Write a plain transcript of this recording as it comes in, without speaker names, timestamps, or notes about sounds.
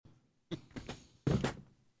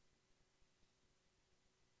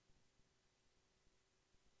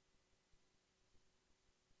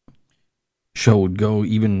show would go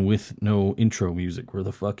even with no intro music. Where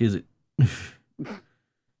the fuck is it?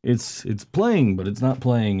 It's playing, but it's not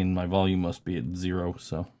playing, and my volume must be at 0.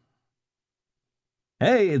 So,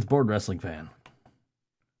 hey, it's Board Wrestling Fan.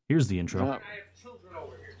 Here's the intro. I have children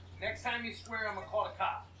over here. Next time you swear, I'm gonna call a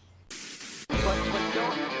cop. But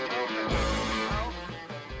don't. No.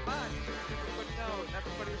 Fine. But no,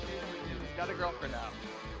 everybody was with you. He's got a girlfriend now.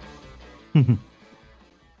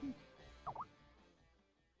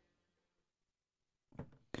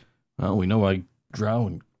 Well, we know why Drow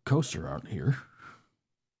and Coaster aren't here.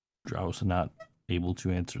 Drow's not able to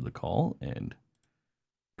answer the call, and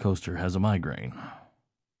Coaster has a migraine.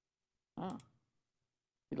 Oh.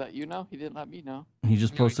 He let you know? He didn't let me know. He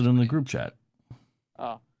just posted in the group chat.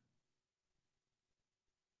 Oh.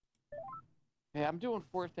 Hey, I'm doing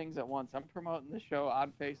 4 things at once. I'm promoting the show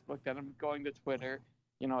on Facebook, then I'm going to Twitter,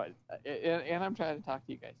 and I'm trying to talk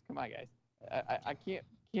to you guys. Come on, guys. I can't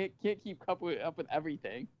keep up with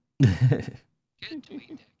everything. Get a tweet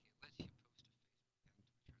deck. It lets you post to Facebook and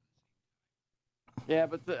Twitter at the same time. Yeah,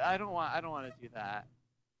 but I don't want to do that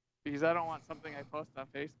because I don't want something I post on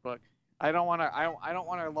Facebook. I don't want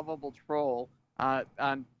our lovable troll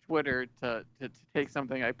on Twitter to take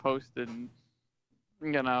something I posted and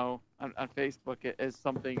on Facebook as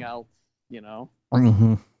something else.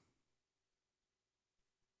 Mm-hmm.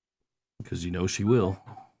 Because she will.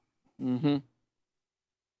 Mm-hmm.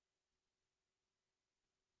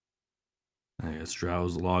 I guess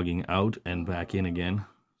Drow's logging out and back in again.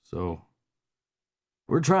 So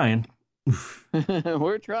we're trying.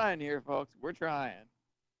 We're trying here, folks. We're trying.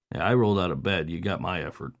 Yeah, I rolled out of bed. You got my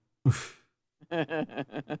effort.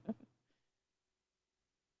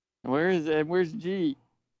 Where's G?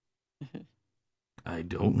 I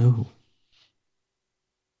don't know.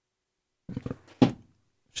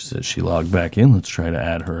 She says she logged back in. Let's try to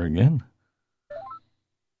add her again.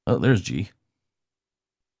 Oh, there's G.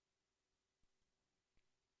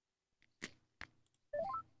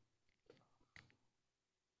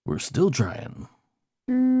 We're still trying.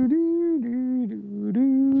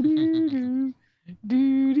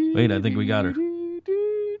 Wait, I think we got her.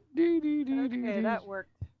 Okay, that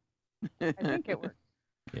worked. I think it worked.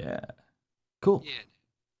 Yeah. Cool. Yeah.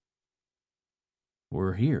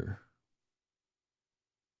 We're here.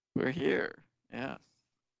 We're here. Yes.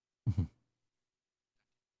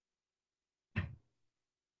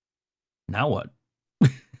 Now what?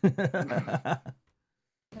 We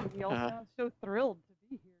all sound so thrilled to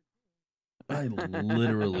be here. I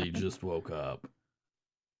literally just woke up.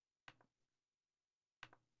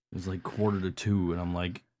 It was like 1:45, and I'm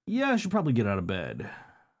like, yeah, I should probably get out of bed.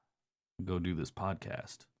 Go do this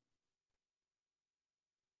podcast.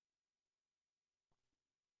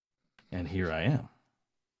 And here I am.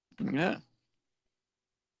 Yeah.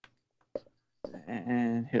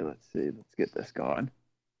 And here, let's see. Let's get this going.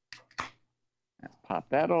 Let's pop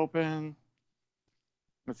that open.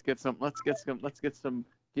 Let's get some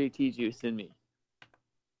JT juice in me.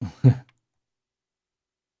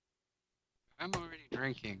 I'm already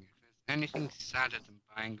drinking. If there's anything sadder than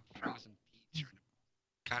buying frozen pizza in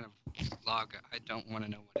a kind of lager, I don't want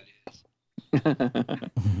to know what it is.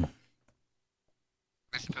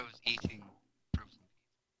 I suppose eating frozen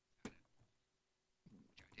pizza,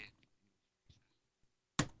 which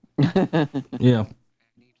I did. Yeah. I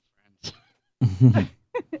need friends.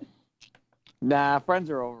 Nah,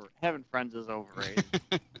 friends are over. Having friends is overrated.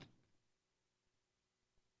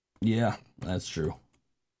 Yeah, that's true.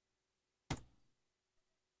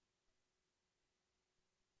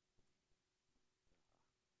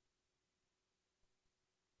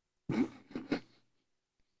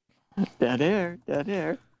 Dead air.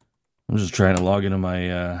 I'm just trying to log into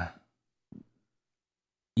my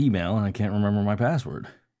email, and I can't remember my password.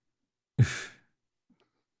 Isn't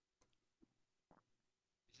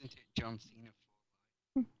it John Cena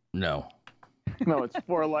for No. No, it's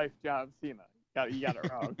for life, John Cena. You got it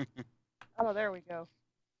wrong. Oh, there we go.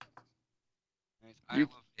 life? I love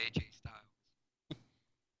AJ Styles.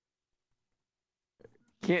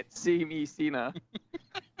 Can't see me, Cena.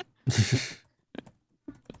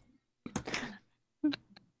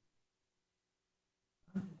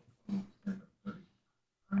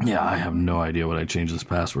 Yeah, I have no idea what I changed this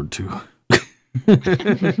password to.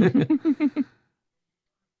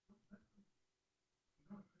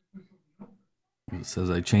 It says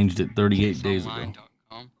I changed it 38 days ago.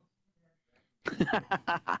 GenesOnline.com.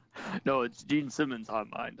 No, it's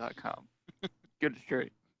GeneSimmonsOnline.com. Get it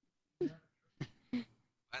straight. Buy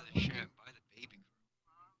the shirt, buy the baby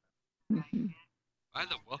girl, buy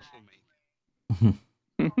the waffle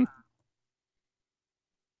maker.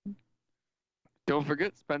 Don't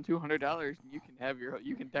forget, spend $200 and you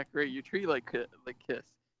can decorate your tree like Kiss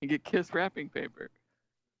and get Kiss wrapping paper.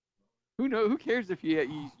 Who cares if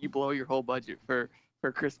you blow your whole budget for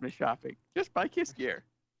Christmas shopping? Just buy Kiss gear.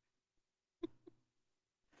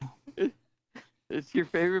 It's your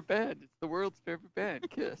favorite band. It's the world's favorite band,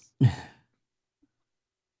 Kiss.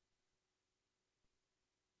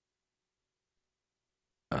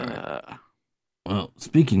 Well,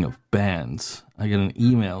 speaking of bands, I got an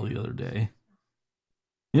email the other day.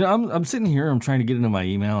 You know, I'm sitting here, I'm trying to get into my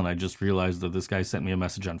email, and I just realized that this guy sent me a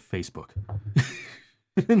message on Facebook.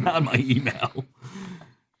 Not my email.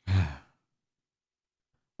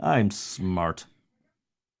 I'm smart.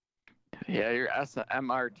 Yeah, you're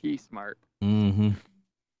SMRT smart. Mm-hmm.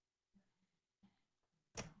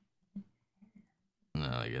 No,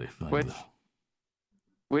 I gotta find it.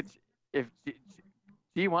 Which, if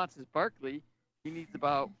G wants his Barkley, Joe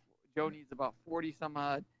needs about 40 some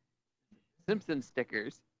odd Simpsons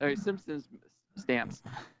stickers or Simpsons stamps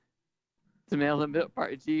to mail him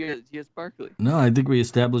G.S. Barkley. No, I think we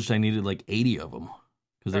established I needed like 80 of them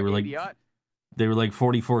because they were like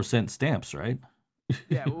 44-cent stamps, right?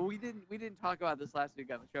 Yeah, well, we didn't talk about this last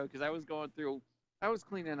week on the show because I was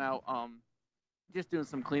cleaning out, just doing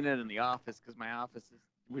some cleaning in the office because my office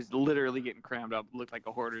was literally getting crammed up. It looked like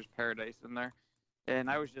a hoarder's paradise in there, and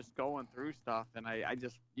I was just going through stuff, and I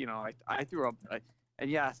just, I threw up, and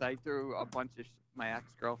yes, I threw a bunch of my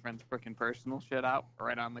ex-girlfriend's freaking personal shit out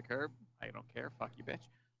right on the curb. I don't care, fuck you, bitch.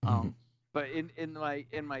 But in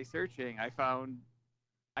my searching, I found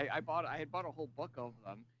I had bought a whole book of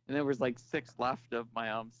them. And there was like 6 left of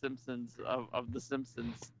my Simpsons of the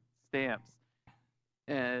Simpsons stamps,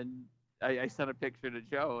 and I sent a picture to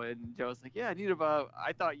Joe, and Joe was like, "Yeah, I need about."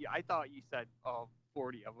 I thought you said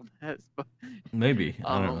 40 of them, but maybe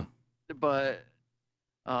I don't know. But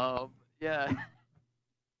yeah, and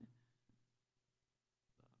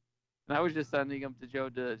I was just sending them to Joe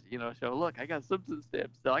to show. Look, I got Simpsons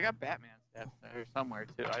stamps still. I got Batman stamps there somewhere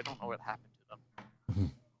too. I don't know what happened to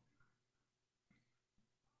them.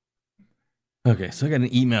 Okay, so I got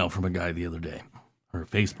an email from a guy the other day, or a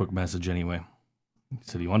Facebook message anyway. He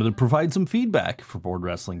said he wanted to provide some feedback for Board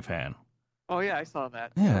Wrestling Fan. Oh yeah, I saw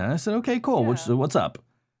that. Yeah, I said, okay, cool. Yeah. What's up?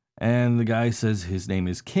 And the guy says his name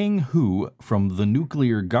is King Hu from the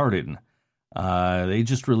Nuclear Garden. They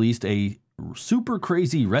just released a super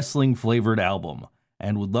crazy wrestling flavored album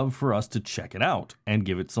and would love for us to check it out and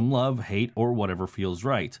give it some love, hate, or whatever feels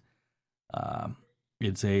right.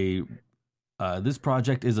 This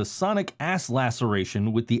project is a sonic ass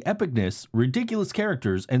laceration with the epicness, ridiculous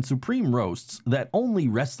characters, and supreme roasts that only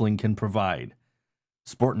wrestling can provide.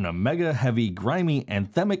 Sporting a mega heavy, grimy,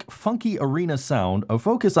 anthemic, funky arena sound, a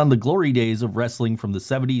focus on the glory days of wrestling from the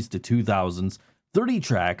 70s to 2000s, 30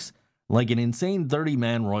 tracks, like an insane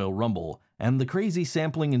 30-man Royal Rumble, and the crazy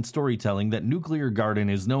sampling and storytelling that Nuclear Garden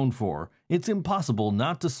is known for, it's impossible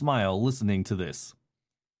not to smile listening to this.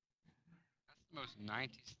 That's the most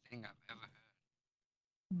 90s thing I've ever heard.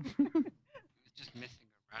 He was just missing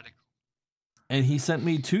a radical. And he sent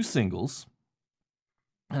me 2 singles.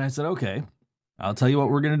 And I said, okay, I'll tell you what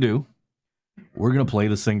we're going to do. We're going to play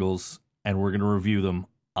the singles, and we're going to review them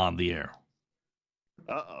on the air.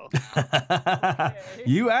 Uh-oh.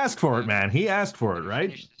 You asked for it, man. He asked for it, right?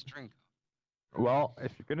 Finish this drink. Well,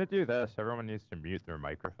 if you're going to do this, everyone needs to mute their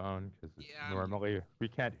microphone, because normally we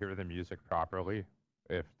can't hear the music properly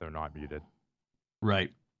if they're not muted.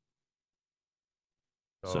 Right.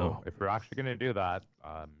 So if we're actually going to do that,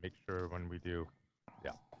 make sure when we do,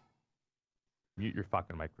 mute your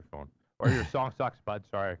fucking microphone. Or your song sucks, bud.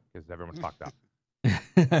 Sorry, because everyone's fucked up.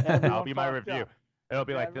 That'll be my review. It'll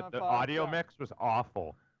be like the audio mix was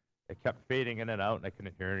awful. It kept fading in and out, and I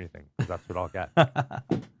couldn't hear anything. Because that's what I'll get.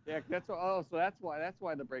 Yeah, so that's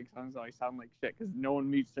why the break songs always sound like shit, because no one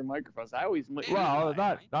mutes their microphones. I always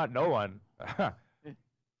not no one.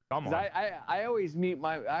 Come on. I always mute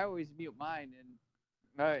mine, and I always mute mine,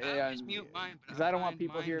 because I don't want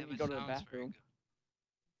people hearing me go to the bathroom.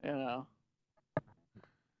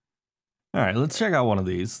 All right, let's check out one of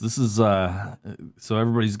these. This is so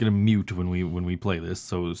everybody's gonna mute when we play this,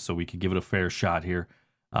 so we can give it a fair shot here.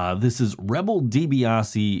 This is Rebel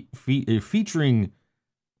DiBiase featuring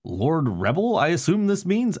Lord Rebel. I assume this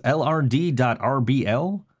means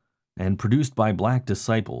LRD.RBL, and produced by Black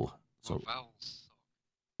Disciple. So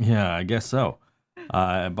yeah, I guess so.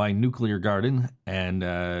 By Nuclear Garden, and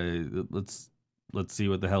let's see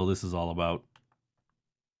what the hell this is all about.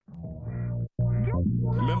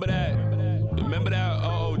 Remember that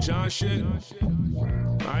John shit?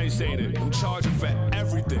 I ain't saying it. I'm charging for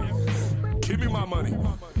everything. Give me my money.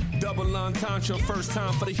 Double double entendre, first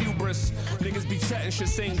time for the hubris. Niggas be chatting shit,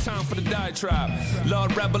 same time for the diatribe.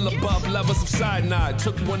 Lord rebel above levels of side nod.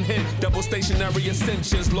 Took one hit, double stationary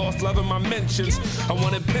ascensions. Lost love in my mentions. I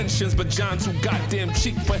wanted pensions, but John too goddamn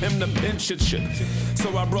cheap for him to pinch it shit.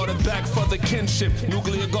 So I brought it back for the kinship.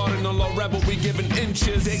 Nuclear garden on Lord Rebel, we giving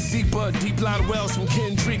inches. Dig deeper, deep line wells from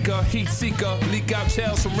Kendrika. Heat seeker, leak out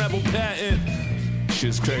tales from Rebel patent.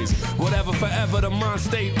 Shit's crazy. Whatever, forever, the mind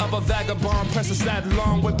state of a vagabond. Press a sad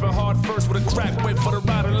long, whipping hard first with a crack whip for the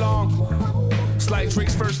ride along. Slight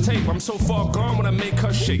Drake's first tape. I'm so far gone when I make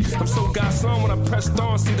her shake. I'm so garçon when I pressed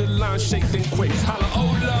on. See the line shake, then quake. Holla,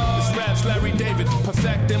 oh Lord. This rap's Larry David,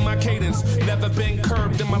 perfecting my cadence. Never been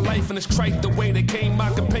curbed in my life, and it's trite the way they came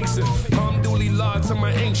out pacing. Alhamdulillah to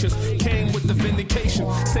my ancients. Came with the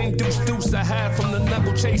vindication. Same deuce I had from the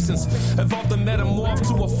Neville chasings. Evolved the metamorph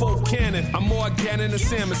to a full cannon. I'm more Gannon than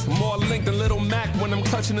Samus. More linked than Little Mac when I'm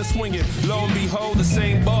clutching and swinging. Lo and behold, the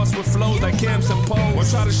same boss with flows like Camps and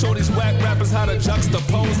Poes. I try to show these whack rappers how to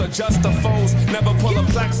juxtapose, adjust the foes. Never pull a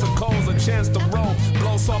plaxicles, a chance to roll.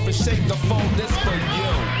 Blow soft and shake the fold. This for you.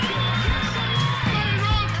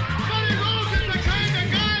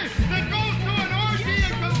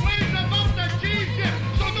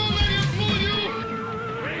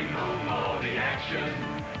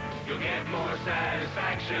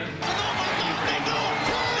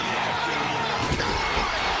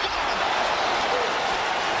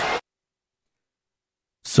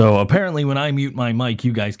 So apparently when I mute my mic,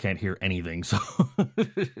 you guys can't hear anything, so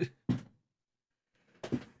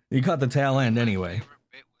you caught the tail end anyway.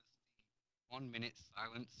 1 minute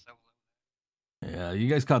silence. Yeah, you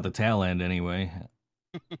guys caught the tail end anyway.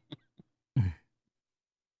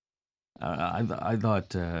 I thought,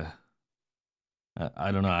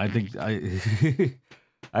 I don't know, I think,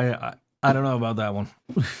 I don't know about that one.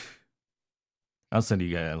 I'll send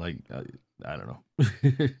you guys, like, I don't know.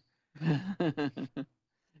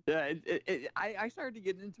 Yeah, I started to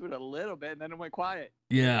get into it a little bit, and then it went quiet.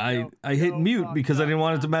 Yeah, I hit mute because I didn't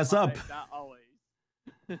want it to mess up. Not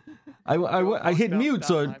always. I hit mute,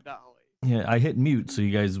 so yeah, I hit mute so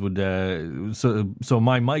you guys would so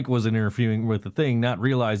my mic wasn't interfering with the thing, not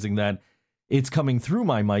realizing that it's coming through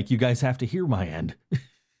my mic. You guys have to hear my end.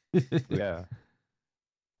 Yeah,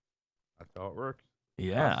 that's how it works.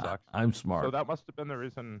 Yeah, I'm smart. So that must have been the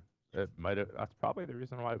reason. That's probably the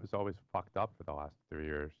reason why it was always fucked up for the last 3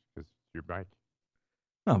 years, because your mic.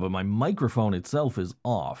 No, but my microphone itself is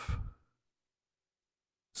off.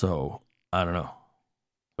 So, I don't know.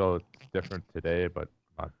 So it's different today, but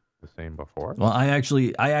not the same before? Well, I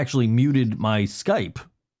actually muted my Skype,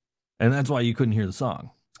 and that's why you couldn't hear the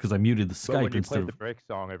song. It's because I muted the Skype but when you instead played of the break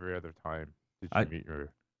song every other time, did you mute your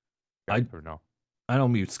Skype or no? I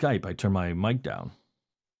don't mute Skype. I turn my mic down.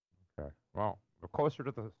 Okay. Well, we're closer to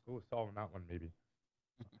the solve on that one, maybe.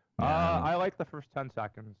 Yeah. I like the first 10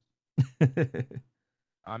 seconds.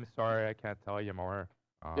 I'm sorry, I can't tell you more.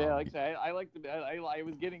 Yeah, like I say, I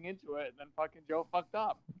was getting into it, and then fucking Joe fucked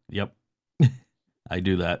up. Yep. I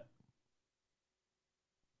do that.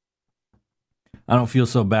 I don't feel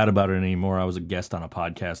so bad about it anymore. I was a guest on a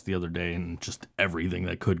podcast the other day, and just everything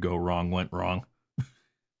that could go wrong went wrong. So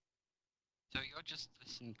you're just the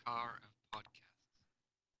Sin Cara of podcasts.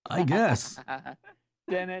 I guess.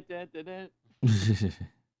 Dun-dun-dun-dun-dun.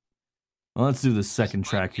 Well, let's do the second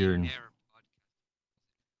track here, and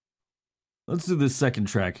let's do this second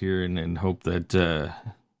track here, and hope that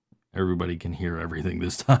everybody can hear everything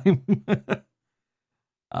this time.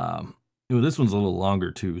 This one's a little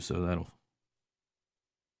longer too, so that'll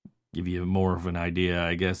give you more of an idea,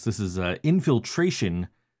 I guess. This is Infiltration,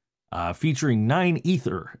 featuring 9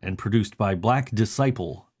 Ether, and produced by Black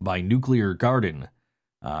Disciple by Nuclear Garden.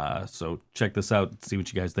 So check this out, see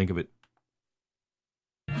what you guys think of it.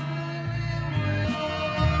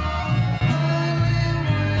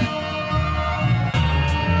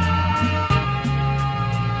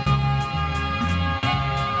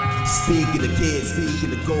 Speaking of kids,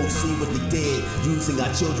 speaking of ghosts, see what they did. Using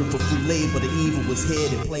our children for free labor, the evil was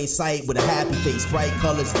hid in plain sight with a happy face, bright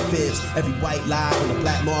colors and fibs. Every white lie on the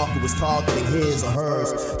black market was targeting his or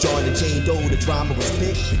hers. John and Jane Doe, the drama was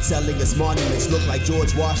thick. Selling us monuments look like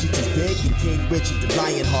George Washington's dick. And King Richard, the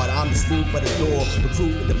Lionheart, I'm the spook by the door.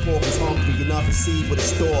 Recruiting the poor was hungry enough to see what a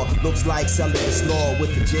store looks like. Selling this law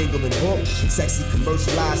with the jingle and hook. Sexy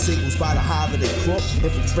commercialized singles by the holiday crook.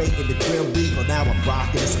 Infiltrating the Grim Reaper, now I'm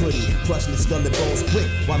rocking this hoodie. Crushing the skull and bones quick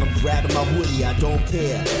while I'm grabbing my woody. I don't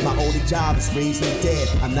care. My only job is raising the dead.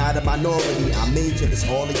 I'm not a minority. I'm major. It's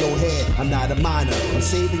all in your head. I'm not a minor. I'm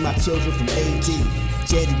saving my children from AD.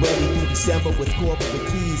 January through December with corporate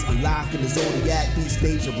keys, unlocking the zodiac beast,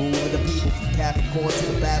 major rule of the people from Capricorn to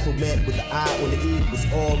the bafflement with the eye on the E. Was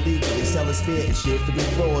all legal, they sell us fear and shit for the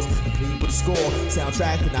floors, complete with a score,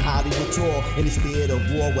 soundtrack in the Hollywood tour, in the spirit of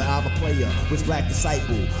war where I'm a player, with Black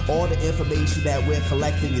Disciple, all the information that we're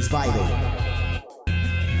collecting is vital.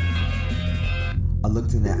 I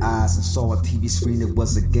looked in their eyes and saw a TV screen, it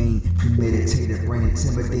was a game. Premeditated brain,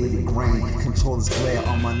 intimidated grain. Controllers glare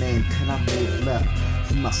on my name, can I move left?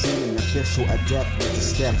 From my senior official adept with the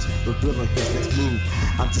steps, revealing his next move.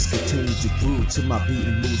 I'm just continuing to groove to my beat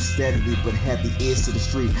and move steadily, but heavy ears to the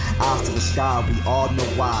street, eyes to the sky. We all know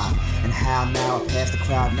why and how now. I pass the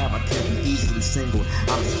crowd, now I can't be easily singled.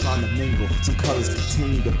 I'm just trying to mingle. Some colors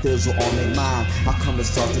continue to fizzle on their mind. How come it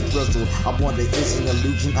starts to drizzle? I wonder, is it an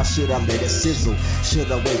illusion? Or should I let it sizzle?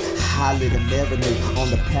 Should I wait, highlight and marinate on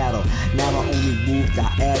the paddle? Now I only move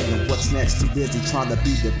diagonal. What's next? Too busy trying to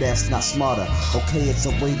be the best, not smarter. Okay, it's a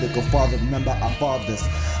way to go farther. Remember our fathers.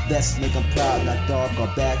 Let's make them proud, not dog. Go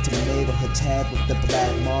back to the neighborhood tab with the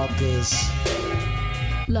black markers.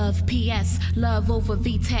 Love PS, love over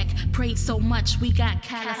VTech. Prayed so much, we got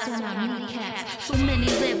callous on our kneecaps. So many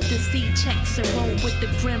live to see checks and roll with the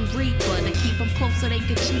Grim Reaper. To keep them close so they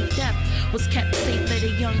could cheat death. Was kept safe at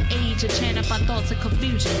a young age, a chant of our thoughts of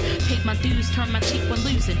confusion. Paid my dues, turned my cheek when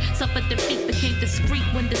losing. Suffered defeat, became discreet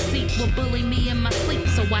when deceit will bully me in my sleep.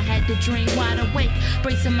 So I had to dream wide awake,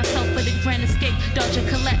 bracing myself for the grand escape. Dodging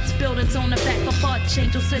collapse, buildings on the back of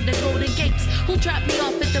archangels to the golden gates. Who dropped me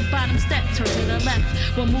off at the bottom step, turned to the left.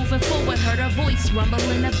 We're moving forward, heard her voice rumble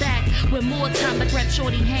in the back. With more time to grab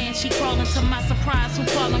shorty hand, she crawling to my surprise. Who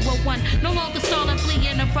calling with one? No longer stalling, flee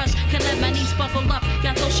in a rush. Can let my knees buckle up.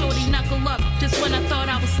 Got those shorty knuckle up. Just when I thought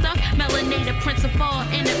I was stuck, melanated principal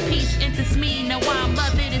in a piece. Enters me, now why I'm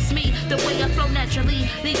loving it's me. The way I flow naturally,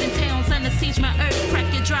 leaving towns under siege. My earth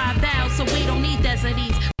crack your dry valves, so we don't need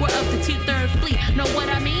deserties. We're up to 2/3 fleet. Know what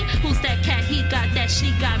I mean? Who's that cat? He got that,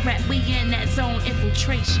 she got rap. We in that zone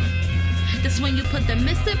infiltration. That's when you put the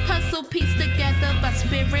missing puzzle piece together, by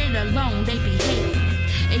spirit alone they behave.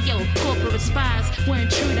 And yo, corporate spies weren't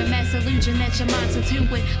true to mass illusion that your mind's in tune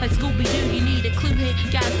with. Like Scooby-Doo, you need a clue here.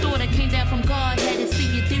 God's daughter came down from God, had to see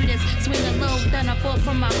you do this. Swinging low, then I fought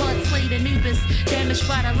from my heart, slayed Anubis. Damaged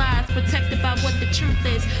by the lies, protected by what the truth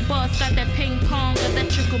is. Boss got that ping-pong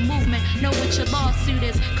electrical movement. Know what your lawsuit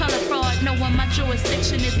is. Color fraud, knowing my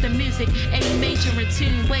jurisdiction is the music. A major in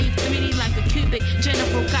tune, wave 3D like a cubic.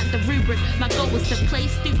 General got the rubric. My goal was to play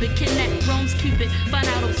stupid, kidnap Rome's Cupid. Find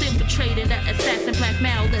out who's infiltrated, the assassin black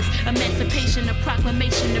malice. Emancipation, a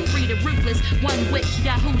proclamation to free the ruthless. One wit,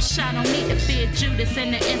 Yahoo shot, don't need to fear Judas.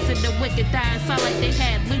 And the answer, the wicked dying, saw like they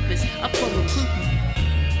had lupus. Up for recruitment.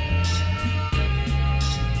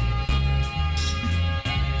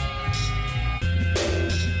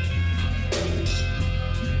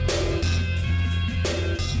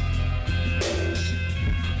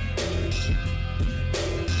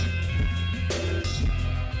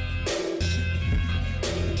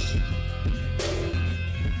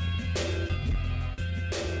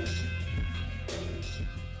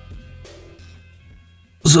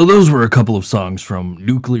 So those were a couple of songs from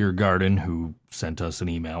Nuclear Garden, who sent us an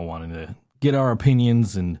email wanting to get our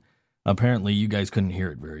opinions, and apparently you guys couldn't hear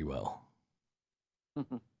it very well.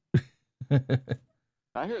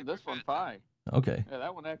 I heard this one fine. Okay. Yeah,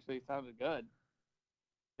 that one actually sounded good.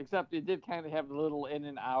 Except it did kind of have a little in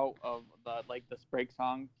and out of the break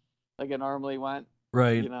song, like it normally went.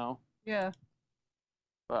 Right. You know. Yeah.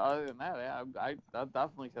 But other than that, yeah, I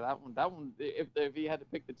definitely say that one. That one, if you had to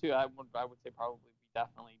pick the two, I would say probably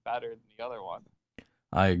definitely better than the other one.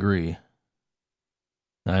 I agree.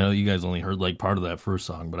 I know you guys only heard like part of that first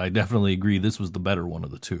song, but I definitely agree this was the better one of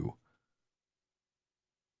the two.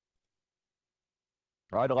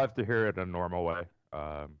 I'd love to hear it in a normal way.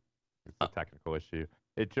 It's a technical issue.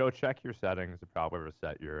 Hey, Joe, check your settings. It probably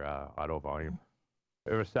reset your auto volume.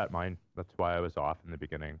 It reset mine. That's why I was off in the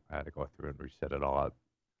beginning. I had to go through and reset it all up.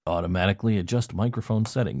 Automatically adjust microphone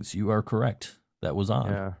settings. You are correct. That was on.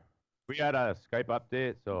 Yeah. We had a Skype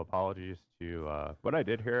update, so apologies to what I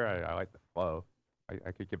did here. I like the flow.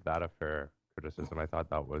 I could give that a fair criticism. I thought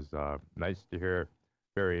that was nice to hear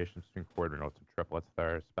variations between quarter notes and triplets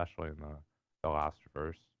there, especially in the last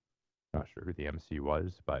verse. Not sure who the MC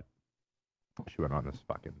was, but she went on this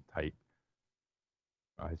fucking tight,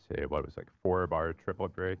 I'd say, what was like 4-bar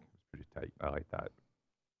triplet break. It was pretty tight. I like that.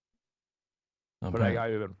 Okay. But I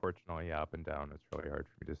unfortunately, up and down, it's really hard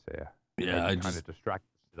for me to say. Yeah, I kind of distracted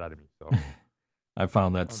out of me, so I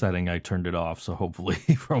found that setting. I turned it off, so hopefully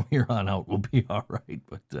from here on out we'll be all right.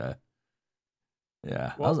 But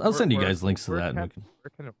yeah, well, I'll send you guys links to that. Where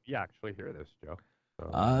can we actually hear this, Joe?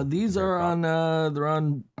 So these are on they're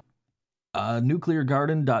on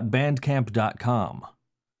nucleargarden.bandcamp.com.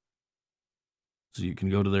 So you can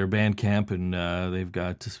go to their Bandcamp and they've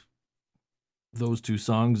got those two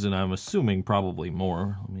songs, and I'm assuming probably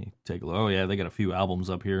more. Let me take a look. Oh yeah, they got a few albums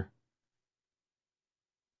up here.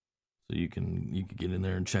 So you can get in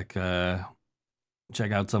there and check out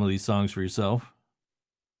some of these songs for yourself.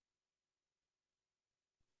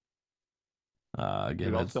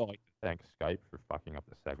 Again, I'd also like to thank Skype for fucking up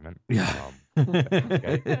the segment. Yeah.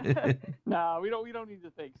 No, we don't need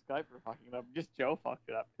to thank Skype for fucking it up. Just Joe fucked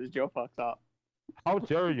it up because Joe fucks up. How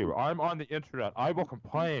dare you? I'm on the internet. I will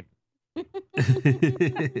complain.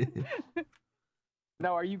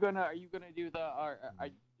 No, are you gonna do the?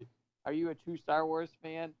 Are you a true Star Wars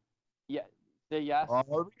fan? Yeah, say yes. Are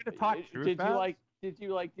we gonna talk true Did fans?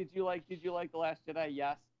 you like The Last Jedi?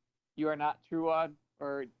 Yes. You are not true on,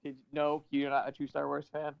 or no? You're not a true Star Wars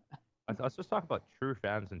fan. Let's just talk about true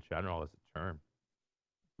fans in general as a term.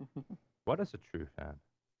 What is a true fan?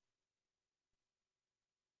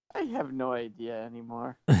 I have no idea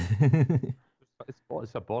anymore.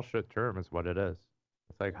 It's a bullshit term, is what it is.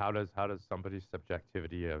 It's like how does somebody's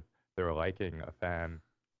subjectivity of their liking a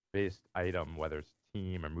fan-based item, whether it's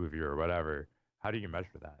team or movie or whatever, how do you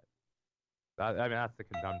measure that? I mean, that's the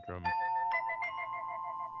conundrum.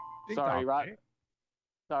 Sorry, Roddy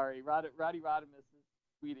Rodimus is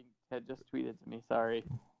tweeting. Had just tweeted to me. Sorry.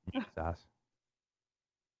 Sass.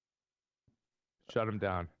 Shut him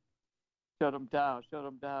down. Shut him down. Shut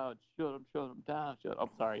him down. Shut him down. I'm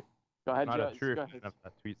sorry. Go ahead, Not Joe. a true Go fan ahead. of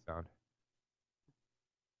that tweet sound.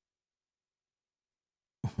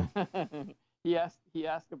 He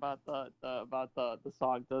asked about the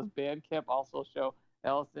song. Does Bandcamp also show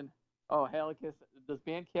Allison? Oh, Helicus. Does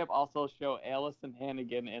Bandcamp also show Allison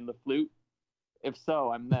Hannigan and the flute? If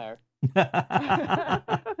so, I'm there.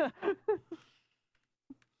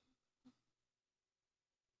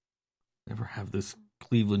 Never have this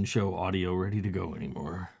Cleveland show audio ready to go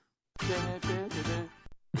anymore.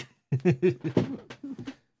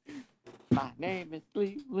 My name is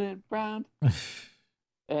Cleveland Brown,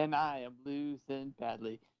 and I am losing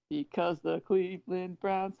badly because the Cleveland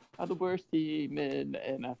Browns are the worst team in the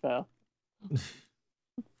NFL.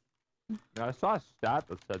 Now, I saw a stat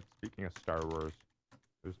that said, speaking of Star Wars,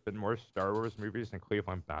 there's been more Star Wars movies than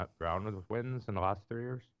Cleveland Browns wins in the last 3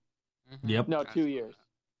 years. Yep. No, 2 years.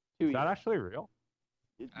 2 Is years. that actually real?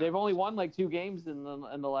 They've only won like 2 games in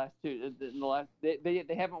the last two. In the last,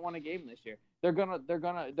 they haven't won a game this year. They're gonna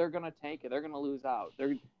tank it. They're gonna lose out.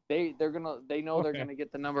 They know they're gonna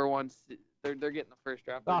get the number one. They're getting the first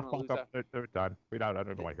draft. They're gonna lose out. They're done. I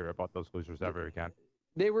don't want to hear about those losers ever again.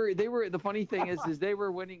 They were. The funny thing is they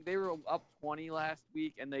were winning. They were up 20 last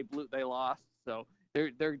week and they lost. So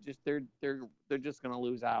they're just gonna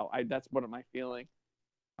lose out. That's what my feeling.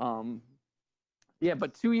 Yeah,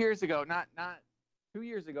 but 2 years ago, not 2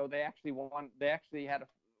 years ago, they actually won. They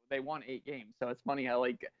won 8 games. So it's funny how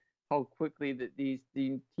quickly that these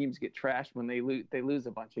teams get trashed when they lose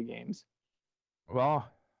a bunch of games. Well,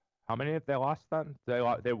 how many have they lost then?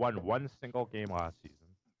 They won one single game last season.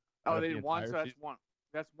 Oh, they won. So that's one.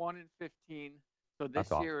 That's 1 in 15. So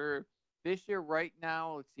this year right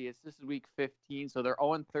now, let's see, this is week 15. So they're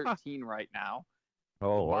 0-13 right now.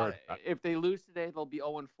 Oh Lord! If they lose today, they'll be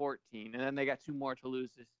 0-14, and then they got 2 more to lose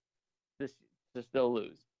this to still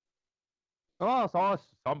lose. Oh, it's all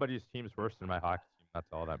somebody's team's worse than my hockey team.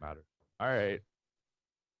 That's all that matters. All right.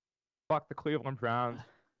 Fuck the Cleveland Browns.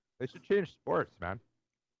 They should change sports, man.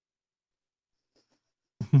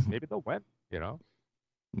 Maybe they'll win.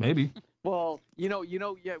 Maybe. Well, when they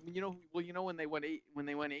went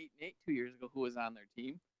 8-8 2 years ago, who was on their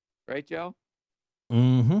team, right, Joe?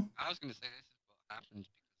 Mm-hmm. I was gonna say this is what happens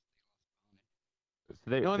because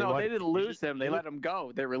They didn't lose him. They let him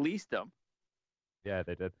go. They released him. Yeah,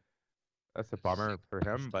 they did. That's a bummer for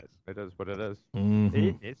him, but it is what it is.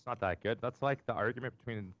 Mm-hmm. It's not that good. That's like the argument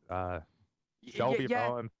between Shelby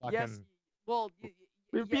Bell and fucking. Yes. Well,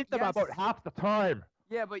 we beat them about half the time.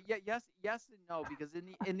 Yeah, but yes and no, because in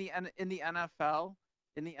the NFL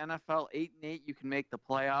 8-8 you can make the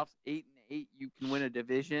playoffs. 8-8 you can win a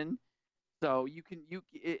division. So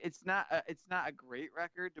it's not a great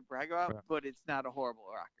record to brag about, but it's not a horrible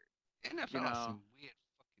record. NFL has some weird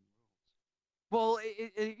fucking rules. Well,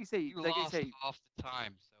 You lost half the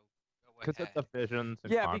time, so go Because ahead. it's divisions.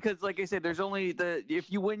 And yeah, because like I said, there's only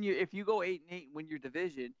if you go 8-8 and win your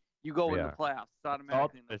division, you go in the playoffs. It's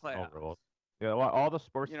automatically in the playoffs. Rules. Yeah, well, all the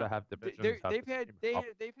sports that have divisions.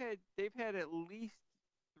 They've had at least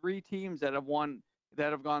 3 teams that have won,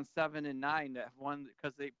 that have gone 7-9 that have won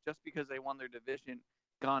because they won their division,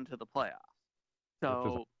 gone to the playoffs.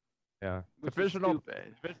 So Yeah. Which is Divisions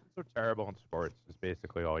stupid. are terrible in sports. Is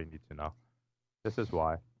basically all you need to know. This is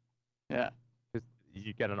why. Yeah. 'Cause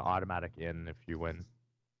you get an automatic in if you win.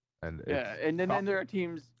 And Yeah, it's and then tough. there are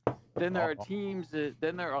teams. Then there are teams that.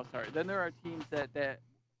 Then there are teams that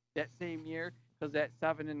same year, because that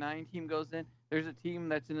 7 and 9 team goes in. There's a team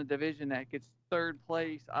that's in the division that gets third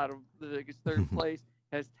place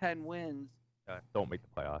has 10 wins. Don't make the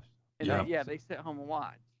playoffs. And they sit home and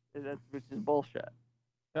watch. Which is bullshit.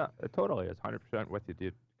 Yeah, it totally is. 100% with you,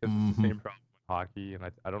 dude. Because it's the same problem with hockey,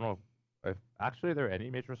 and I don't know if actually there are any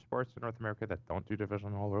major sports in North America that don't do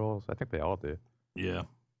divisional rules. I think they all do. Yeah.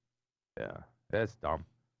 Yeah, it's dumb.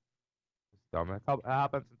 It's dumb. It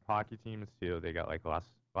happens in hockey teams too. They got like less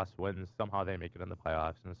wins. Somehow they make it in the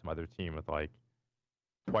playoffs, and some other team with like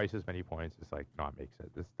twice as many points is like not makes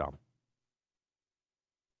it. It's dumb.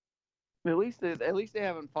 At least they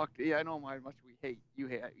haven't fucked. Yeah, I know how much you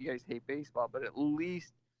guys hate baseball, but at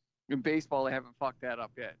least in baseball they haven't fucked that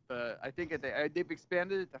up yet. I think they've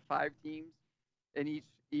expanded it to 5 teams in each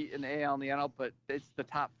in the AL and the NL, but it's the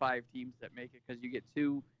top 5 teams that make it, because you get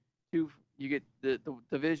two. You get the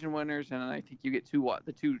division winners, and I think you get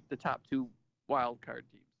the top 2 wild card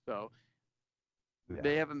teams. So Yeah.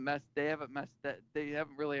 they haven't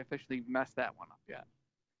really officially messed that one up yet.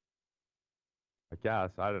 I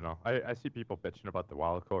guess I don't know. I see people bitching about the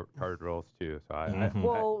wild card rules too. So they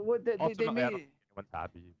ultimately, made I don't think anyone's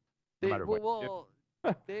happy. No matter what you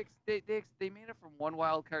do. they made it from 1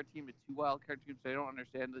 wild card team to 2 wild card teams. So I don't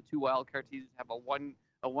understand. The 2 wild card teams have a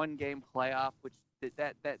one game playoff, which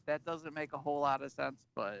that doesn't make a whole lot of sense.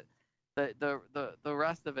 But the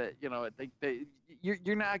rest of it, you're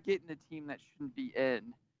not getting a team that shouldn't be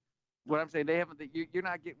in. What I'm saying, you're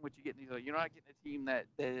not getting what you get in these. You're not getting a team that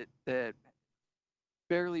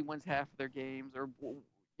barely wins half of their games, or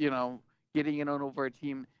getting in over a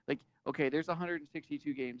team like, okay, there's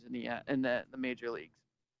 162 games in the major leagues.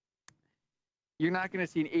 You're not going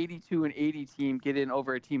to see an 82 and 80 team get in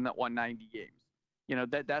over a team that won 90 games.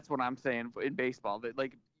 That's what I'm saying in baseball. That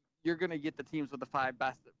like you're going to get the teams with the 5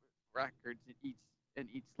 best records in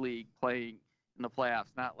each league playing in the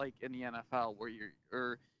playoffs, not like in the NFL where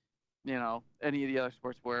any of the other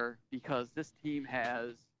sports where, because this team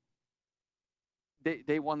has.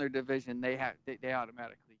 They won their division. They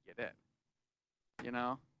automatically get in. You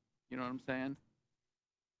know what I'm saying?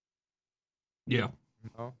 Yeah.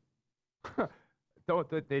 No.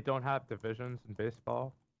 They don't have divisions in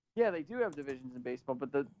baseball? Yeah, they do have divisions in baseball,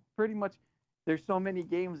 but pretty much there's so many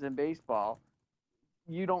games in baseball.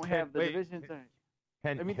 You don't have the divisions.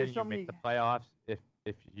 Can you make the playoffs if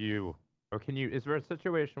you, or can you? Is there a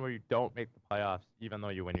situation where you don't make the playoffs even though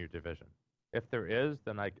you win your division? If there is,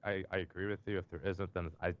 then I agree with you. If there isn't,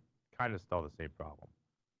 then I kind of still have the same problem.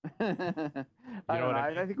 I don't know.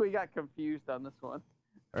 I think we got confused on this one.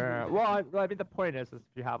 Well, I mean, the point is if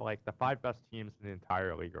you have like the 5 best teams in the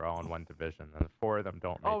entire league are all in one division, and 4 of them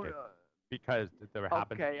don't make it because there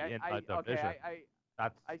happens to be in a division.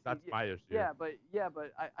 That's my issue. Yeah, but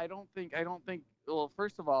I don't think. Well,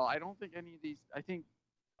 first of all, I don't think any of these. I think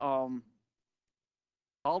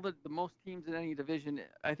all the most teams in any division,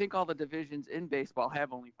 I think all the divisions in baseball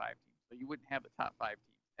have only 5 teams, so you wouldn't have the top 5 teams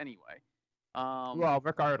anyway. Well,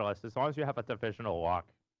 regardless, as long as you have a divisional lock,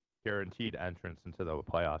 guaranteed entrance into the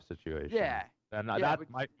playoff situation. Yeah. And that's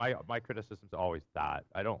my criticism's always that.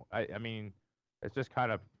 I mean, it's just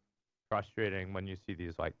kind of frustrating when you see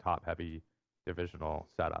these like top heavy divisional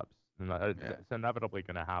setups. And it's inevitably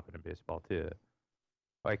going to happen in baseball too.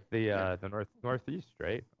 Like the Northeast,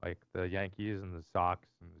 right? Like the Yankees and the Sox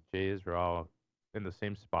and the Jays were all in the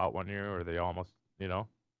same spot one year, or they almost,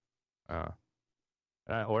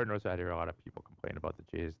 Lord knows I hear a lot of people complain about the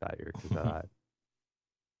Jays that year because of that.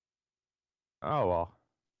 Oh well,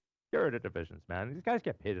 get rid of divisions, man. These guys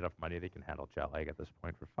get paid enough money; they can handle jet lag at this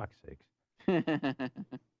point. For fuck's sakes.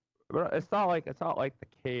 But it's not like the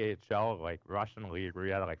KHL, like Russian league, where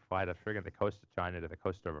you had to like fly to friggin' the coast of China to the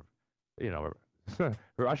coast of,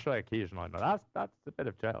 Russia occasionally. No, that's a bit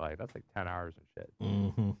of jet lag. That's like 10 hours and shit.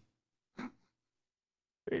 Mm-hmm.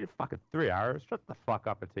 Fucking 3 hours. Shut the fuck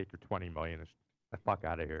up and take your 20 million and the fuck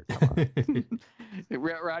out of here. Come on.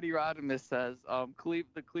 Roddy Rodimus says,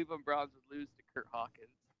 the Cleveland Browns would lose to Kurt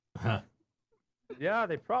Hawkins. Yeah,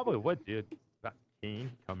 they probably would, dude. That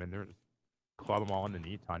Kane come in there and just club them all in the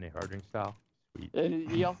knee, Tanya Harding style. Sweet.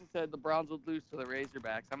 And he also said the Browns would lose to the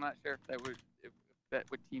Razorbacks. I'm not sure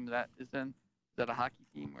what team that is in. Is that a hockey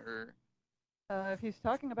team or? If he's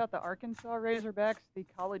talking about the Arkansas Razorbacks, the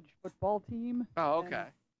college football team. Oh, okay.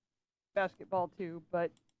 Basketball too,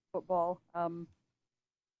 but football.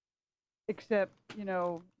 Except,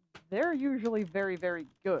 they're usually very, very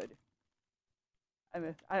good.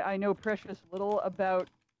 I know precious little about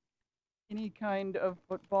any kind of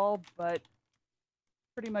football, but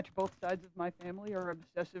pretty much both sides of my family are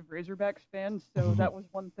obsessive Razorbacks fans, so that was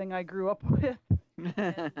one thing I grew up with.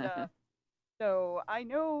 And, so I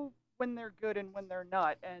know when they're good and when they're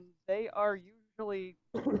not, and they are usually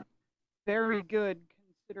very good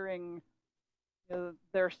considering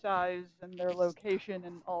their size and their location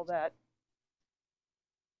and all that.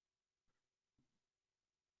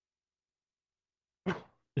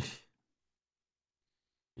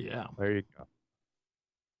 Yeah. There you go.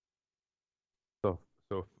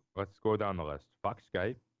 So let's go down the list. Fuck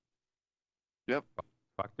Skype. Yep.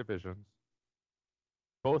 Fuck divisions.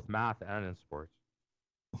 Both math and in sports.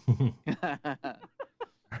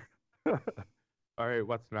 All right,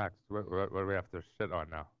 what's next? What do we have to shit on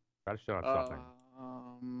now? Gotta shit on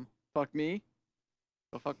something. Fuck me.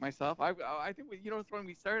 Go fuck myself. I think when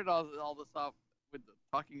we started all this off with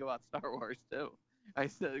talking about Star Wars too. I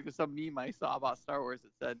said some meme I saw about Star Wars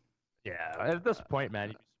that said. Yeah, at this point, man,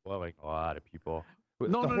 you'd be spoiling a lot of people.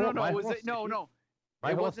 No.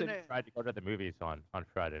 My whole wasn't city tried to go to the movies on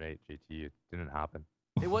Friday night. JT, it didn't happen.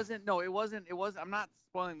 It wasn't. I'm not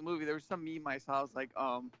spoiling the movie. There was some meme I saw. I was like,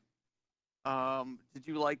 did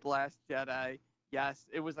you like The Last Jedi? Yes.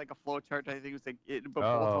 It was like a flowchart. I think it was like, but both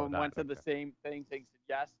of them went to the same thing. Saying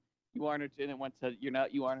yes, you aren't, and it went to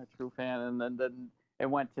you aren't a true fan, and then it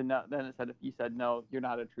went to no. Then it said if you said no, you're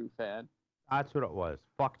not a true fan. That's what it was.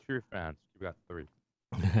 Fuck true fans. You got 3.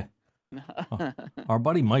 Our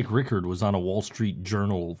buddy Mike Rickard was on a Wall Street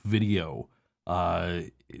Journal video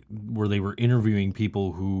where they were interviewing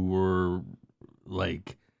people who were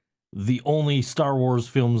like, the only Star Wars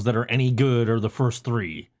films that are any good are the first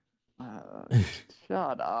 3.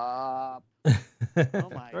 Shut up. Oh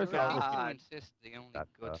my God. You insist the only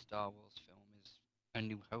good Star Wars film is A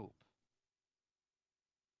New Hope.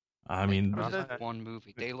 I mean, one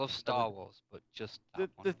movie. They love Star Wars, but just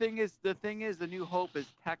the thing is, A New Hope is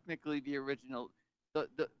technically the original.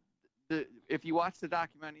 The if you watch the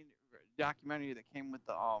documentary that came with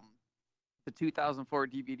the 2004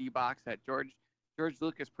 DVD box set, George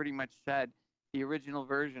Lucas pretty much said the original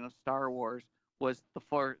version of Star Wars was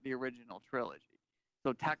for the original trilogy.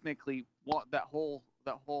 So technically, that whole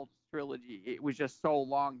trilogy, it was just so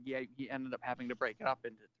long. He ended up having to break it up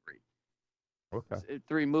into 3. Okay.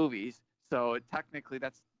 3 movies. So technically,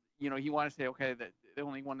 that's he want to say that the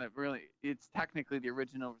only one that really it's technically the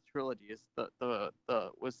original trilogy is the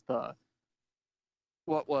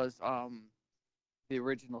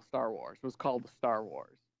original Star Wars was called the Star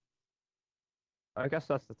Wars. I guess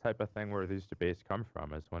that's the type of thing where these debates come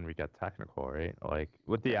from, is when we get technical, right? Like,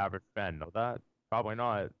 would the average fan know that? Probably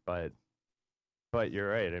not, but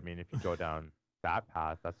you're right. I mean, if you go down that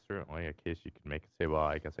path, that's certainly a case you could make and say, well,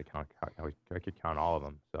 I guess I could count all of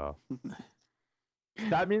them. So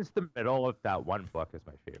that means the middle of that one book is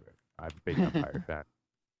my favorite. I'm a big Empire fan.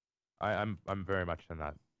 I'm very much in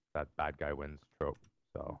that bad guy wins trope.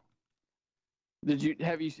 So. Did you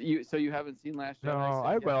haven't seen Last Jedi? No,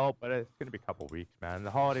 I will, but it's gonna be a couple weeks, man. The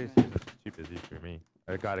holiday season is too busy for me.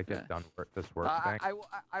 I gotta get done this work thing. I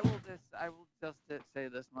will just say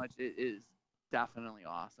this much: it is definitely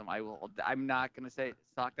awesome. I'm not gonna say it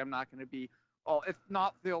sucked. I'm not gonna be. Oh, it's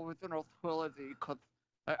not the original trilogy because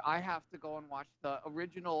I have to go and watch the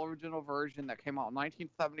original version that came out in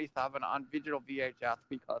 1977 on digital VHS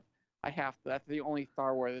because I have to. That's the only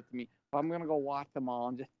Star Wars that's me. But I'm gonna go watch them all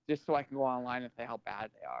and just so I can go online and say how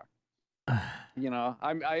bad they are.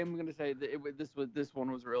 I am gonna say that this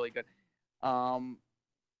one was really good.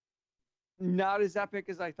 Not as epic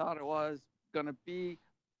as I thought it was gonna be,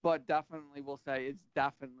 but definitely will say it's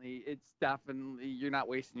definitely you're not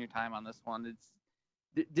wasting your time on this one. It's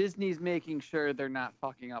Disney's making sure they're not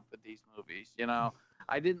fucking up with these movies.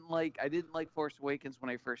 I didn't like Force Awakens when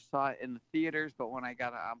I first saw it in the theaters, but when I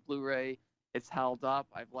got it on Blu-ray, it's held up.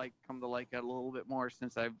 I've come to like it a little bit more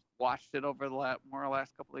since I've watched it over the last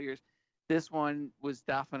couple of years. This one was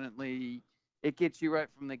definitely, it gets you right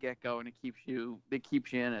from the get-go, and it keeps you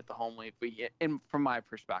in at the home and from my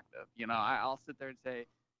perspective. I'll sit there and say,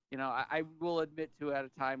 I will admit to at a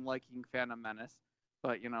time liking Phantom Menace,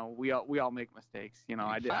 but we all make mistakes.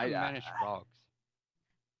 Phantom Menace rocks.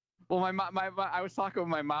 Well, I was talking with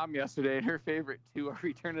my mom yesterday, and her favorite two are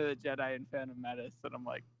Return of the Jedi and Phantom Menace, and I'm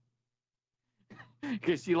like,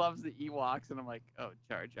 because she loves the Ewoks, and I'm like, oh,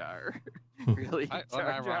 Jar Jar, really? I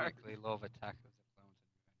ironically love Attack of the Clones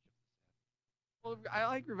and Well, I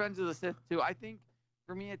like Revenge of the Sith too. I think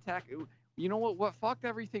for me, you know what fucked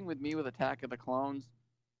everything with me with Attack of the Clones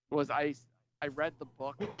was I read the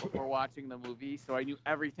book before watching the movie, so I knew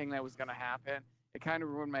everything that was gonna happen. It kind of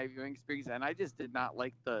ruined my viewing experience, and I just did not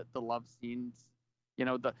like the love scenes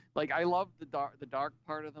I love the dark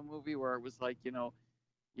part of the movie where it was like,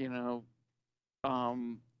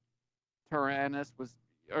 Tyrannus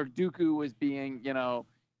or Dooku was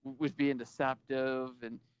being deceptive,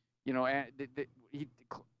 and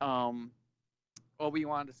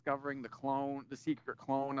Obi-Wan discovering the secret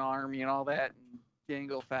clone army and all that, and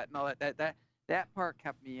Jango Fett and all that part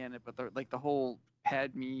kept me in it, but the whole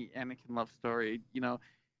Padme Anakin love story,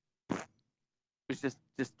 was just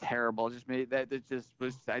terrible. Just made that it just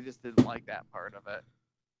was. I just didn't like that part of it.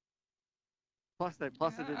 Plus it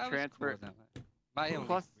didn't transfer. Cool my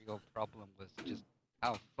only real problem was just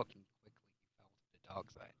how fucking quickly he fell to the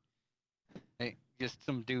dark side. Like, just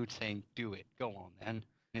some dude saying, "Do it, go on, then."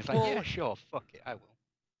 And it's like, yeah, sure, fuck it, I will.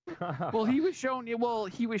 Well, he was showing it.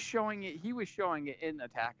 He was showing it in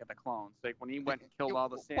Attack of the Clones. Like when he went and killed all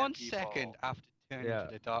the Sand One people. second after turning to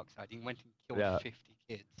the dark side, he went and killed 50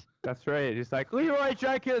 kids. That's right. He's like, Leroy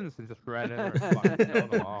Jenkins, and just ran in and fucking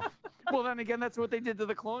killed them all. Well, then again, that's what they did to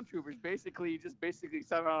the clone troopers. Basically, he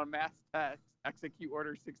sent out a mass text, execute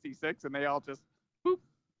Order 66, and they all just, boop.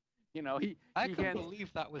 I couldn't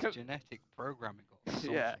believe that was genetic programming or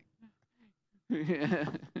something. Yeah.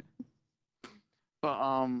 But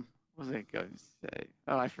what was I going to say?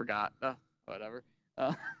 Oh, I forgot. Whatever.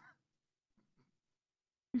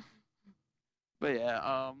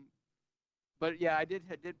 But yeah, I did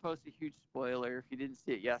post a huge spoiler. If you didn't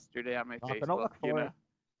see it yesterday on my Facebook, look for it.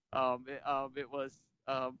 It was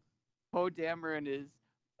Poe Dameron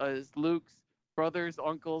is Luke's brother's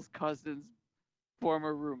uncle's cousin's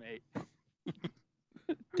former roommate.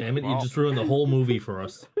 Damn it! You just ruined the whole movie for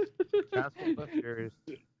us. Cancel the series.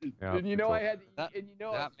 Yeah, And I had, that and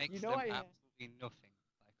that makes them absolutely nothing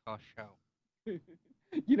like our show.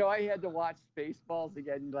 I had to watch Spaceballs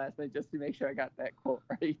again last night just to make sure I got that quote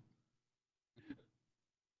right.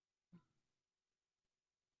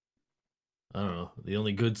 I don't know. The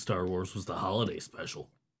only good Star Wars was the holiday special.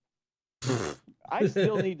 I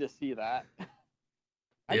still need to see that.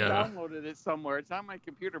 I Yeah. downloaded it somewhere. It's on my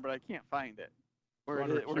computer, but I can't find it. Where it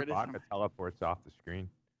is. Chewbacca teleports off the screen.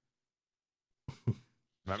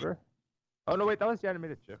 Remember? Oh no, wait, that was the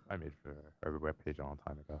animated GIF I made for every web page a long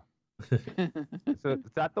time ago. So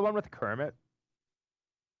is that the one with Kermit?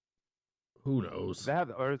 Who knows?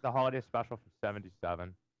 Or is the holiday special from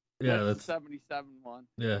 '77? Yeah, that's that's the 77 one.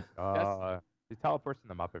 yeah. He teleports in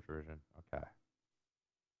the Muppet version. Okay.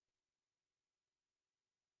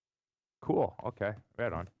 Cool. Okay.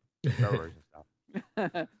 Right on. Star Wars and stuff.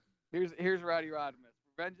 Here's Roddy Rodimus.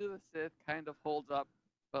 Revenge of the Sith kind of holds up,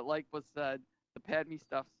 but like was said, the Padme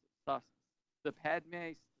stuff sucked.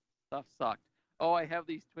 Oh, I have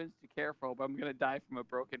these twins to care for, but I'm gonna die from a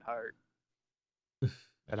broken heart. It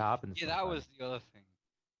happens. Yeah, that was the other thing.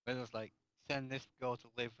 Where it was like, send this girl to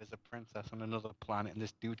live as a princess on another planet, and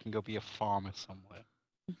this dude can go be a farmer somewhere.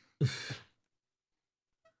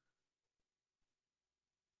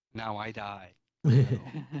 Now I die.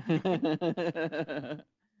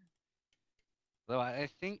 Though I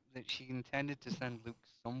think that she intended to send Luke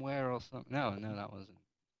somewhere or something. No, that wasn't.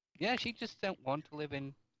 Yeah, she just sent one to live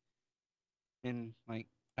in like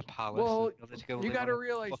a palace. Well, and the other to go you live gotta on a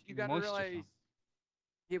realize. fucking You gotta moisture realize. farm.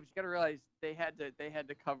 Yeah, but you gotta realize they had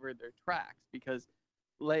to cover their tracks because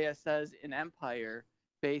Leia says in Empire,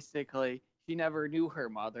 basically, she never knew her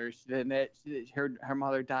mother. Her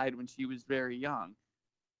mother died when she was very young,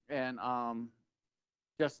 and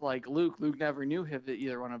just like Luke never knew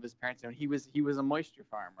either one of his parents. He was a moisture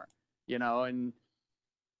farmer, and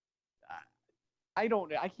I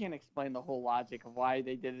can't explain the whole logic of why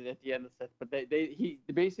they did it at the end of Sith, but he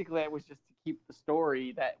basically it was just to keep the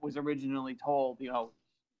story that was originally told.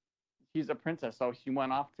 She's a princess, so she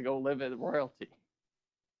went off to go live as royalty.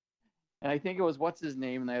 And I think it was what's his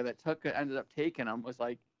name there that ended up taking him was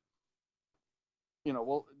like,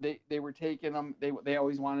 they were taking him. They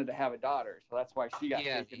always wanted to have a daughter, so that's why she got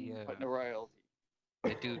taken and put in the royalty.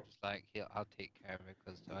 The dude was like, "Here, I'll take care of it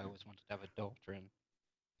because I always wanted to have a daughter." And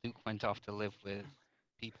Luke went off to live with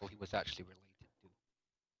people he was actually related to.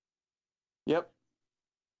 Yep.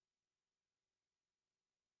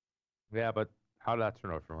 Yeah, but how did that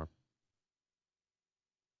turn out for him?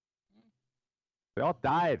 They all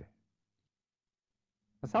died.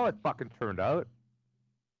 That's how it fucking turned out.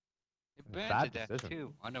 They burned Bad to death decision.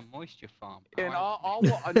 too on a moisture farm. And all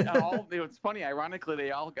it's funny. Ironically,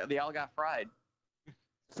 they all got fried.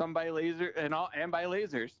 Some by laser and by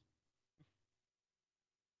lasers.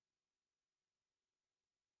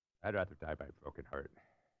 I'd rather die by a broken heart.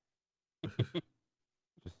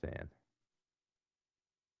 Just saying.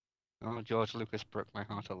 Oh, George Lucas broke my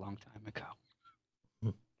heart a long time ago.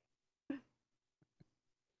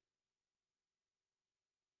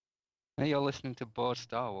 Hey, you're listening to Bored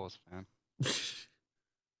Star Wars fan.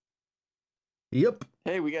 Yep.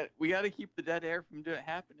 Hey, we got to keep the dead air from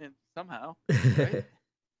happening somehow, right?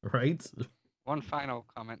 Right. One final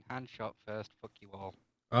comment: handshot first. Fuck you all.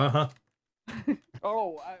 One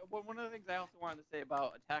of the things I also wanted to say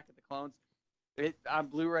about Attack of the Clones, on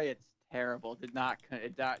Blu-ray it's terrible. It did not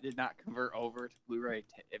convert over to Blu-ray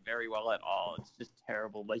very well at all. It's just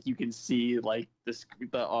terrible. Like you can see like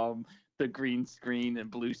the green screen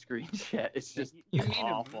and blue screen shit. It's just you mean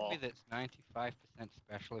awful. A movie that's 95%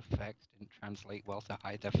 special effects didn't translate well to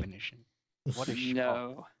high definition? What a shock.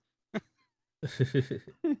 No.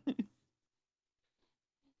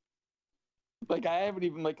 Like I haven't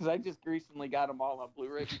even because I just recently got them all on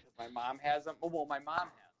Blu-ray because my mom has them. Well, my mom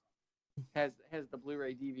has the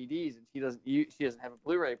Blu-ray DVDs and she doesn't have a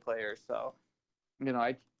Blu-ray player, so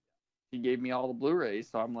she gave me all the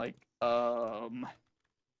Blu-rays. So I'm like,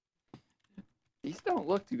 these don't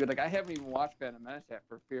look too good. Like I haven't even watched Phantom Menace yet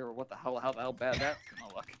for fear of how the hell bad that's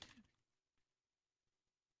gonna look.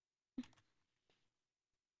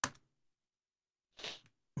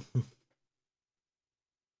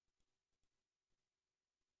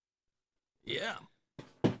 Yeah.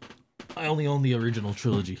 I only own the original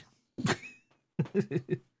trilogy.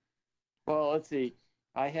 Well, let's see.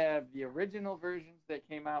 I have the original versions that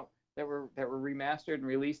came out that were remastered and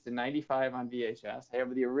released in '95 on VHS. I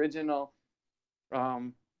have the original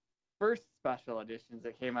first special editions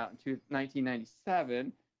that came out in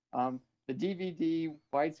 1997. The DVD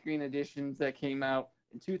widescreen editions that came out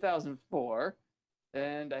in 2004,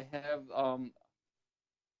 and I have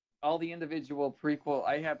all the individual prequel.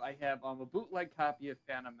 I have a bootleg copy of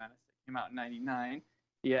Phantom Menace that came out in '99,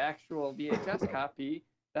 the actual VHS copy,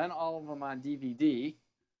 then all of them on DVD.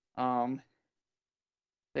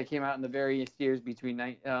 They came out in the various years between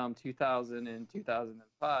 2000 and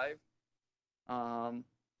 2005.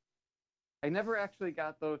 I never actually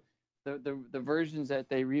got the versions that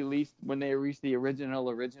they released when they released the original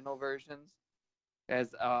versions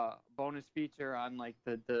as a bonus feature on like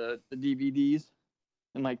the DVDs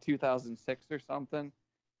in like 2006 or something.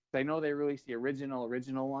 I know they released the original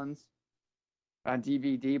ones on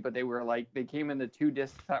DVD, but they came in the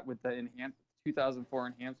 2-disc set with the enhanced 2004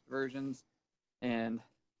 enhanced versions, and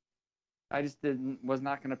I just was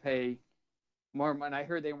not going to pay more money. I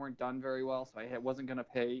heard they weren't done very well, so I wasn't going to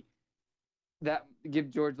give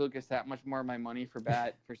George Lucas that much more of my money for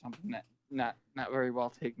something that not very well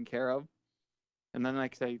taken care of. And then,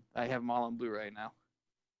 like I say, I have them all on Blu-ray now.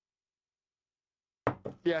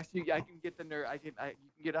 Yes, I can get the nerd. You can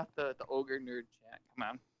get off the ogre nerd chat. Come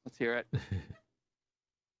on, let's hear it.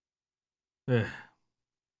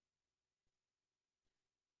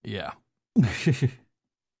 Yeah.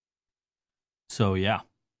 So yeah,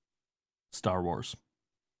 Star Wars.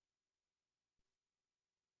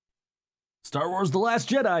 Star Wars: The Last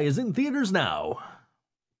Jedi is in theaters now.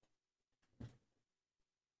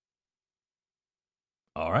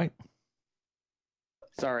 All right.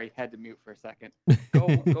 Sorry, had to mute for a second.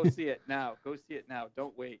 Go see it now. Go see it now.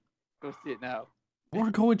 Don't wait. Go see it now.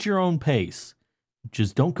 Or go at your own pace.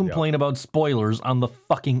 Just don't complain about spoilers on the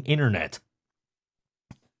fucking internet.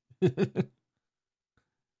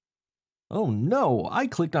 Oh no, I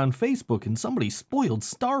clicked on Facebook and somebody spoiled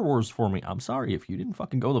Star Wars for me. I'm sorry if you didn't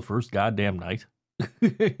fucking go the first goddamn night.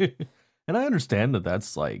 And I understand that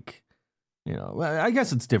that's like, I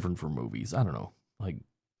guess it's different for movies. I don't know. Like,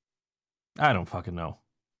 I don't fucking know.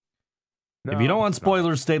 No, if you don't want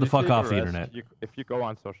spoilers, stay the fuck off the internet. If you go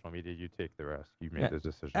on social media, you take the risk. You make the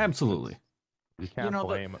decision. Absolutely. You can't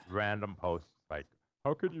blame random posts like,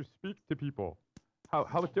 how could you speak to people? How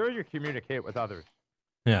dare you communicate with others?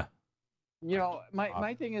 Yeah.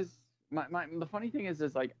 My thing is, the funny thing is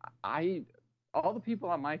like, all the people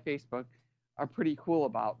on my Facebook are pretty cool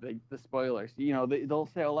about the spoilers. They'll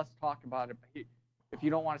say, oh, let's talk about it. But if you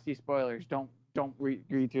don't want to see spoilers, don't read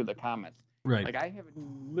through the comments. Right. Like I have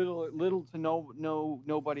little to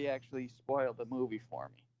nobody actually spoiled the movie for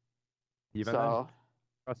me. Even so,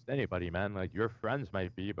 trust anybody, man. Like your friends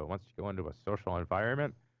might be, but once you go into a social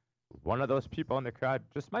environment, one of those people in the crowd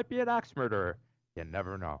just might be an axe murderer. You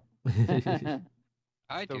never know.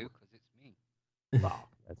 I do, because it's me. Well,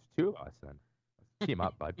 that's two of us then. Let's team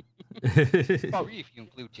up, bud. Three if you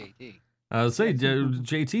include JT. Say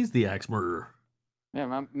JT's the axe murderer.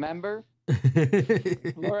 Yeah, remember?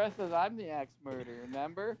 Laura says I'm the axe murderer,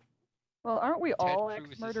 remember? Well, aren't we all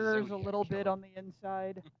axe murderers a little bit on the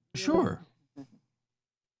inside? Sure.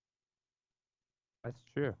 That's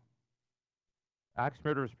true. Axe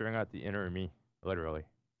murderers bring out the inner me, literally.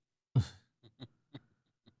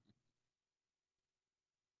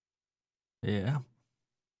 Yeah.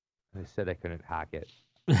 They said I couldn't hack it.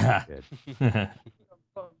 Good.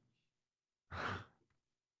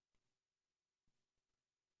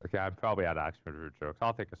 Okay, I'm probably out of action for jokes.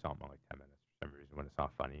 I'll think of something in like 10 minutes for some reason when it's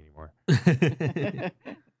not funny anymore.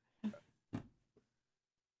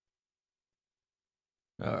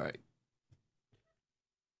 All right.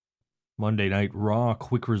 Monday Night Raw,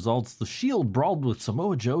 quick results. The Shield brawled with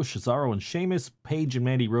Samoa Joe, Cesaro, and Sheamus. Paige and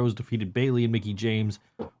Mandy Rose defeated Bayley and Mickie James.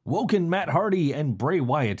 Woken, Matt Hardy, and Bray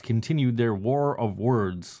Wyatt continued their war of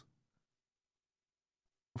words.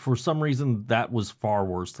 For some reason, that was far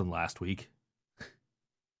worse than last week.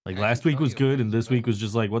 Like, last week was good, and this week was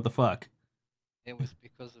just like, what the fuck? It was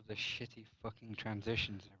because of the shitty fucking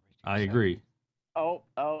transitions. I agree. I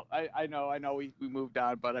know we moved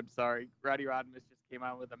on, but I'm sorry. Roddy Rodimus just came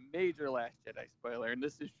out with a major Last Jedi spoiler, and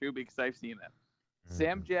this is true because I've seen it.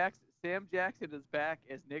 Sam Jackson is back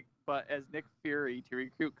as Nick Fury to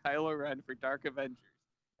recruit Kylo Ren for Dark Avengers,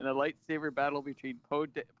 and a lightsaber battle between Poe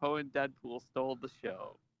and Deadpool stole the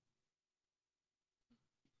show.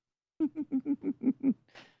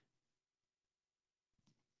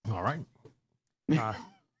 All right.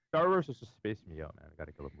 Star Wars is just spacing me out, man. I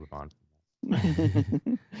gotta go move on.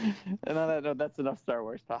 And on that note, that's enough Star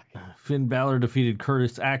Wars talk. Finn Balor defeated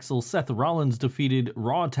Curtis Axel. Seth Rollins defeated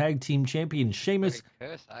Raw Tag Team Champion Sheamus. Wait,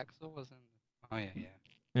 Curtis Axel was in. Oh yeah.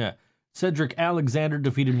 Yeah. Cedric Alexander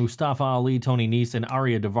defeated Mustafa Ali, Tony Nese, and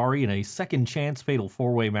Arya Daivari in a second chance fatal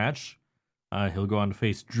 4-way match. He'll go on to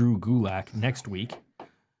face Drew Gulak next week.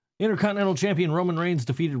 Intercontinental Champion Roman Reigns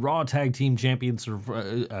defeated Raw Tag Team Champion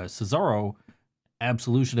Cesaro.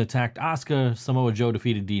 Absolution attacked Asuka. Samoa Joe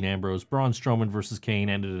defeated Dean Ambrose. Braun Strowman versus Kane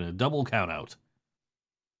ended in a double countout.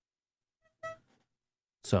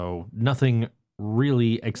 So nothing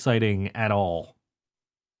really exciting at all.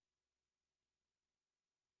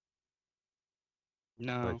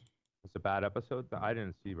 No. It's a bad episode. I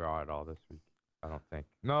didn't see Raw at all this week. I don't think.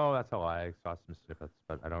 No, that's a lie. I saw some snippets,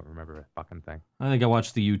 but I don't remember a fucking thing. I think I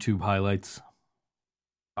watched the YouTube highlights.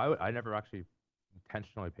 I never actually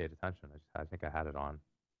intentionally paid attention. I think I had it on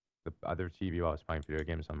the other TV while I was playing video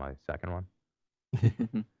games on my second one.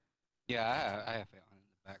 Yeah, I have it on in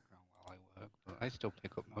the background while I work, but I still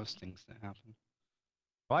pick up most things that happen.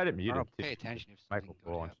 Well, I didn't mute I it. don't pay attention if Michael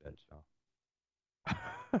something Cole good and shit.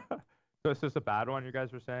 So. So is this a bad one you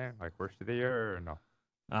guys were saying? Like worst of the year or no?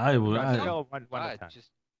 I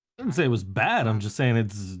didn't say it was bad. I'm just saying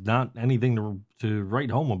it's not anything to write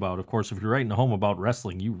home about. Of course, if you're writing home about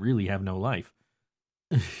wrestling, you really have no life.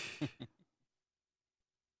 Well,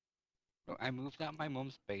 I moved out my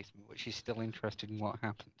mum's basement, but she's still interested in what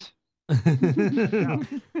happened.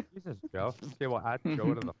 Jesus, Joe. Okay, well, add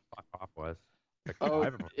Joe to the fuck off was.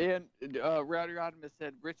 And Rowdy Rodimus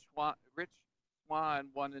said Rich Swann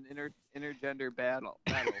won an intergender battle.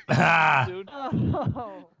 Dude.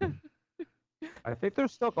 Oh. I think they're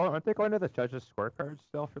still going. Aren't they going to the judges' scorecard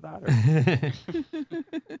still for that? Or?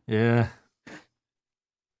 Yeah.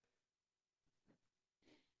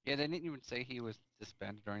 Yeah, they didn't even say he was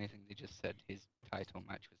suspended or anything. They just said his title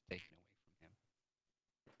match was taken away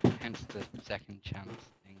from him. Hence the second chance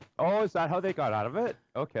thing. Oh, is that how they got out of it?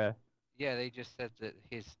 Okay. Yeah, they just said that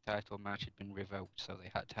his title match had been revoked, so they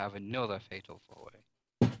had to have another fatal 4-way.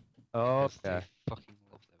 Oh, okay. They fucking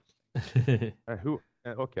love those things.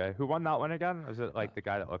 Okay, who won that one again? Is it like the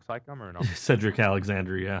guy that looks like him or no? Cedric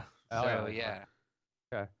Alexander, yeah. So, yeah.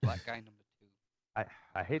 Okay. Black guy number 2.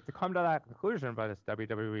 I hate to come to that conclusion, but it's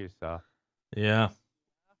WWE, so. Yeah.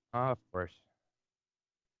 Of course.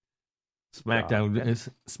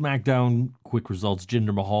 SmackDown quick results.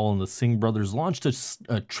 Jinder Mahal and the Singh brothers launched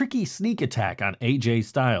a tricky sneak attack on AJ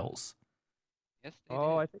Styles. Yes,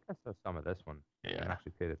 I think I saw some of this one. Yeah. I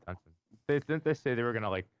actually paid attention. Didn't they say they were gonna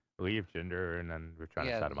like leave Jinder and then we're trying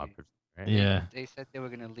to set him up? Right? Yeah. They said they were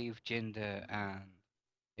gonna leave Jinder and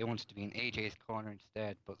they wanted to be in AJ's corner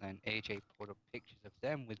instead, but then AJ put up pictures of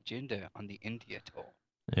them with Jinder on the India tour.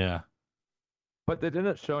 Yeah. But they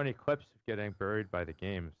didn't show any clips of getting buried by the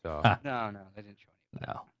game, so. No, they didn't show any.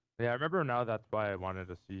 No. Yeah, I remember now. That's why I wanted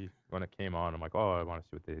to see when it came on. I'm like, oh, I want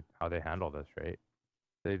to see how they handle this, right?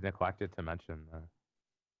 They neglected to mention.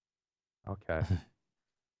 Okay.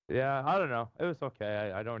 Yeah, I don't know. It was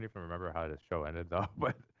okay. I don't even remember how the show ended though,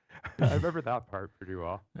 but I remember that part pretty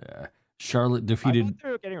well. Yeah. Charlotte defeated. I thought they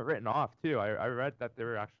were getting written off too. I read that they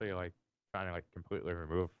were actually like trying to like completely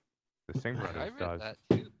remove the Singh brothers. I read that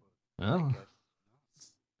too. Well,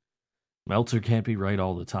 Meltzer can't be right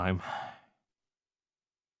all the time.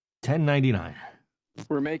 $10.99.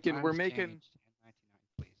 We're making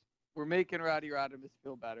Roddy Rodimus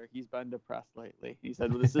feel better. He's been depressed lately. He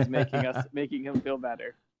said, well, "This is making him feel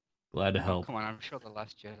better." Glad to help. Come on, I'm sure The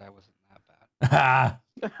Last Jedi wasn't that bad.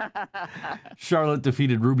 Charlotte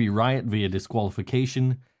defeated Ruby Riott via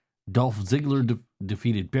disqualification. Dolph Ziggler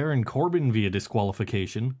defeated Baron Corbin via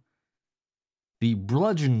disqualification. The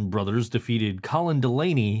Bludgeon Brothers defeated Colin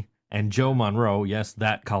Delaney and Joe Monroe. Yes,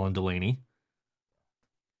 that Colin Delaney.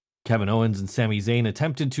 Kevin Owens and Sami Zayn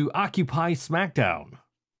attempted to occupy SmackDown.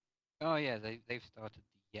 Oh yeah, they've started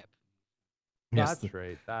the Yep. Yes, That's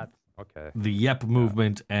right. That's okay. The Yep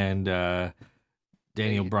movement and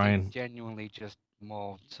Daniel Bryan. Genuinely just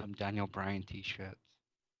more some Daniel Bryan t-shirts.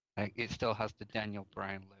 Like, it still has the Daniel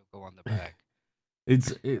Bryan logo on the back.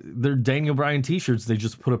 They're Daniel Bryan t-shirts. They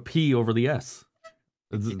just put a P over the S.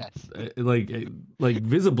 Yes. Like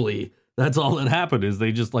visibly, that's all that happened is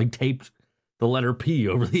they just like taped the letter P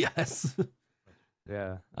over the S.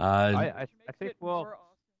 Yeah. I think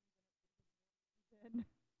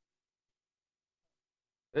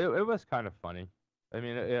it was kind of funny. I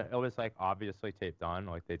mean, it was like obviously taped on,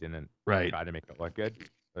 like they didn't try to make it look good.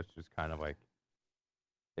 It's just kind of like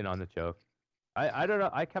on the joke. I don't know.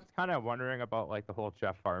 I kept kind of wondering about like the whole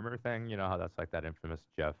Jeff Farmer thing. You know how that's like that infamous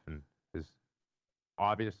Jeff and is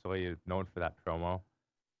obviously known for that promo.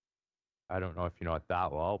 I don't know if you know it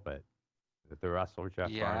that well, but the wrestler Jeff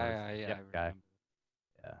Farmer, Yep guy.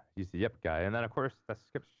 Yeah, he's the Yep guy, and then of course that's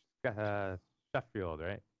Skip Sheffield,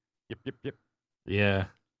 right? Yep. Yeah.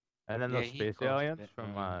 And then those space aliens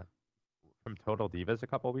from Total Divas a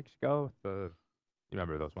couple weeks ago. You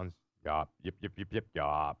remember those ones? Yep.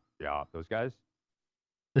 Those guys.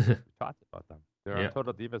 We talked about them. They're on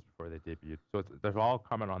Total Divas before they debuted, so they're all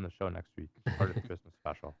coming on the show next week. It's part of the Christmas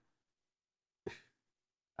special.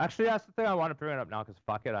 Actually, that's the thing I want to bring it up now because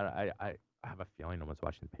fuck it, I have a feeling no one's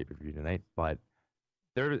watching the pay-per-view tonight, but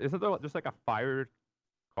isn't there just like a fired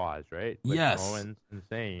cause, right? Like yes. Owens and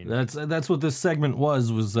Zayn. That's what this segment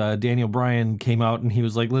was Daniel Bryan came out and he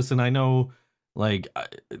was like, listen, I know like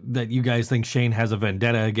that you guys think Shane has a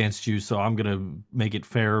vendetta against you, so I'm going to make it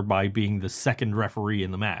fair by being the second referee in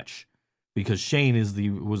the match. Because Shane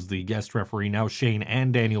was the guest referee. Now Shane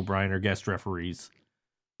and Daniel Bryan are guest referees.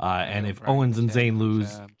 And if Owens and Zayn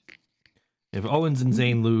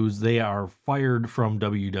lose, they are fired from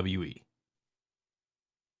WWE.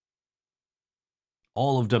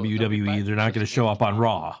 All of WWE, they're not going to show up on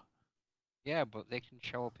Raw. Yeah, but they can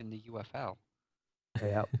show up in the UFL.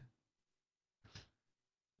 Yeah.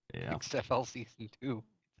 Yeah. XFL season 2.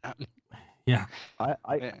 Yeah.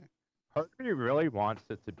 Part of me really wants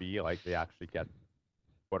it to be like they actually get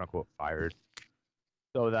quote unquote fired,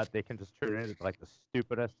 so that they can just turn it into like the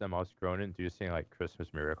stupidest and most groan-inducing like Christmas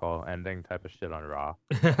Miracle ending type of shit on Raw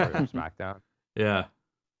or SmackDown. Yeah.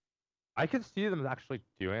 I could see them actually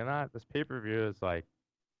doing that. This pay-per-view is like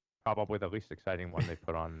probably the least exciting one they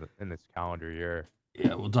put on in this calendar year.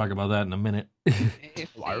 Yeah, we'll talk about that in a minute.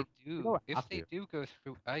 If they do go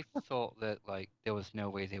through, I thought that like there was no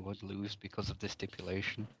way they would lose because of the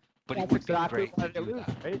stipulation. But it would be great to do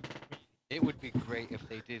that. Right? It would be great if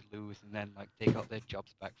they did lose and then like they got their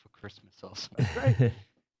jobs back for Christmas or something. Right.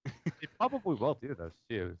 They probably will do this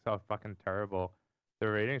too. It's how fucking terrible the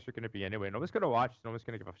ratings are going to be anyway. Nobody's going to watch. No one's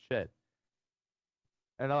going to give a shit.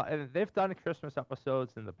 And they've done Christmas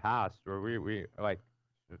episodes in the past where we like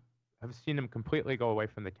have seen them completely go away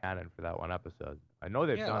from the canon for that one episode. I know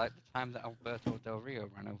they've done. Yeah, like the time that Alberto Del Rio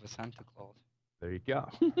ran over Santa Claus. There you go.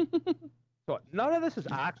 So none of this is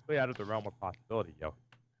actually out of the realm of possibility, yo.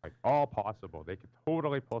 Like all possible. They could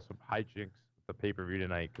totally pull some hijinks with the pay-per-view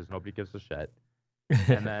tonight because nobody gives a shit.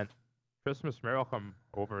 And then Christmas Miracle come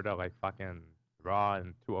over to like fucking Raw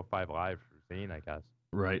and 205 Live for Zayn, I guess.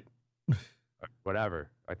 Right. Whatever.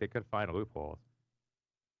 Like they could find loopholes.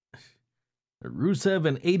 Rusev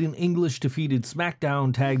and Aiden English defeated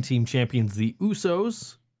SmackDown Tag Team Champions the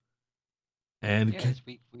Usos. And this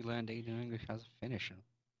week we learned Aiden English has a finisher.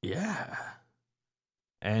 Yeah.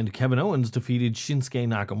 And Kevin Owens defeated Shinsuke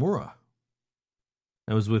Nakamura.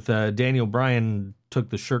 That was with Daniel Bryan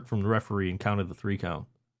took the shirt from the referee and counted the 3 count.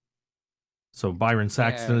 So Byron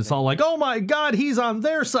Saxton is all like, oh my God, he's on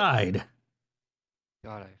their side.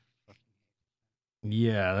 God,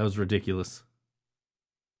 yeah, that was ridiculous.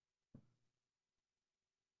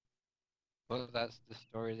 Well, that's the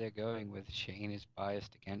story they're going with. Shane is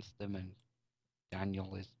biased against them and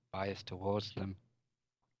Daniel is biased towards them.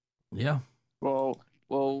 Yeah. Well,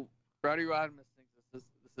 Rowdy Rodimus thinks this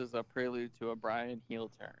is a prelude to a Bryan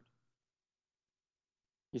heel turn.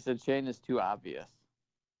 He said Shane is too obvious.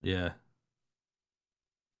 Yeah.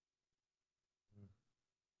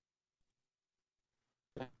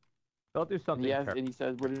 They'll do something. Yes, and he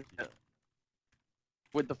says,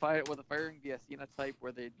 would the firing be a Cena type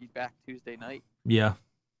where they'd be back Tuesday night? Yeah.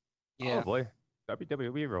 Probably.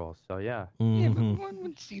 WWE rules, so yeah. Yeah, but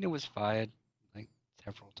when Cena was fired,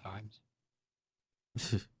 several times.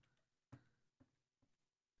 This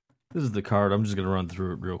is the card. I'm just going to run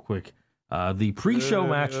through it real quick. The pre-show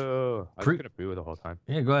match. I was gonna boo the whole time.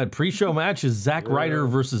 Yeah, go ahead. Pre-show match is Zack Ryder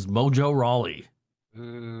versus Mojo Rawley.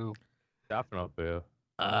 Ooh. Definitely boo.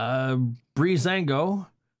 Breezango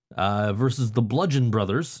versus the Bludgeon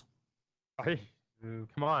Brothers.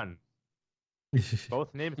 Come on.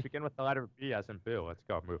 Both names begin with the letter B as in boo. Let's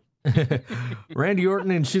go. Move. Randy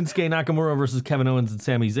Orton and Shinsuke Nakamura versus Kevin Owens and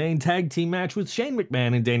Sami Zayn. Tag team match with Shane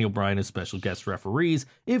McMahon and Daniel Bryan as special guest referees.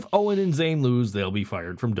 If Owen and Zayn lose, they'll be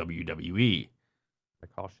fired from WWE. I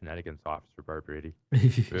call shenanigans Officer Bar Brady.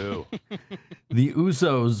 Boo. The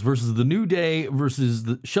Usos versus the New Day versus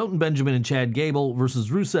the Shelton Benjamin and Chad Gable versus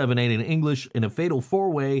Rusev and Aiden English in a fatal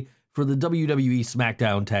 4-way for the WWE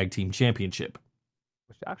SmackDown Tag Team Championship.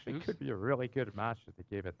 Which actually could be a really good match if they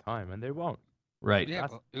gave it time, and they won't. Right. Yeah,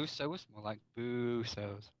 but Usos, more like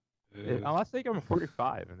Boo-sos. Boo. Unless they give him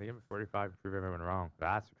 45, and they give him 45 and prove everyone wrong.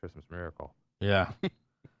 That's a Christmas miracle. Yeah.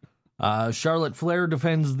 Charlotte Flair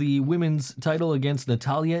defends the women's title against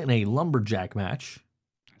Natalya in a lumberjack match.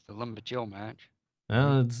 It's a lumberjill match.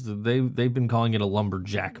 They've been calling it a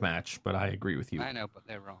lumberjack match, but I agree with you. I know, but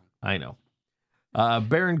they're wrong. I know.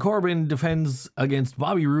 Baron Corbin defends against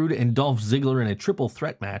Bobby Roode and Dolph Ziggler in a triple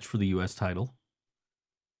threat match for the U.S. title.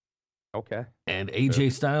 Okay. And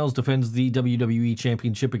AJ Styles defends the WWE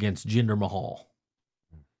Championship against Jinder Mahal.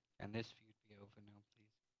 Can this feud be over now,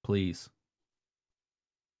 please? Please.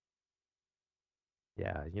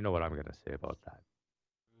 Yeah, you know what I'm going to say about that.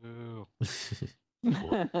 Ooh.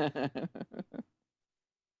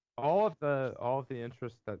 All of the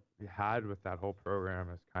interest that we had with that whole program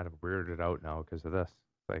is kind of weirded out now because of this.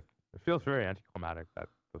 Like, it feels very anticlimactic that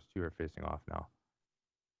those two are facing off now.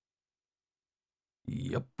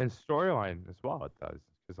 Yep. And storyline as well, it does.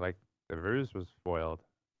 Because, like, the ruse was foiled.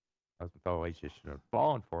 I thought like, you should have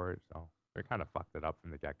fallen for it, so they kind of fucked it up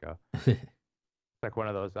from the get-go. It's like one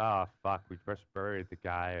of those, fuck, we just buried the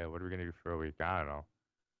guy. What are we going to do for a week? I don't know.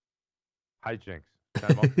 Hijinks.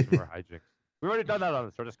 Send them up to some more hijinks. We already done that on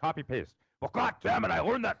this, so just copy paste. Well, god damn it, I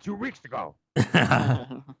learned that 2 weeks ago.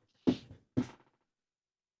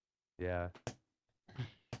 Yeah.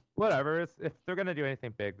 Whatever. If they're gonna do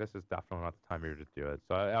anything big, this is definitely not the time of year to do it.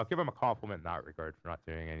 So I'll give them a compliment in that regard for not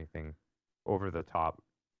doing anything over the top.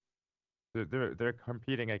 They're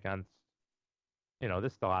competing against. You know,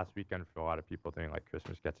 this is the last weekend for a lot of people doing like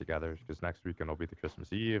Christmas get-togethers because next weekend will be the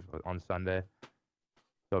Christmas Eve on Sunday.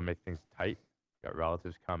 So it'll make things tight. Got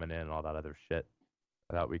relatives coming in and all that other shit.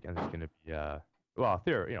 That weekend is going to be,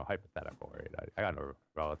 hypothetical, right? I got no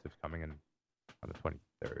relatives coming in on the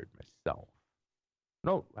 23rd myself.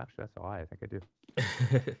 No, actually, that's a lie. I think I do.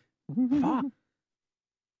 Fuck.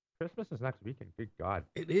 Christmas is next weekend. Good God.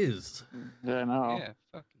 It is. Yeah, I know. Yeah,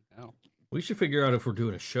 fucking hell. We should figure out if we're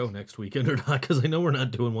doing a show next weekend or not, because I know we're not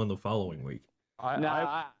doing one the following week. I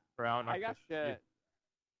got shit.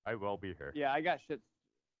 I will be here. Yeah, I got shit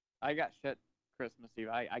Christmas Eve.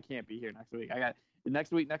 I can't be here next week. I got next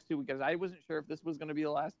 2 weeks because I wasn't sure if this was going to be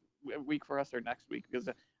the last week for us or next week because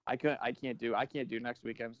I can't do next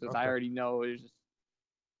weekend because I already know there's just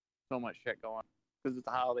so much shit going on because it's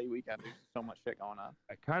a holiday weekend. There's just so much shit going on.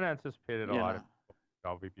 I kind of anticipated a lot of people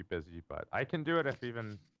probably be busy, but I can do it if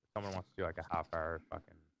even someone wants to do like a half hour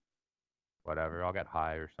fucking whatever. I'll get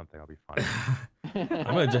high or something. I'll be fine.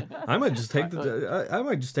 I might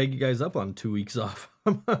just take you guys up on 2 weeks off.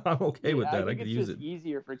 I'm okay with that. I could use it. It's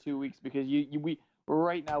easier for 2 weeks because we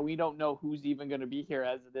right now we don't know who's even going to be here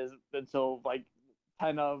as it is until like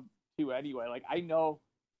 10 of 2 anyway. Like I know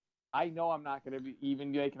I'm not going to be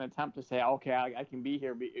even make an attempt to say okay I can be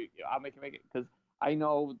here. I'll make it because I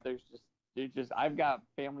know there's just I've got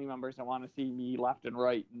family members that want to see me left and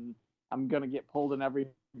right, and I'm gonna get pulled in every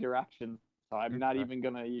direction. So I'm not even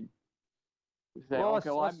gonna say, let's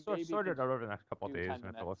sort it out over the next couple of days, and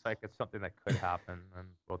if it looks like it's something that could happen, then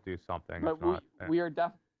we'll do something. But we are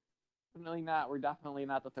definitely not. We're definitely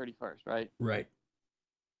not the 31st, right? Right.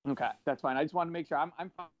 Okay, that's fine. I just want to make sure I'm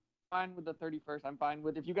fine with the 31st. I'm fine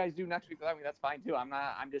with if you guys do next week without me. That's fine too. I'm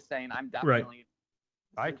not. I'm just saying I'm definitely.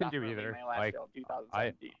 Right. I can do either. Like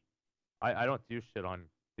I don't do shit on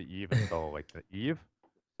the eve until like the eve,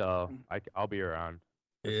 so I'll be around.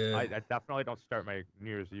 Yeah. I definitely don't start my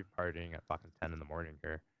New Year's Eve partying at fucking 10 in the morning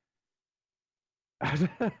here. I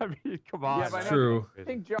mean, come on. Yeah, but true. I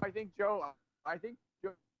think Joe.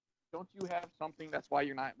 Don't you have something? That's why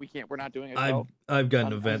we're not doing a show. I've got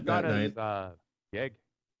an event that night. Gig.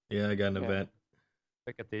 Yeah, I got an event.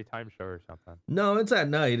 Like a daytime show or something. No, it's at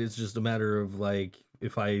night. It's just a matter of like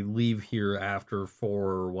if I leave here after 4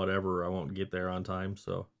 or whatever, I won't get there on time.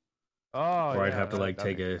 So. or I'd have to like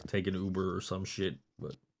take an Uber or some shit.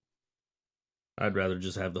 But I'd rather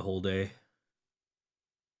just have the whole day.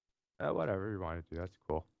 Whatever you want to do, that's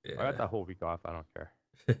cool. Yeah. I got that whole week off. I don't care.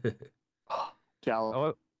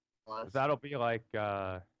 Jealous. That'll be like,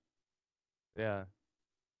 yeah,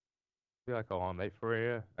 be like a long night for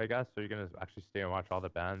you, I guess. So you're gonna actually stay and watch all the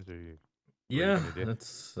bands, or you? Yeah,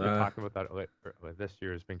 that's. We're talking about that. Like, this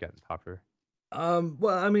year has been getting tougher.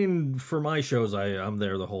 Well, I mean, for my shows, I'm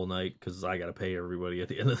there the whole night because I gotta pay everybody at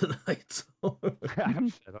the end of the night. So.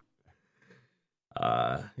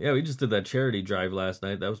 Yeah, we just did that charity drive last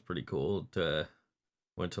night. That was pretty cool.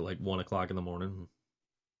 Went to like 1 o'clock in the morning.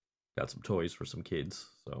 Got some toys for some kids,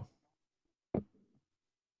 so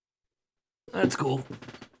that's cool.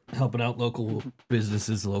 Helping out local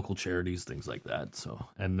businesses, local charities, things like that. So,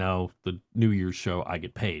 and now the New Year's show, I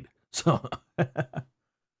get paid. So,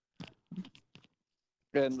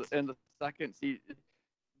 and the second season,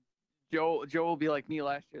 Joe will be like me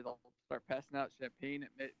last year. They'll start passing out champagne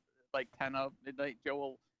at like 10 of midnight.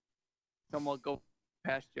 Someone will go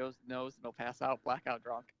past Joe's nose and he'll pass out, blackout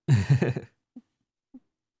drunk.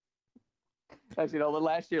 Actually, no,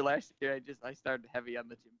 last year I started heavy on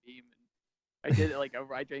the Jim Beam, and I did it like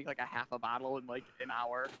I drank like a half a bottle in like an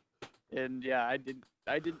hour, and yeah,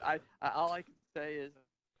 I all I can say is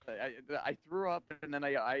I threw up, and then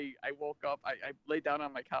I woke up, I laid down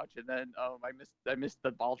on my couch, and then I missed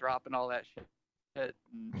the ball drop and all that shit,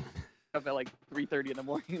 and up at like 3:30 in the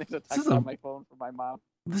morning. There's a text on my phone from my mom.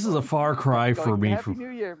 This is a far cry for me. Happy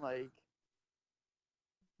New Year, Mike.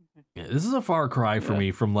 Yeah, this is a far cry for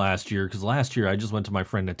me from last year, because last year I just went to my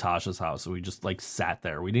friend Natasha's house and we just like sat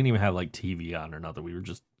there. We didn't even have like TV on or nothing. We were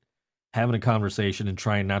just having a conversation and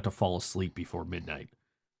trying not to fall asleep before midnight.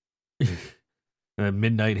 And then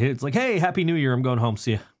midnight hit. It's like, hey, Happy New Year. I'm going home.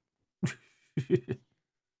 See ya.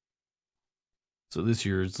 So this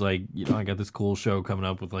year it's like, you know, I got this cool show coming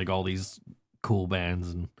up with like all these cool bands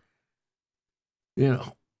and, you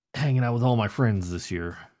know, hanging out with all my friends this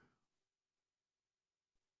year.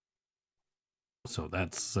 So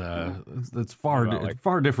that's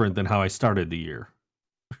far different than how I started the year.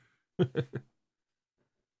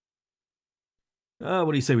 What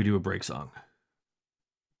do you say we do a break song?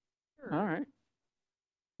 All right.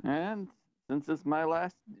 And since it's my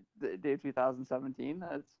last day of 2017,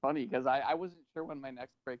 it's funny because I wasn't sure when my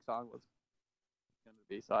next break song was going to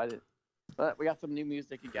be, so I did. But we got some new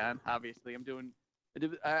music again. Obviously,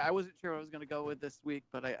 I wasn't sure what I was going to go with this week,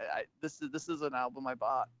 but this is an album I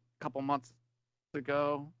bought a couple months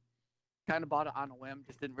ago. Kind of bought it on a whim.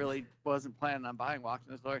 Just wasn't planning on buying. Walked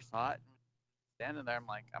in the store, saw it, and standing there, I'm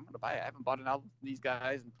like, I'm gonna buy it. I haven't bought an album from these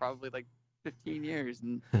guys in probably like 15 years,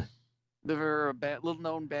 and they're a little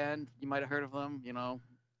known band. You might have heard of them. You know,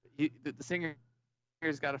 the singer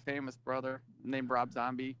here's got a famous brother named Rob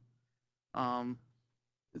Zombie.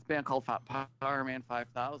 This band called Power Man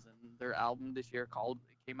 5000. Their album this year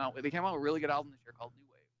they came out with a really good album this year called New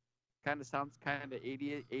Wave. Kind of sounds kind of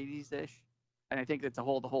 80s-ish. And I think the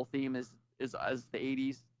whole theme is as the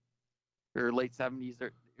 80s or late 70s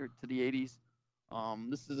or to the 80s.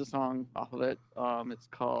 This is a song off of it. It's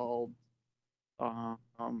called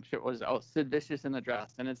Sid Vicious in the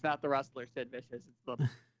Dress, and it's not the wrestler Sid Vicious. It's the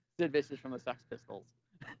Sid Vicious from the Sex Pistols.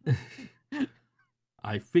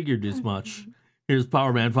 I figured as much. Here's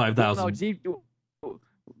Power Man 5000.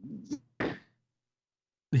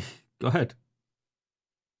 Go ahead.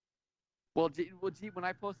 Well, when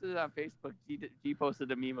I posted it on Facebook, G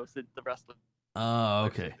posted a meme of Sid the wrestler. Oh,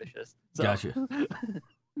 okay. So. Gotcha.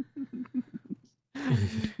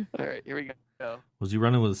 All right, here we go. Was he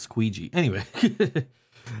running with a squeegee? Anyway,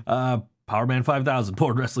 Power Man 5000,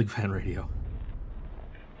 Portland Wrestling Fan Radio.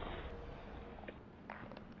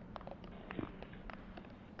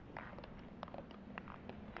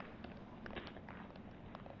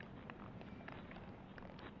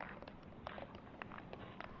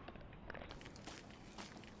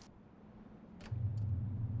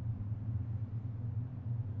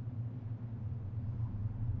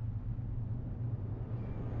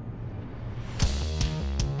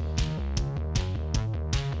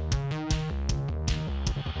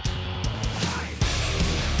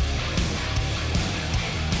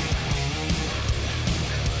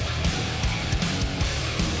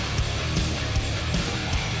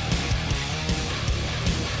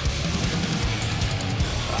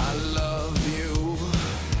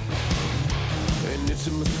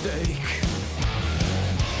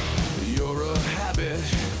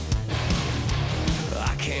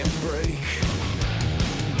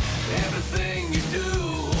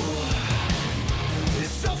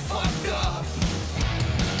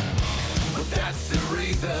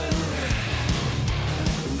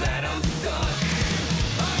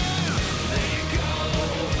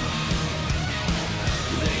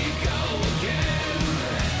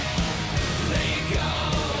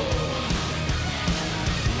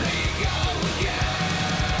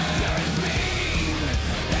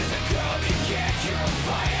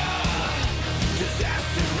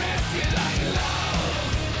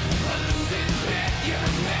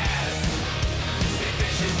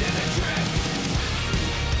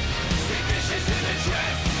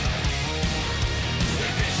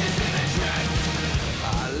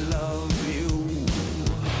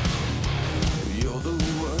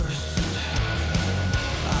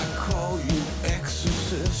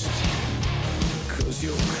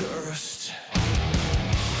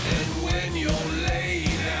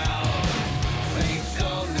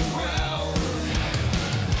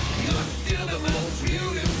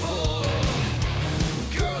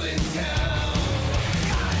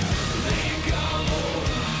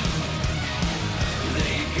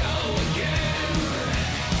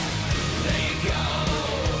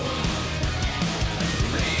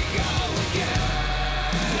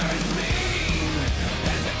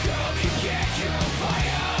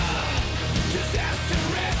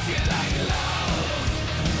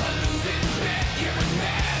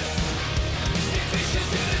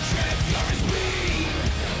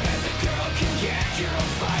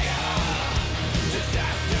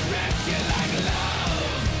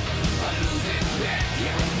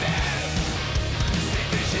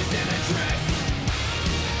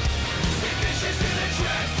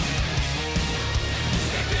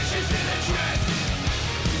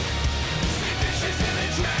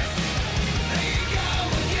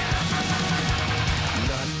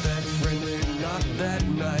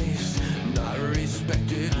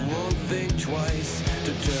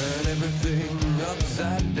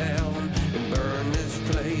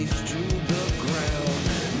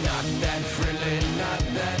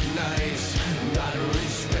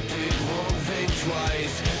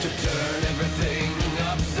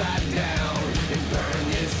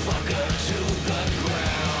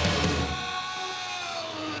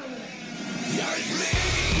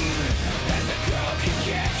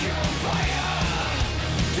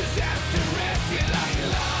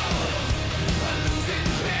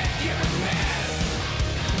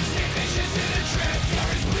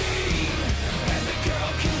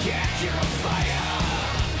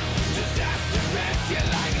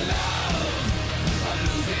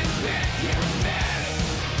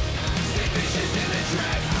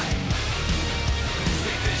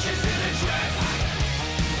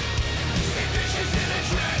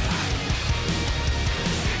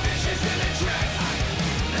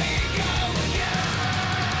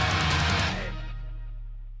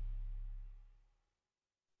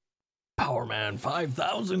 Power Man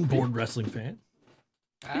 5000 board wrestling fan.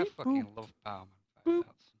 I fucking love Power Man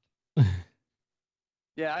 5000.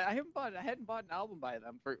 Yeah, I hadn't bought an album by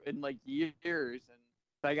them in like years, and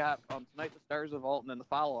I got Tonight the Stars Revolt, and then the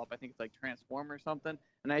follow up. I think it's like Transform or something,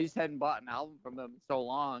 and I just hadn't bought an album from them in so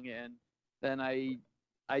long, and then I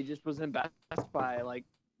just was in Best Buy like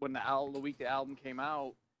when the week the album came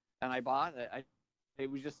out, and I bought it. I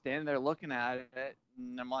was just standing there looking at it,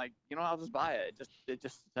 and I'm like, I'll just buy it. It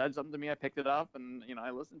just said something to me. I picked it up, and I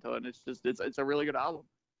listened to it. And it's a really good album.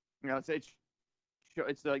 It's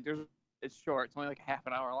like it's short. It's only like half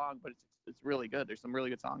an hour long, but it's really good. There's some really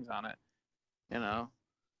good songs on it.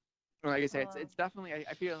 Like I say, it's definitely.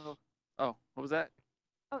 I feel. Oh, what was that?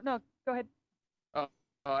 Oh no, go ahead.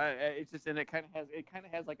 It's just, and it kind of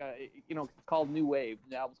has like a, it's called New Wave.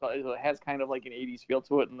 The album's called, it has kind of like an 80s feel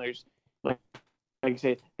to it, and there's like you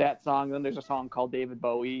say, that song. Then there's a song called David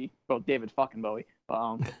fucking Bowie.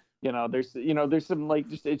 There's some like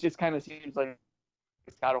it just kind of seems like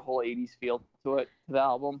it's got a whole 80s feel to it, to the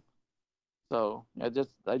album. So I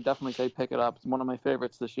definitely say pick it up. It's one of my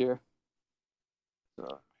favorites this year.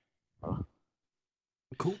 So.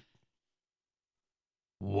 Cool.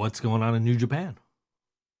 What's going on in New Japan?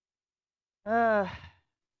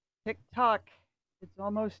 TikTok. It's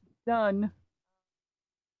almost done.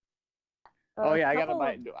 Oh yeah, I gotta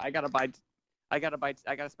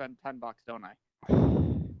spend $10, don't I?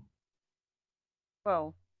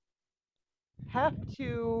 Well, have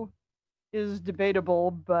to is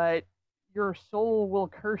debatable, but your soul will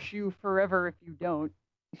curse you forever if you don't.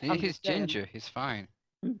 He's ginger. He's fine.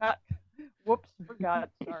 Whoops, forgot.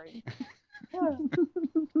 Sorry.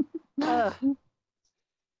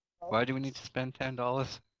 Why do we need to spend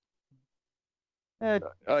 $10?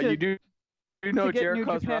 You do know to get Jericho's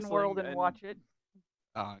New Japan wrestling World and watch it.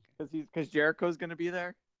 Oh, okay. Because Jericho's gonna be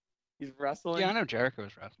there. He's wrestling. Yeah, I know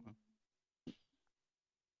Jericho's wrestling.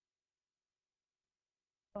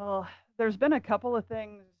 There's been a couple of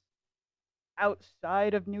things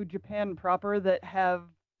outside of New Japan proper that have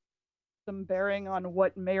some bearing on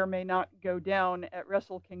what may or may not go down at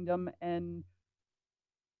Wrestle Kingdom, and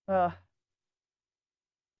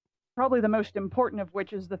probably the most important of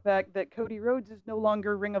which is the fact that Cody Rhodes is no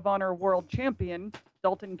longer Ring of Honor World Champion,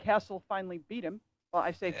 Dalton Castle finally beat him. Well,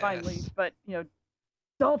 I say finally, but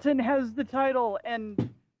Dalton has the title, and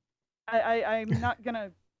I'm not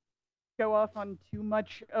gonna go off on too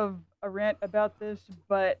much of a rant about this,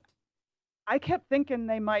 but I kept thinking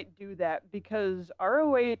they might do that because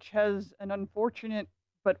ROH has an unfortunate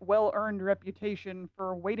but well-earned reputation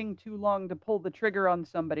for waiting too long to pull the trigger on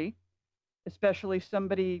somebody, especially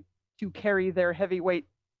somebody to carry their heavyweight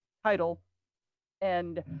title.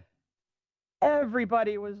 And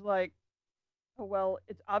everybody was like, oh, well,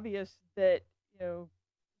 it's obvious that,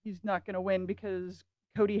 he's not going to win because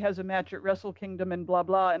Cody has a match at Wrestle Kingdom and blah,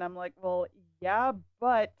 blah. And I'm like, well, yeah,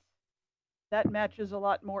 but that match is a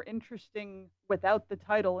lot more interesting without the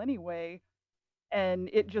title anyway. And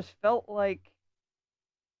it just felt like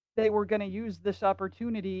they were going to use this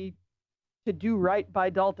opportunity to do right by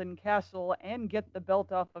Dalton Castle and get the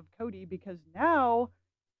belt off of Cody, because now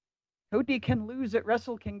Cody can lose at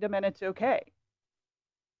Wrestle Kingdom and it's okay.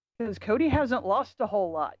 Because Cody hasn't lost a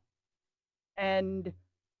whole lot. And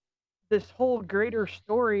this whole greater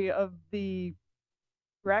story of the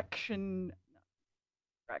fraction,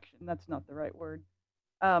 that's not the right word,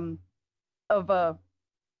 of a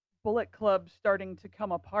Bullet Club starting to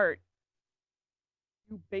come apart,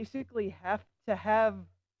 you basically have to have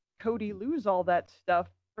Cody lose all that stuff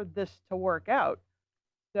for this to work out.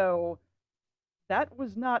 So that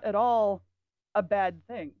was not at all a bad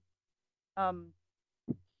thing.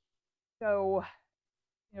 So,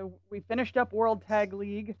 we finished up World Tag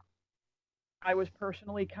League. I was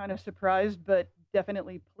personally kind of surprised, but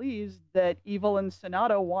definitely pleased that Evil and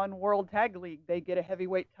Sonata won World Tag League. They get a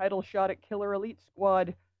heavyweight title shot at Killer Elite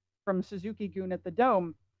Squad from Suzuki-gun at the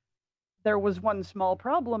Dome. There was one small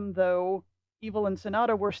problem, though. Evil and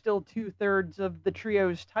Sonata were still 2/3 of the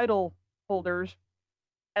trio's title holders.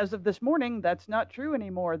 As of this morning, that's not true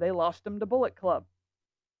anymore. They lost them to Bullet Club.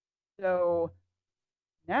 So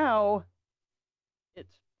now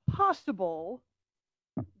it's possible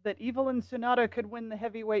that Evil and Sonata could win the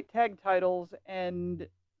heavyweight tag titles, and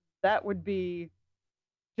that would be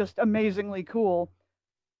just amazingly cool.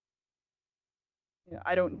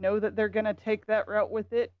 I don't know that they're going to take that route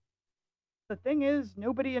with it. The thing is,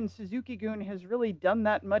 nobody in Suzuki-gun has really done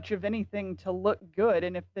that much of anything to look good,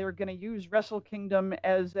 and if they're going to use Wrestle Kingdom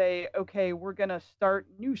as okay, we're going to start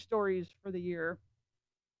new stories for the year,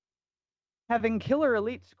 having Killer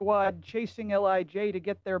Elite Squad chasing LIJ to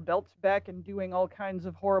get their belts back and doing all kinds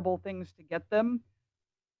of horrible things to get them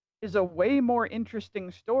is a way more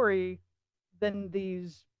interesting story than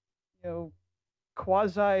these,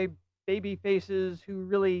 quasi baby faces who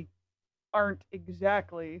really aren't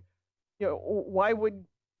exactly. Why would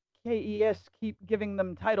KES keep giving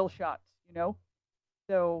them title shots,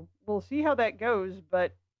 So we'll see how that goes,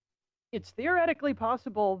 but it's theoretically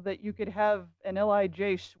possible that you could have an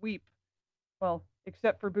LIJ sweep. Well,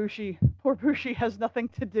 except for Bushi. Poor Bushi has nothing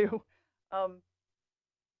to do.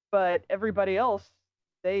 But everybody else,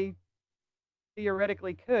 they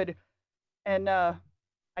theoretically could. And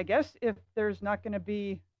I guess if there's not going to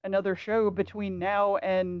be another show between now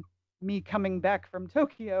and me coming back from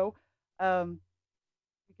Tokyo,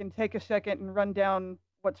 we can take a second and run down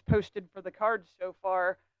what's posted for the cards so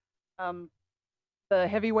far. The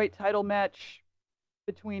heavyweight title match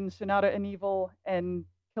between Sonata and Evil and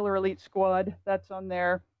Killer Elite Squad, that's on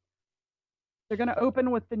there. They're going to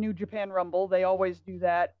open with the New Japan Rumble. They always do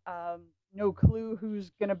that. No clue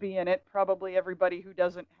who's going to be in it. Probably everybody who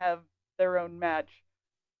doesn't have their own match.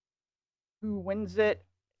 Who wins it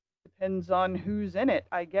depends on who's in it.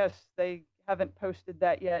 I guess they haven't posted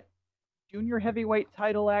that yet. Junior heavyweight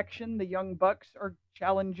title action. The Young Bucks are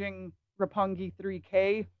challenging Roppongi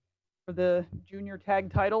 3K for the junior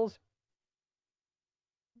tag titles.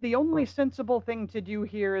 The only sensible thing to do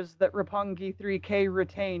here is that Roppongi 3K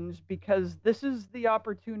retains, because this is the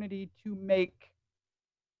opportunity to make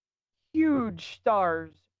huge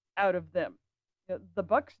stars out of them. The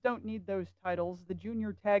Bucks don't need those titles. The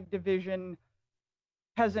junior tag division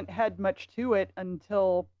hasn't had much to it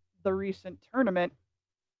until the recent tournament.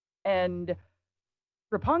 And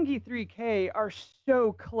Roppongi 3K are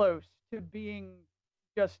so close to being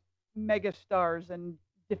just mega stars, and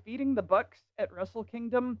defeating the Bucks at Wrestle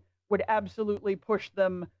Kingdom would absolutely push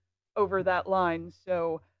them over that line.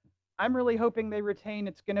 So I'm really hoping they retain.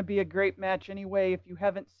 It's going to be a great match anyway. If you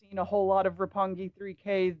haven't seen a whole lot of Roppongi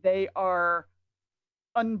 3K, they are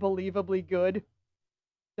unbelievably good.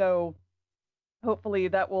 So hopefully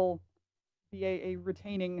that will be a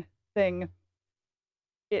retaining thing.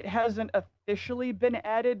 It hasn't officially been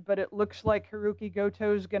added, but it looks like Hiroki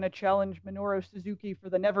Goto is going to challenge Minoru Suzuki for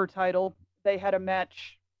the Never title. They had a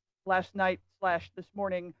match last night / this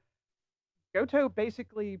morning. Goto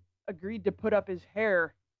basically agreed to put up his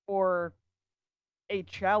hair for a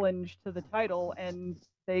challenge to the title, and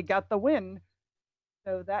they got the win.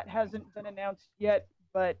 So that hasn't been announced yet,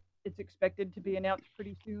 but it's expected to be announced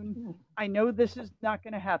pretty soon. I know this is not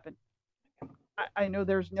going to happen. I know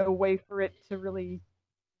there's no way for it to really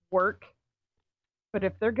work, but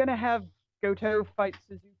if they're going to have Goto fight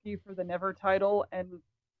Suzuki for the Never title and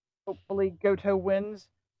hopefully Goto wins,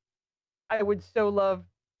 I would so love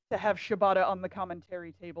to have Shibata on the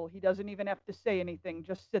commentary table. He doesn't even have to say anything,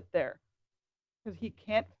 just sit there. Because he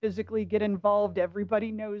can't physically get involved,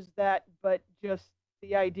 everybody knows that, but just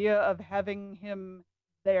the idea of having him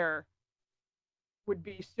there would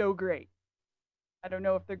be so great. I don't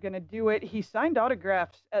know if they're going to do it. He signed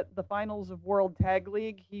autographs at the finals of World Tag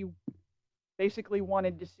League. He basically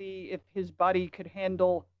wanted to see if his body could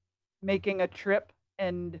handle making a trip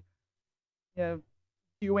and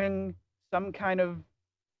doing some kind of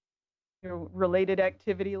related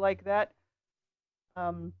activity like that.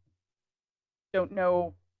 Don't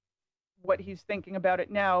know what he's thinking about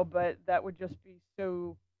it now, but that would just be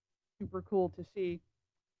so super cool to see.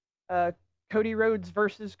 Cody Rhodes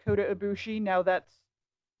versus Kota Ibushi. Now that's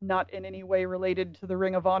not in any way related to the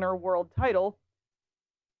Ring of Honor World title.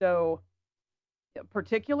 So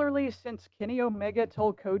particularly since Kenny Omega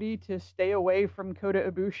told Cody to stay away from Kota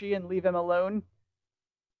Ibushi and leave him alone,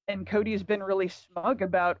 and Cody's been really smug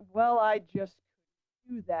about, well, I just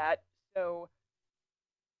couldn't do that. So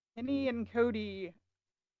Kenny and Cody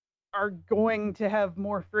are going to have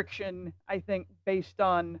more friction, I think, based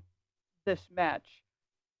on this match.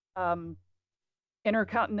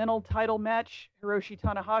 Intercontinental title match, Hiroshi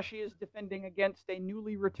Tanahashi is defending against a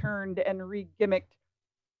newly returned and re-gimmicked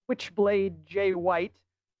Switchblade Jay White.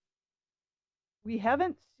 We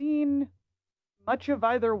haven't seen much of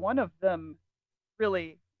either one of them,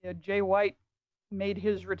 really. Jay White made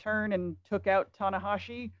his return and took out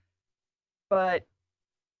Tanahashi, but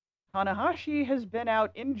Tanahashi has been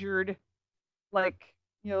out injured,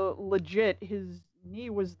 legit. His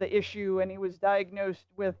knee was the issue, and he was diagnosed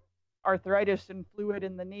with arthritis and fluid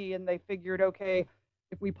in the knee, and they figured, okay,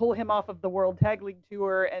 if we pull him off of the World Tag League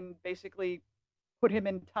Tour and basically put him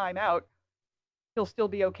in timeout, he'll still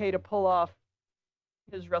be okay to pull off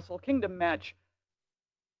his Wrestle Kingdom match.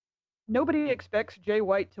 Nobody expects Jay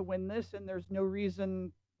White to win this, and there's no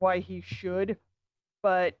reason why he should,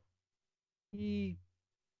 but he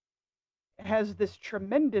has this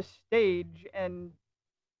tremendous stage, and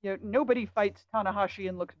nobody fights Tanahashi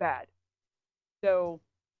and looks bad. So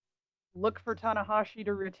look for Tanahashi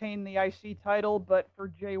to retain the IC title, but for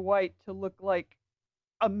Jay White to look like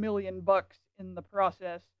 $1 million in the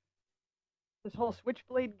process. This whole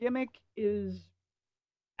Switchblade gimmick is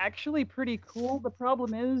actually pretty cool. The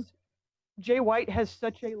problem is Jay White has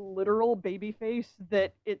such a literal baby face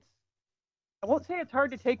that I won't say it's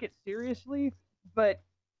hard to take it seriously, but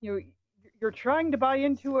you're trying to buy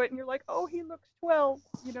into it and you're like, oh, he looks 12,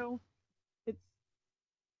 it's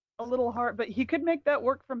a little hard, but he could make that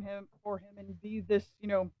work for him and be this,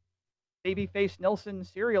 babyface Nelson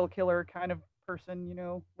serial killer kind of person.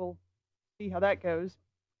 We'll see how that goes.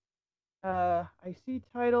 IC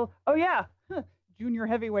title. Oh yeah, junior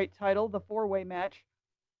heavyweight title, the 4-way match.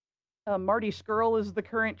 Marty Scurll is the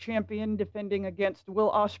current champion, defending against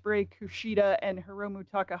Will Ospreay, Kushida, and Hiromu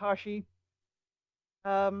Takahashi.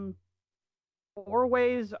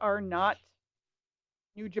 4-ways are not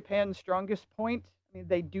New Japan's strongest point. I mean,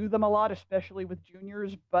 they do them a lot, especially with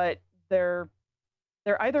juniors, but they're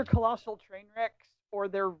either colossal train wrecks or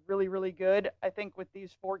they're really, really good. I think with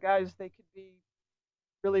these 4 guys, they could be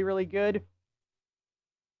really, really good.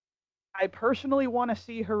 I personally want to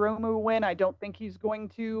see Hiromu win. I don't think he's going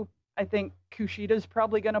to. I think Kushida's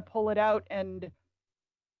probably going to pull it out, and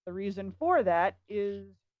the reason for that is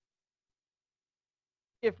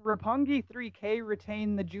if Roppongi 3K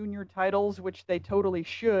retain the junior titles, which they totally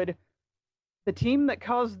should, the team that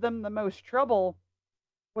caused them the most trouble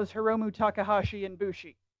was Hiromu Takahashi and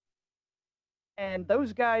Bushi. And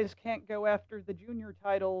those guys can't go after the junior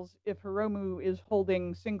titles if Hiromu is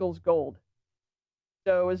holding singles gold.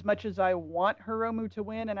 So as much as I want Hiromu to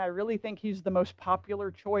win, and I really think he's the most popular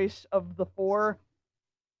choice of the 4,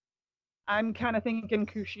 I'm kind of thinking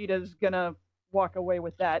Kushida's going to walk away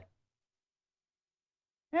with that.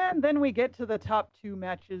 And then we get to the top 2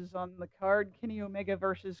 matches on the card, Kenny Omega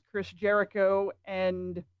versus Chris Jericho.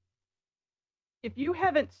 And if you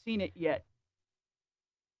haven't seen it yet,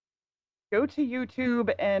 go to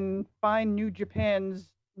YouTube and find New Japan's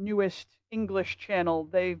newest English channel.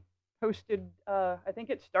 They posted, I think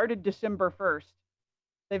it started December 1st.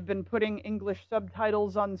 They've been putting English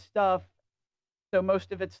subtitles on stuff, so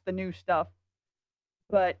most of it's the new stuff.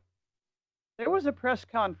 But there was a press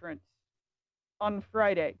conference on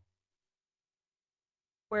Friday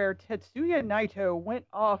where Tetsuya Naito went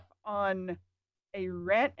off on a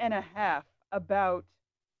rant and a half about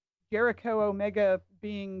Jericho Omega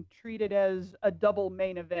being treated as a double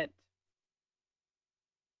main event.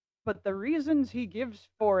 But the reasons he gives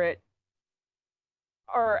for it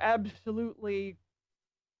are absolutely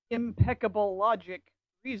impeccable logic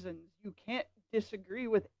reasons. You can't disagree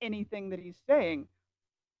with anything that he's saying.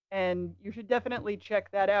 And you should definitely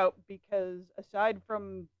check that out, because aside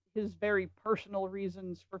from his very personal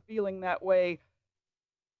reasons for feeling that way,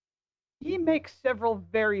 he makes several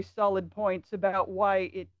very solid points about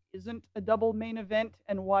why it isn't a double main event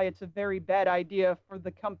and why it's a very bad idea for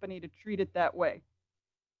the company to treat it that way.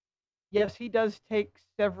 Yes, he does take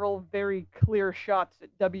several very clear shots at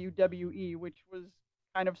WWE, which was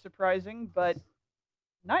kind of surprising, but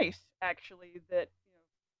nice, actually, that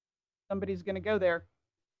somebody's going to go there.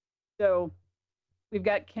 So we've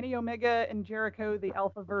got Kenny Omega and Jericho, the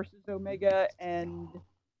Alpha versus Omega, and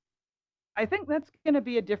I think that's going to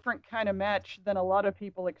be a different kind of match than a lot of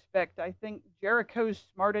people expect. I think Jericho's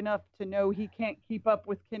smart enough to know he can't keep up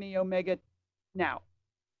with Kenny Omega now.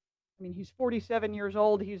 I mean, he's 47 years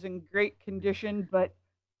old, he's in great condition, but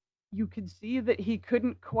you could see that he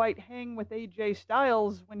couldn't quite hang with AJ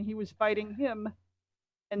Styles when he was fighting him,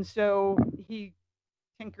 and so he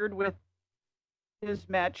tinkered with his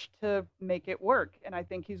match to make it work, and I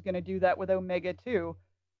think he's going to do that with Omega too.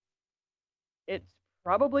 It's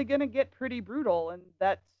probably going to get pretty brutal, and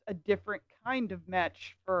that's a different kind of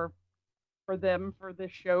match for them, for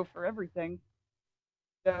this show, for everything.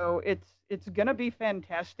 So it's going to be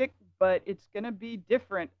fantastic, but it's going to be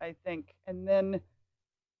different, I think. And then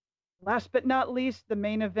last but not least, the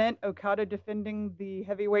main event, Okada defending the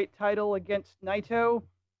heavyweight title against Naito.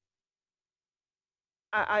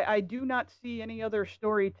 I do not see any other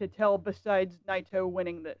story to tell besides Naito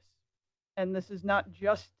winning this. And this is not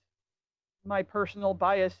just my personal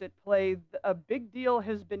bias at play. A big deal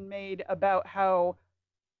has been made about how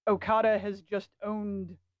Okada has just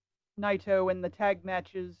owned Naito in the tag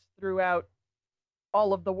matches throughout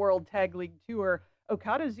all of the World Tag League Tour.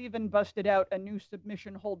 Okada's even busted out a new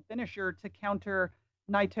submission hold finisher to counter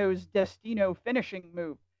Naito's Destino finishing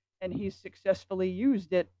move, and he's successfully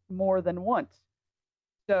used it more than once.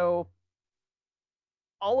 So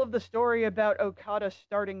all of the story about Okada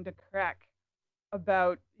starting to crack,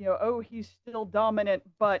 about, oh, he's still dominant,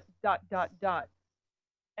 but ...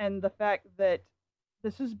 And the fact that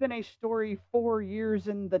this has been a story 4 years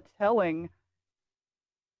in the telling,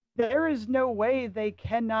 there is no way they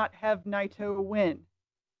cannot have Naito win.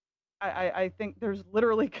 I think there's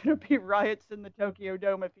literally going to be riots in the Tokyo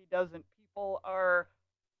Dome if he doesn't. People are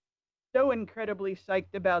so incredibly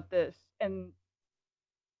psyched about this. And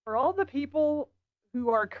for all the people who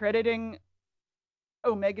are crediting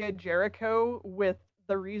Omega Jericho with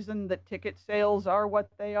the reason that ticket sales are what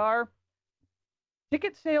they are,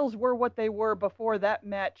 ticket sales were what they were before that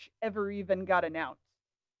match ever even got announced.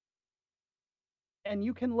 And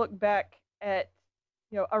you can look back at,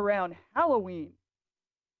 around Halloween,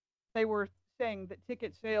 they were saying that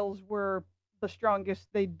ticket sales were the strongest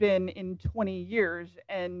they'd been in 20 years,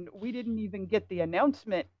 and we didn't even get the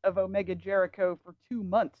announcement of Omega Jericho for 2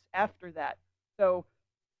 months after that. So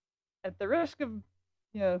at the risk of,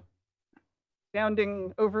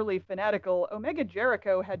 sounding overly fanatical, Omega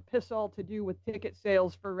Jericho had piss all to do with ticket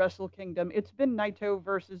sales for Wrestle Kingdom. It's been Naito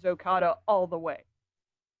versus Okada all the way.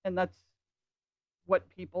 And that's what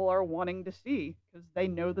people are wanting to see, because they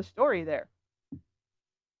know the story there.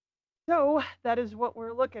 So that is what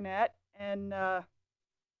we're looking at. And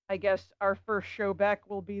I guess our first show back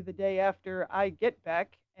will be the day after I get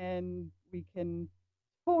back, and we can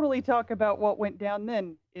totally talk about what went down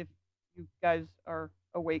then, if you guys are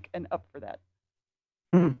awake and up for that.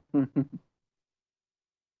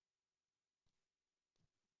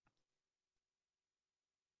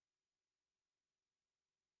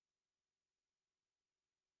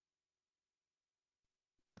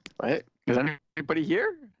 What? Is anybody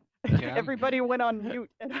here? Yeah. Everybody went on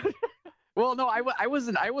mute. Well, no, I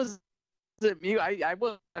wasn't mute. I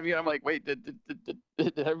was. I mean, I'm like, wait, did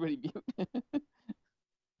everybody mute?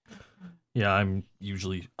 Yeah, I'm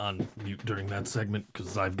usually on mute during that segment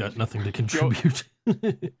because I've got nothing to contribute.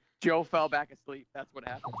 Joe fell back asleep. That's what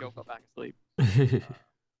happened. Joe fell back asleep.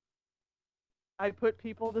 I put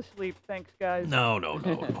people to sleep. Thanks, guys. No.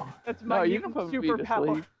 That's my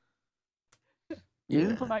superpower. You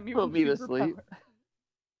didn't put me to sleep.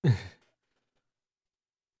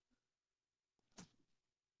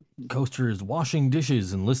 Coaster is washing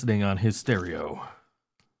dishes and listening on his stereo.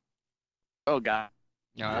 Oh, God.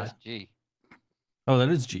 No, that's G. Oh, that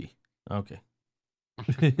is G. Okay.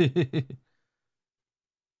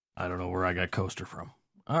 I don't know where I got Coaster from.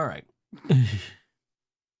 All right.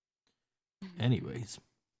 Anyways,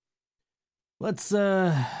 let's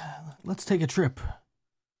take a trip.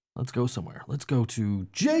 Let's go somewhere. Let's go to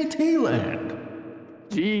JT Land.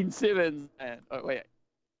 Gene Simmons. Oh wait,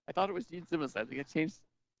 I thought it was Gene Simmons. I think it changed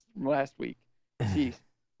from last week. Jeez.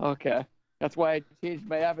 Okay. That's why I changed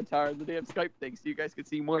my avatar in the damn Skype thing, so you guys could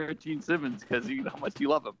see more of Gene Simmons, because you know how much you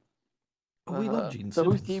love him. Oh, we love Gene Simmons. So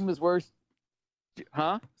whose team is worse?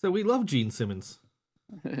 Huh? So we love Gene Simmons.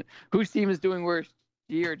 Whose team is doing worse,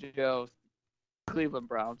 G or Joe's? Cleveland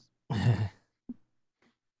Browns.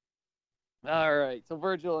 All right, so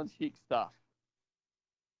Virgil and Sheik stuff.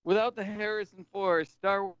 Without the Harrison Ford,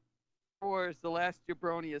 Star Wars The Last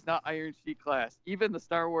Jabroni is not Iron Sheik class. Even the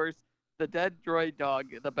Star Wars The Dead Droid Dog,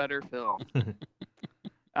 the better film.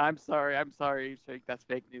 I'm sorry, Sheik. That's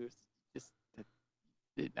fake news. Just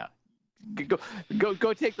no.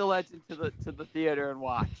 Go take the legend to the theater and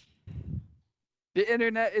watch. The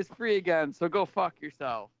internet is free again, so go fuck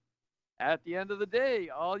yourself. At the end of the day,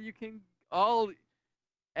 you all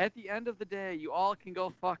can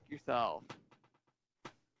go fuck yourself.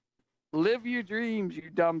 Live your dreams,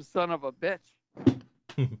 you dumb son of a bitch.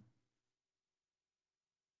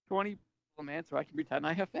 20 man, so I can pretend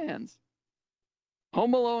I have fans.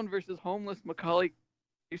 Home Alone versus Homeless Macaulay.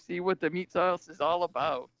 You see what the meat sauce is all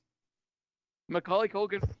about. Macaulay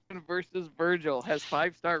Culkin versus Virgil has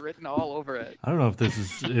 5-star written all over it. I don't know if this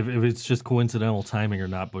is if it's just coincidental timing or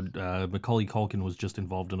not, but Macaulay Culkin was just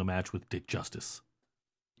involved in a match with Dick Justice.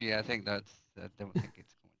 Yeah, I think I don't think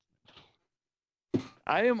it's coincidental.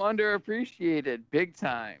 I am underappreciated, big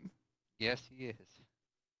time. Yes, he is.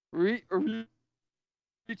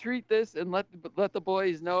 Retreat this and let the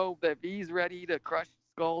boys know that V's ready to crush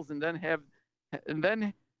skulls, and then have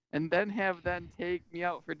them take me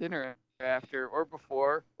out for dinner after or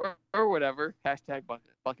before or whatever. Hashtag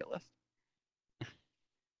bucket list.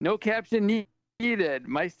 No caption needed.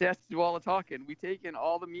 My stats do all the talking. We taken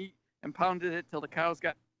all the meat and pounded it till the cows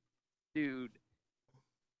got dude.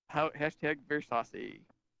 Hashtag very saucy.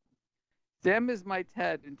 Sam is my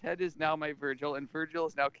Ted, and Ted is now my Virgil, and Virgil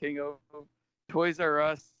is now king of Toys R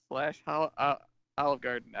Us / Olive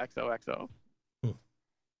Garden XOXO.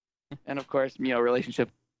 And of course,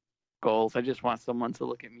 relationship goals. I just want someone to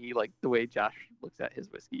look at me like the way Josh looks at his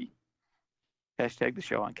whiskey. Hashtag the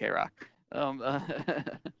show on K-Rock. Let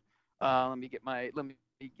me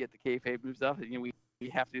get the kayfabe moves up. We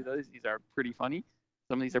have to do those. These are pretty funny.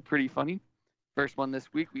 Some of these are pretty funny. First one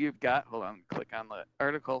this week we've got. Hold on, click on the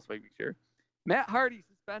article so I can make sure. Matt Hardy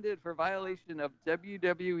suspended for violation of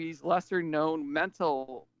WWE's lesser-known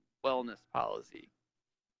mental wellness policy.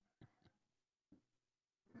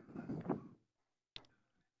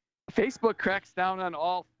 Facebook cracks down on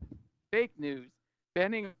all fake news,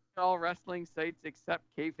 banning all wrestling sites except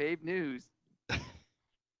kayfabe news.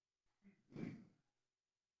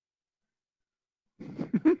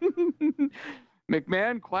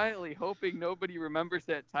 McMahon quietly hoping nobody remembers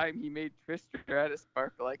that time he made Trish Stratus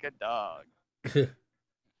bark like a dog.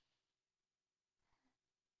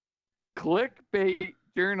 Clickbait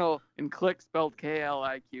journal, and click spelled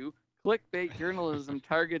K-L-I-Q. Clickbait journalism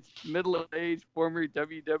targets middle-aged former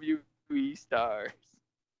WWE stars.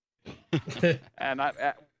 And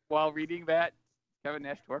while reading that, Kevin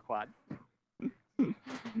Nash tore quad.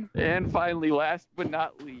 And finally, last but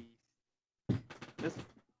not least, this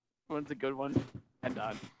one's a good one. And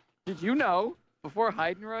did you know, before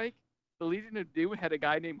Heidenreich, the Legion of Doom had a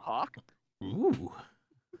guy named Hawk? Ooh.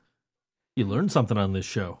 You learned something on this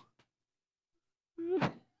show.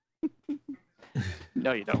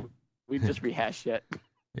 No, you don't. We just rehash shit.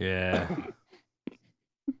 Yeah.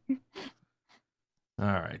 All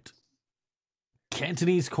right.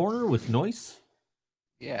 Cantonese Corner with Noise?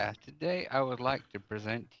 Yeah, today I would like to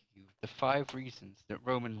present to you the 5 reasons that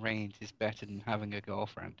Roman Reigns is better than having a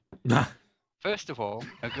girlfriend. First of all,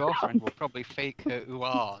 a girlfriend will probably fake her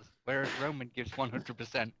oohs, whereas Roman gives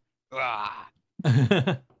 100% ah.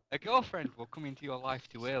 A girlfriend will come into your life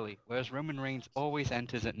too early, whereas Roman Reigns always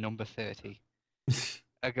enters at number 30.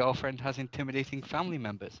 A girlfriend has intimidating family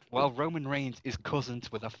members, while Roman Reigns is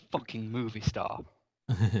cousins with a fucking movie star.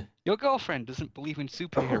 Your girlfriend doesn't believe in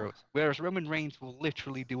superheroes, whereas Roman Reigns will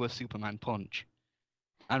literally do a Superman punch.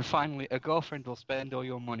 And finally, a girlfriend will spend all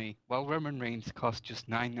your money, while Roman Reigns costs just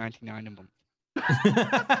 $9.99 a month.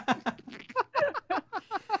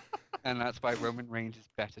 And that's why Roman Reigns is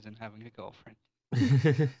better than having a girlfriend.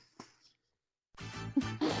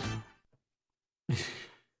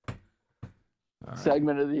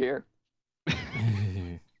 Segment of the year.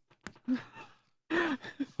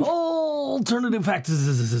 Oh! Alternative facts,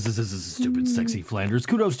 stupid sexy Flanders.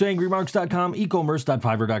 Kudos to angrymarks.com,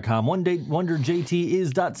 ecommerce.fiverr.com. Wonder JT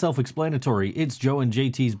is self-explanatory. It's Joe and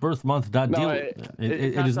JT's birth month. No, it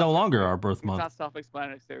is no longer our birth month. It's not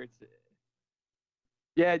self-explanatory.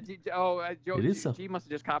 Yeah, Joe, it is G must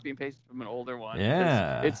have just copy and pasted from an older one.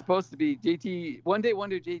 Yeah. It's supposed to be JT. One Day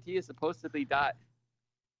Wonder JT is supposed to be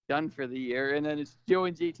done for the year, and then it's Joe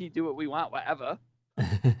and JT do what we want, whatever.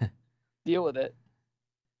 Deal with it.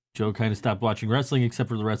 Joe kind of stopped watching wrestling, except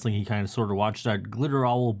for the wrestling he kind of sort of watched at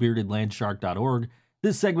glitterowlbeardedlandshark.org.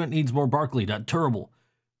 This segment needs more Barkley.terrible.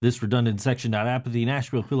 This redundant section .apathy,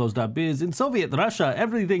 NashvillePillows.biz. In Soviet Russia,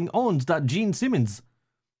 everything owns .Gene Simmons.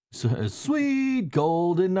 Sweet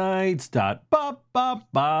Golden Nights. Ba ba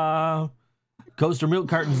ba.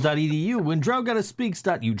 CoasterMilkCartons.edu. When Drow Gotta Speaks.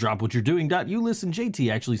 You drop what you're doing. You listen.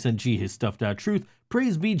 JT actually sent G his stuff. Truth.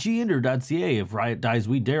 PraiseBeGinder.ca. If Riot Dies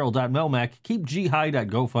We Daryl.melmac. Keep G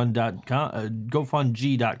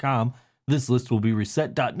high.gofund.com. This list will be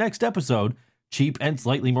reset. Next episode. Cheap and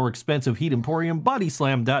slightly more expensive Heat Emporium.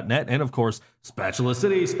 Bodyslam.net. And of course, Spatula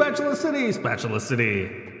City. Spatula City. Spatula City.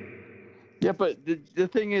 Yeah, but the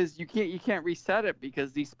thing is, you can't reset it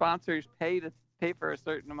because these sponsors pay for a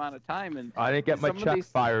certain amount of time, and I didn't get my check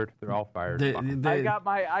fired. They're all fired. I got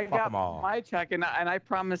my check, and I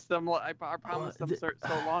promised them. I promised them so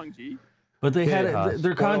long, G. But they had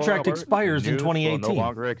their contract expires in 2018. No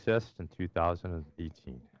longer exists in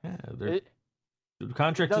 2018. Yeah, the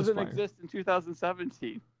contract doesn't exist in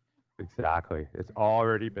 2017. Exactly. It's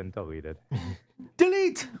already been deleted.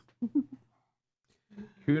 Delete.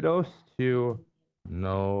 Kudos to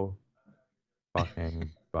no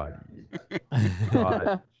fucking buddies.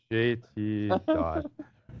 JT.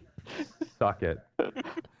 Suck it.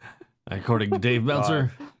 According to Dave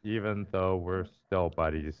Meltzer. Even though we're still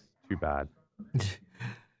buddies. Too bad.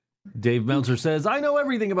 Dave Meltzer says, I know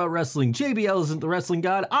everything about wrestling. JBL isn't the wrestling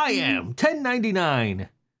god. I am. 1099.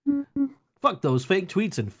 Fuck those fake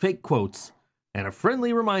tweets and fake quotes. And a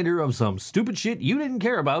friendly reminder of some stupid shit you didn't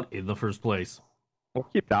care about in the first place. We'll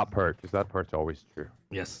keep that part, because that part's always true.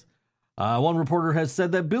 Yes. One reporter has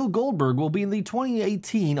said that Bill Goldberg will be in the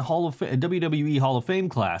 2018 WWE Hall of Fame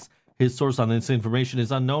class. His source on this information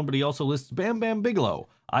is unknown, but he also lists Bam Bam Bigelow,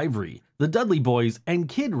 Ivory, the Dudley Boys, and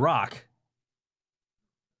Kid Rock.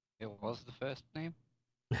 It was the first name?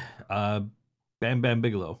 Bam Bam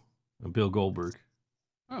Bigelow, Bill Goldberg.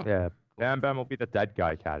 Oh. Yeah, Bam Bam will be the dead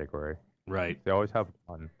guy category. Right. They always have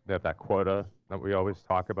one. They have that quota that we always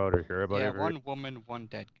talk about or hear about. Yeah, one woman, one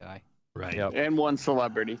dead guy. Right. Yep. And one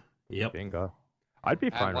celebrity. Yep. Bingo. I'd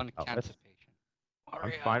be fine with that cancer list. patient.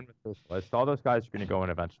 I'm fine with this list. All those guys are going to go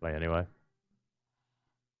in eventually anyway.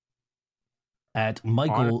 At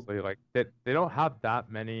Michael... Honestly, like, they don't have that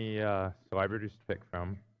many celebrities to pick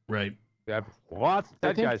from. Right. They have lots of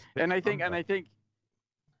dead guys. And I think that,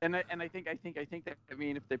 I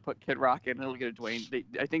mean, if they put Kid Rock in, it'll get a Dwayne.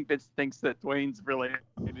 I think Vince thinks that Dwayne's related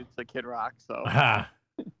to Kid Rock, so. Aha.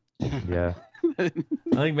 Yeah. I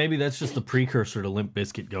think maybe that's just the precursor to Limp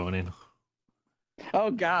Bizkit going in. Oh,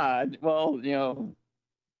 God. Well,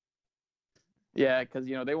 yeah, because,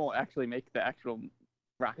 they won't actually make the actual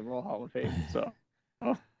Rock and Roll Hall of Fame, so.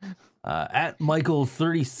 At Michael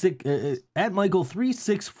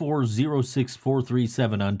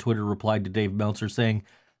 364064337 on Twitter replied to Dave Meltzer saying,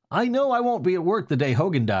 I know I won't be at work the day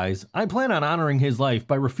Hogan dies. I plan on honoring his life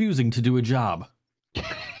by refusing to do a job.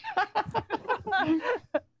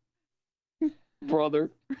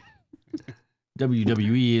 Brother.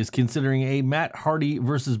 WWE is considering a Matt Hardy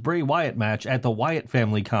versus Bray Wyatt match at the Wyatt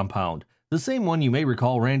family compound. The same one you may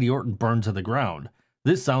recall Randy Orton burned to the ground.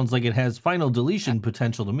 This sounds like it has final deletion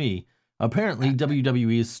potential to me. Apparently,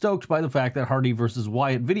 WWE is stoked by the fact that Hardy vs.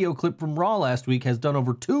 Wyatt video clip from Raw last week has done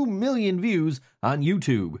over 2 million views on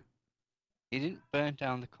YouTube. He didn't burn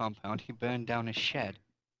down the compound, he burned down a shed.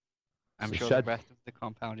 I'm sure shed. The rest of the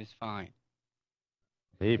compound is fine.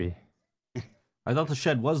 Maybe. I thought the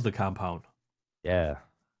shed was the compound. Yeah.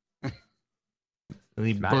 And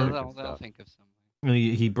he Burned- I'll think of something. And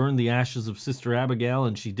he burned the ashes of Sister Abigail,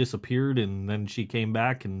 and she disappeared, and then she came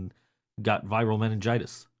back and got viral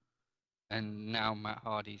meningitis. And now Matt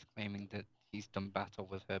Hardy's claiming that he's done battle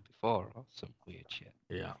with her before, or some weird shit.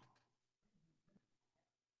 Yeah.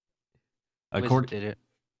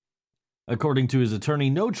 According to his attorney,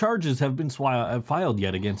 no charges have been filed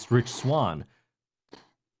yet against Rich Swann.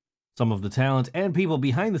 Some of the talent and people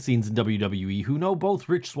behind the scenes in WWE who know both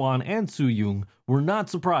Rich Swann and Su Yung were not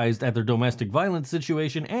surprised at their domestic violence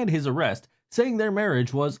situation and his arrest, saying their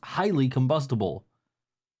marriage was highly combustible.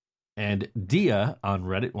 And Dia on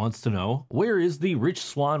Reddit wants to know, where is the Rich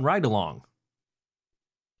Swann ride-along?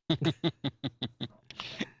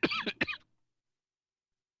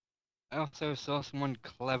 I also saw someone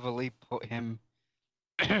cleverly put him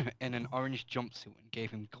in an orange jumpsuit and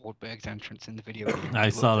gave him Goldberg's entrance in the video game. I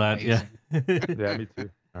saw that, yeah. Yeah, me too.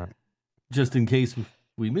 Just in case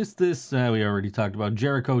we missed this, we already talked about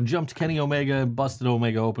Jericho jumped Kenny Omega and busted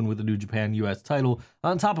Omega open with the New Japan US title,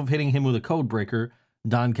 on top of hitting him with a code breaker.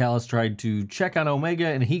 Don Callis tried to check on Omega,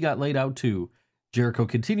 and he got laid out too. Jericho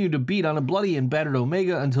continued to beat on a bloody and battered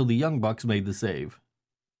Omega until the Young Bucks made the save.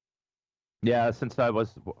 Yeah, since I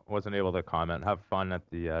wasn't able to comment, have fun at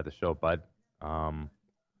the show, bud.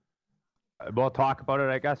 We'll talk about it,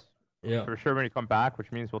 I guess. Yeah, for sure when you come back,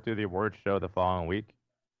 which means we'll do the awards show the following week.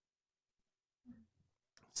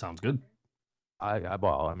 Sounds good.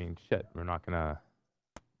 I mean, shit, we're not gonna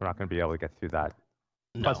be able to get through that.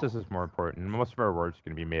 No. Plus, this is more important. Most of our awards are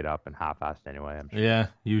gonna be made up and half-assed anyway. I'm sure. Yeah,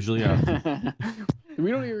 usually. We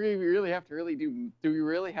don't really have to really do. Do we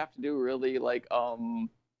really have to do really like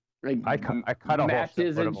I cut a whole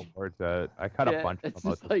shitload of awards out. I cut a bunch of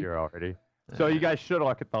them out this year already. So you guys should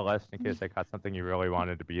look at the list in case I cut something you really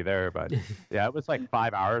wanted to be there. But yeah, it was like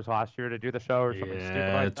 5 hours last year to do the show or something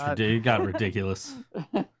stupid like that. It got ridiculous.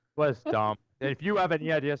 It was dumb. If you have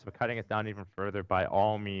any ideas of cutting it down even further, by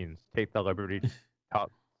all means, take the liberty to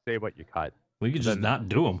say what you cut. We could just not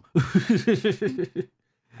do them.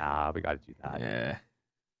 Nah, we got to do that. Yeah.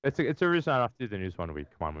 It's a reason I don't have to do the news one week.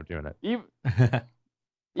 Come on, we're doing it.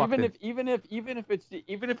 Even if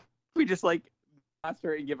we just like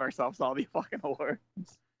master and give ourselves all the fucking awards,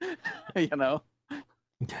 you know.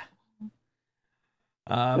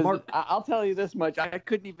 Mark, I'll tell you this much: I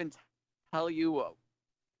couldn't even tell you.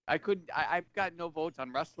 I've got no votes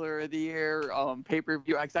on Wrestler of the Year,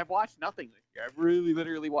 pay-per-view. Because I've watched nothing this year. I've really,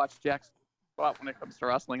 literally watched Jack Spot when it comes to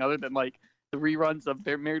wrestling, other than like the reruns of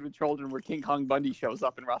They're Married with Children, where King Kong Bundy shows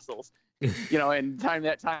up and wrestles. You know, and time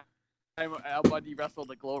Al Bundy wrestled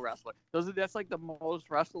the Glow Wrestler. That's like the most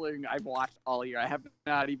wrestling I've watched all year. I have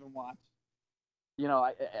not even watched. You know,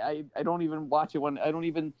 I don't even watch it when I don't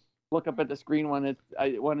even look up at the screen when it's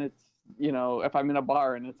you know, if I'm in a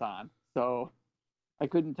bar and it's on. So I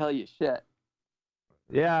couldn't tell you shit.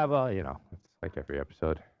 Yeah, well, you know, it's like every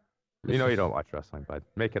episode. You know, you don't watch wrestling, but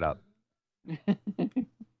make it up.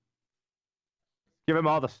 Give him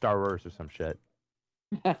all the Star Wars or some shit.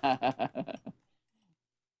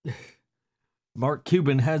 Mark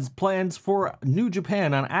Cuban has plans for New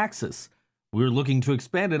Japan on Axis. We're looking to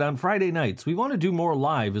expand it on Friday nights. We want to do more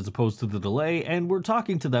live as opposed to the delay, and we're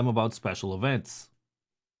talking to them about special events.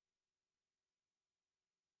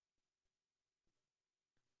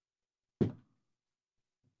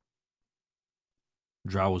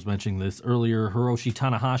 Drow was mentioning this earlier. Hiroshi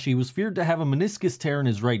Tanahashi was feared to have a meniscus tear in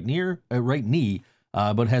his right knee,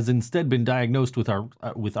 but has instead been diagnosed with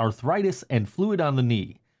arthritis and fluid on the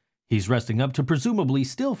knee. He's resting up to presumably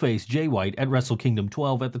still face Jay White at Wrestle Kingdom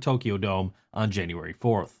 12 at the Tokyo Dome on January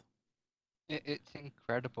 4th. It's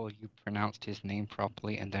incredible you pronounced his name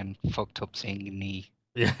properly and then fucked up saying knee.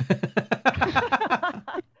 Yeah.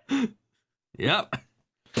 Yep.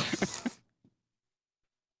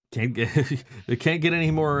 Can't get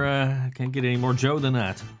any more Joe than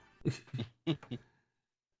that.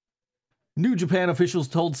 New Japan officials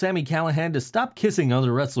told Sami Callihan to stop kissing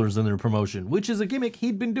other wrestlers in their promotion, which is a gimmick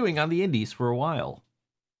he'd been doing on the indies for a while.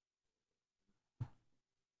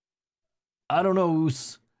 I don't know,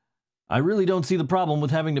 Oos. I really don't see the problem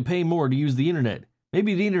with having to pay more to use the internet.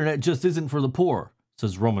 Maybe the internet just isn't for the poor,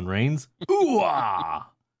 says Roman Reigns. Ooh-ah!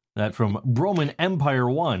 That from Roman Empire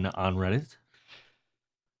 1 on Reddit.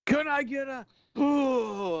 Can I get a...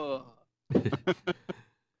 No,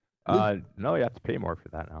 you have to pay more for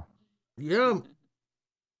that now. Yeah.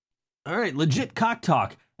 All right, legit cock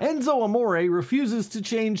talk. Enzo Amore refuses to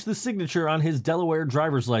change the signature on his Delaware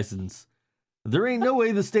driver's license. There ain't no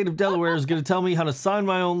way the state of Delaware is going to tell me how to sign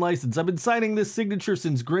my own license. I've been signing this signature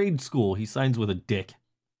since grade school. He signs with a dick.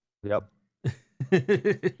 Yep.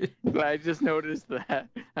 I just noticed that.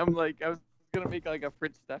 I'm like, I was going to make like a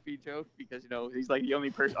Fritz Steffi joke because, you know, he's like the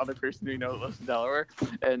only other person who knows lives in Delaware.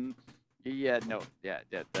 And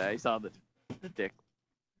I saw the dick.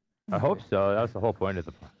 I hope so. That was the whole point of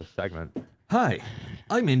the segment. Hi,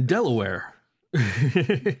 I'm in Delaware.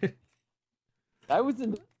 I was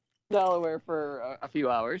in Delaware for a few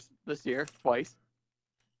hours this year, twice.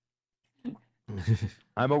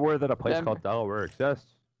 I'm aware that a place called Delaware exists.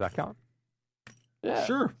 Does that count? Yeah.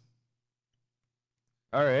 Sure.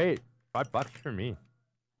 All right. $5 for me.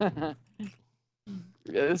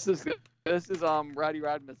 This is Roddy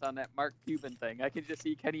Rodmus on that Mark Cuban thing. I can just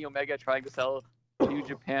see Kenny Omega trying to sell New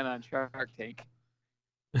Japan on Shark Tank.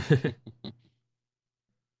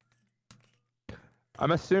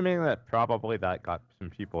 I'm assuming that probably that got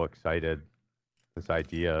some people excited this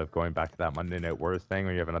idea of going back to that Monday Night Wars thing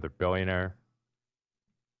where you have another billionaire.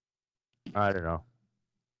 I don't know.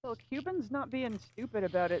 Well, Cuban's not being stupid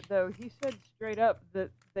about it, though. He said straight up that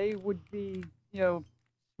they would be,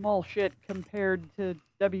 small shit compared to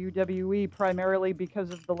WWE primarily because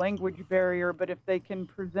of the language barrier, but if they can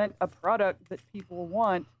present a product that people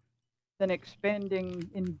want, then expanding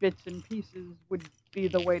in bits and pieces would be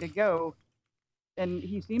the way to go. And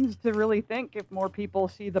he seems to really think if more people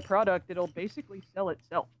see the product, it'll basically sell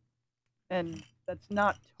itself. And that's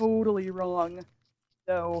not totally wrong.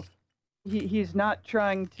 So he's not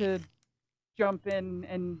trying to jump in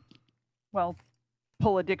and,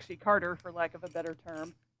 pull a Dixie Carter, for lack of a better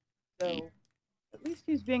term. So at least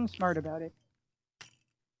he's being smart about it.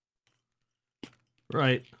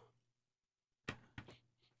 Right.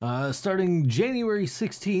 Starting January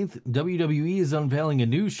 16th, WWE is unveiling a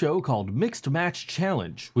new show called Mixed Match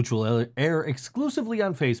Challenge, which will air exclusively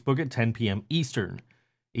on Facebook at 10 p.m. Eastern.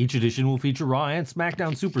 Each edition will feature Raw and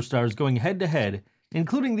SmackDown superstars going head-to-head,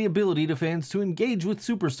 including the ability to fans to engage with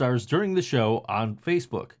superstars during the show on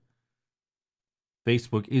Facebook.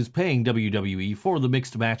 Facebook is paying WWE for the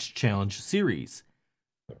Mixed Match Challenge series,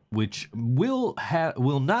 which will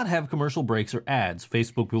not have commercial breaks or ads.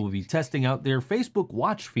 Facebook will be testing out their Facebook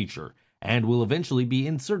Watch feature and will eventually be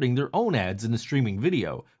inserting their own ads in the streaming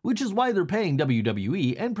video, which is why they're paying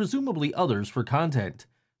WWE and presumably others for content.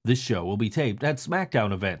 This show will be taped at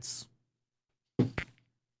SmackDown events.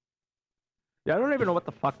 Yeah, I don't even know what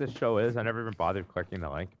the fuck this show is. I never even bothered clicking the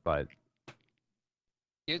link, but...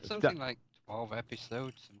 It's something like 12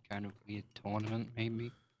 episodes, some kind of weird tournament,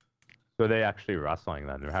 maybe. So they actually wrestling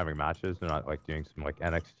then? They're having matches? They're not like doing some like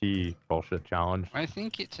NXT bullshit challenge? I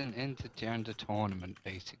think it's an intergender tournament,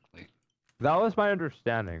 basically. That was my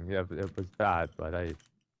understanding. Yeah, it was that, but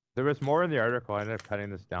there was more in the article. I ended up cutting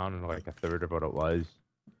this down to like a third of what it was.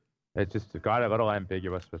 It just got a little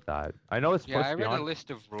ambiguous with that. I know it's supposed I to be read on... a list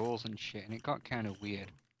of rules and shit, and it got kind of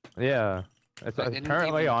weird. Yeah, it's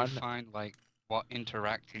apparently on. Define like what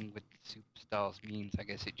interacting with superstars means. I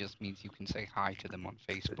guess it just means you can say hi to them on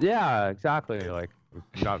Facebook. Yeah, exactly. Like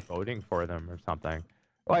you're not voting for them or something.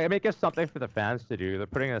 Like, I mean, it's something for the fans to do. They're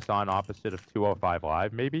putting this on opposite of 205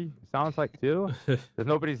 Live, maybe. It sounds like too. Because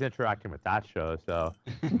nobody's interacting with that show, so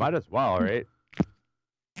might as well, right?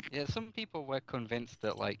 Yeah, some people were convinced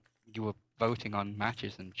that like you were voting on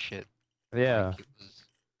matches and shit. Yeah. Like it was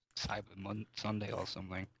Cyber Sunday or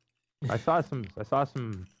something. I saw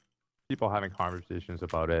some people having conversations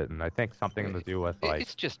about it, and I think something to do with like...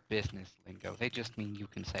 It's just business lingo. They just mean you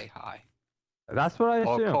can say hi. That's what I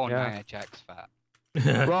assume, Or call yeah. Nia Jax fat.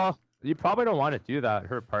 Well, you probably don't want to do that.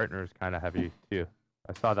 Her partner is kind of heavy, too.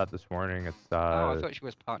 I saw that this morning. It's Oh, I thought she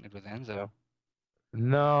was partnered with Enzo.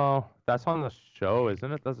 No, that's on the show, isn't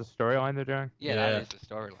it? That's the storyline they're doing? Yeah, that is the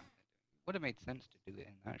storyline. Would have made sense to do it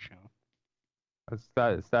in that show. It's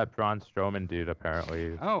that Braun Strowman dude,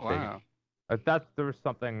 apparently. Oh, wow. There was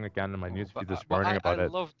something, again, in my newsfeed this morning about it. I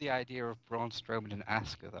love the idea of Braun Strowman and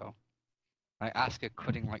Asuka, though. Like, Asuka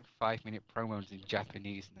cutting, like, 5-minute promos in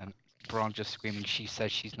Japanese, and then Braun just screaming, she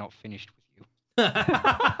says she's not finished with you.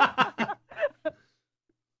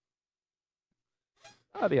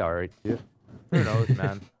 That'll be alright, too. Who knows,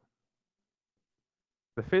 man?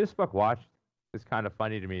 The Facebook Watch is kind of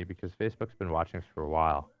funny to me because Facebook's been watching us for a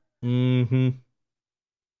while. Mm-hmm.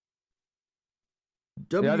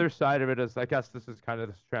 The other side of it is, I guess this is kind of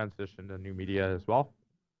this transition to new media as well.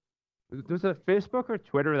 Was it Facebook or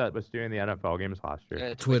Twitter that was doing the NFL games last year?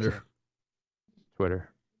 Yeah, Twitter.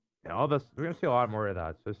 Yeah, all this, we're going to see a lot more of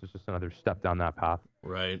that. So this is just another step down that path.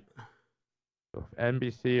 Right. So if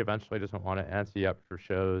NBC eventually doesn't want to ante up for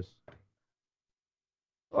shows.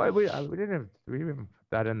 Oh, we didn't even put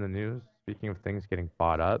that in the news. Speaking of things getting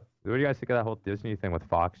bought up, what do you guys think of that whole Disney thing with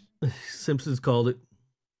Fox? Simpsons called it.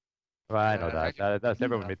 Well, I know that's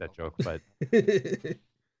everyone made that joke, but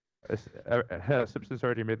Simpsons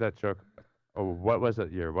already made that joke. Oh, what was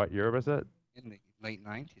it year? What year was it? In the late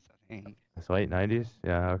 90s, I think. It's late 90s?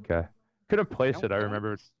 Yeah, okay. Couldn't place it, I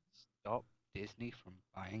remember. Stop Disney from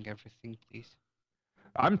buying everything, please.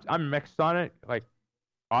 I'm mixed on it. Like,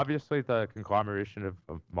 obviously the conglomeration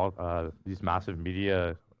of these massive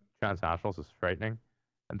media transnationals is frightening,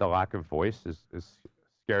 and the lack of voice is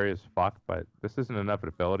scary as fuck, but this is an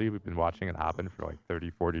inevitability. We've been watching it happen for like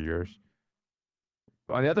 30, 40 years.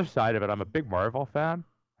 But on the other side of it, I'm a big Marvel fan.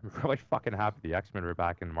 I'm really fucking happy the X-Men are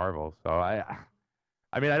back in Marvel. So I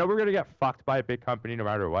mean, I know we're going to get fucked by a big company no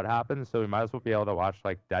matter what happens, so we might as well be able to watch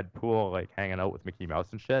like Deadpool, like hanging out with Mickey Mouse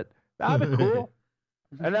and shit. That'd be cool.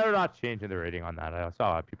 And they're not changing the rating on that. I saw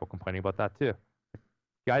a lot of people complaining about that too.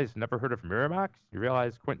 You guys never heard of Miramax? You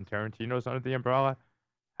realize Quentin Tarantino's under the umbrella?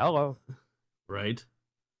 Hello. Right.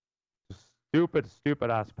 Stupid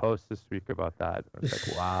ass post this week about that. I was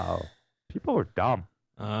like, wow, people are dumb.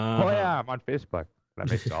 Oh yeah, I'm on Facebook. That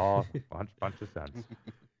makes all bunch of sense.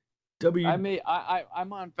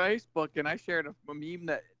 I'm on Facebook and I shared a meme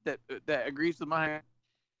that agrees with my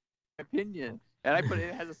opinion, and I put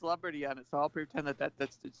it has a celebrity on it, so I'll pretend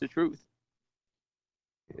that's the truth.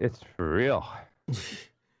 It's for real.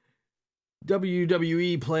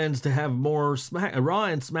 WWE plans to have more Raw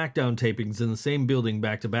and SmackDown tapings in the same building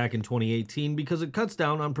back-to-back in 2018 because it cuts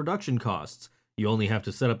down on production costs. You only have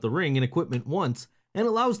to set up the ring and equipment once, and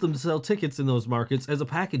allows them to sell tickets in those markets as a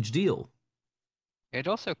package deal. It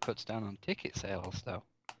also cuts down on ticket sales, though,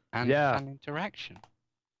 and interaction,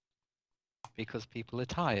 because people are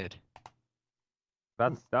tired.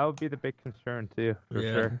 That would be the big concern too, for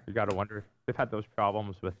sure. You got to wonder. They've had those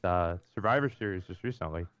problems with Survivor Series just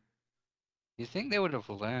recently. You think they would have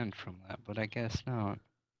learned from that, but I guess not.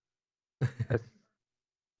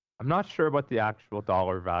 I'm not sure what the actual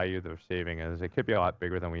dollar value they're saving is. It could be a lot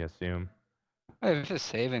bigger than we assume. If it's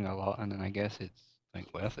saving a lot, and then I guess it's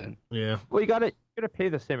worth it. Yeah. Well, you gotta pay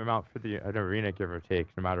the same amount for an arena, give or take,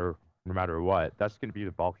 no matter what. That's gonna be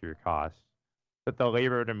the bulk of your costs. But the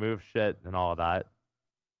labor to move shit and all of that,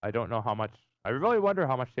 I don't know how much. I really wonder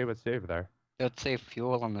how much they would save there. They'd save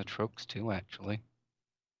fuel on the trucks too, actually.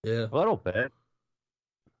 Yeah. A little bit.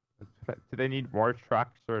 Do they need more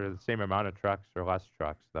trucks or the same amount of trucks or less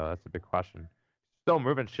trucks, though? That's a big question. Still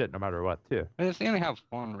moving shit no matter what, too. But if they only have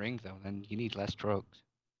one ring, though, then you need less trucks.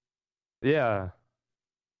 Yeah.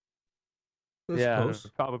 Yeah, it's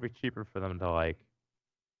probably cheaper for them to,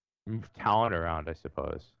 move talent around, I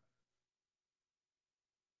suppose.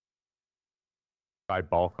 Buy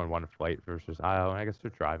bulk on one flight versus, I guess they're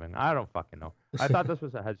driving. I don't fucking know. I thought this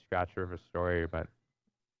was a head scratcher of a story, but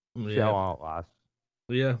see how long it lasts.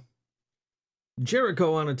 Yeah.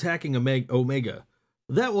 Jericho on attacking Omega.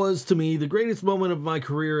 That was, to me, the greatest moment of my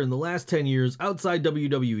career in the last 10 years outside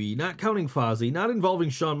WWE, not counting Fozzy, not involving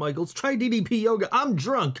Shawn Michaels. Try DDP Yoga. I'm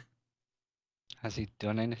drunk. Has he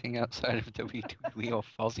done anything outside of WWE or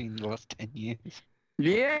Fozzy in the last 10 years?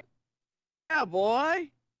 Yeah, boy.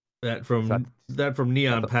 That from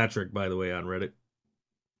Neon Patrick, by the way, on Reddit.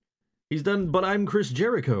 He's done But I'm Chris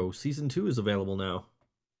Jericho. Season 2 is available now.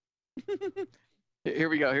 Here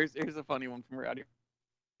we go. Here's a funny one from Rodimus.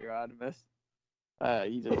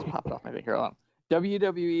 He just popped off, I think. Here, hold on.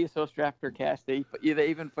 WWE is so strapped for cash, they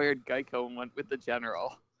even fired Geico and went with the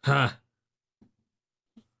General. Huh.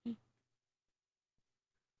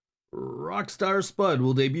 Rockstar Spud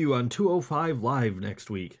will debut on 205 Live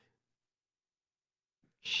next week.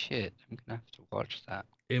 Shit, I'm gonna have to watch that.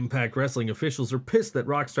 Impact Wrestling officials are pissed that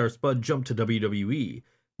Rockstar Spud jumped to WWE.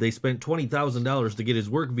 They spent $20,000 to get his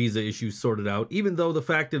work visa issues sorted out, even though the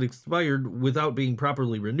fact it expired without being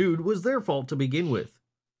properly renewed was their fault to begin with.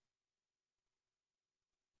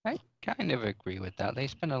 I kind of agree with that. They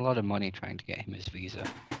spent a lot of money trying to get him his visa.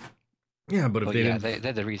 Yeah, but if they're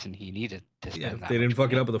the reason he needed to spend that. They didn't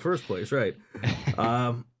fuck it up in the first place, right?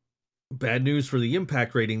 Bad news for the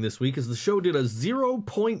Impact rating this week is the show did a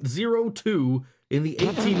 0.02 in the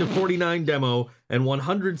 18 to 49 demo and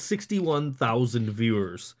 161,000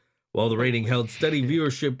 viewers. While the rating held steady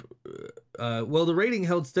viewership,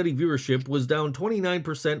 was down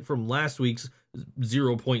 29% from last week's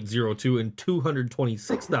 0.02 and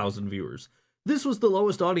 226,000 viewers. This was the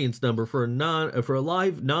lowest audience number for a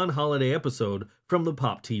live non-holiday episode from the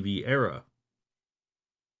Pop TV era.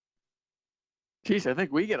 Jeez, I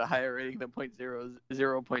think we get a higher rating than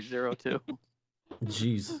 0.02.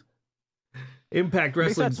 Jeez. Impact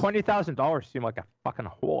Wrestling. Makes that $20,000 seem like a fucking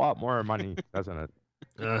whole lot more money, doesn't it?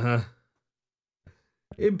 Uh-huh.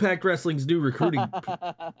 Impact Wrestling's new recruiting.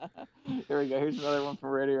 Here we go. Here's another one from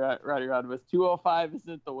Roddy Rodimus. 205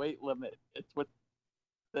 isn't the weight limit. It's what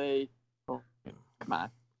they... Oh, come on.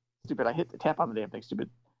 Stupid. I hit the tap on the damn thing. Stupid.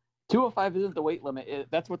 205 isn't the weight limit.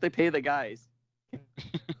 That's what they pay the guys.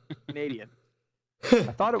 Canadian.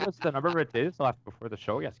 I thought it was the number of days left before the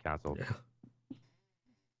show gets canceled. Yeah.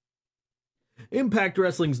 Impact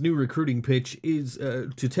Wrestling's new recruiting pitch is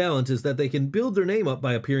to talent is that they can build their name up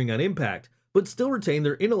by appearing on Impact, but still retain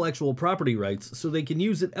their intellectual property rights so they can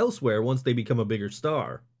use it elsewhere once they become a bigger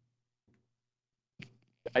star.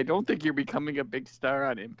 I don't think you're becoming a big star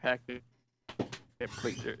on Impact at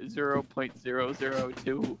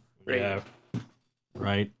 0.002. Yeah.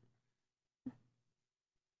 Right.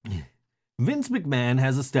 Vince McMahon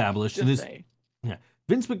has established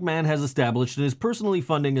Vince McMahon has established and is personally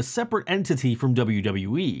funding a separate entity from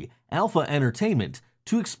WWE, Alpha Entertainment,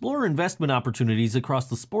 to explore investment opportunities across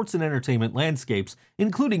the sports and entertainment landscapes,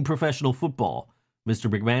 including professional football.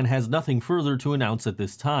 Mr. McMahon has nothing further to announce at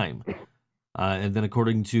this time. And then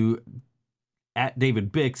according to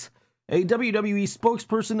 @DavidBix, a WWE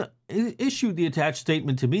spokesperson issued the attached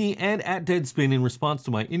statement to me and @Deadspin in response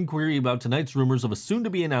to my inquiry about tonight's rumors of a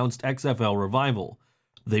soon-to-be-announced XFL revival.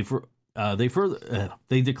 They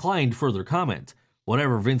declined further comment.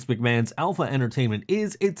 Whatever Vince McMahon's Alpha Entertainment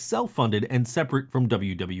is, it's self-funded and separate from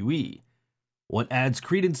WWE. What adds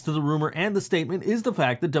credence to the rumor and the statement is the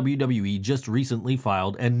fact that WWE just recently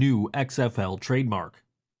filed a new XFL trademark.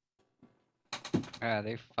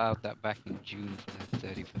 They filed that back in June for the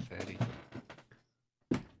 30 for 30.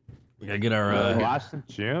 We gotta get our last in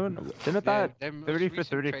June. Didn't that 30 for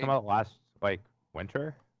 30 come out last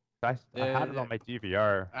winter? I had it on my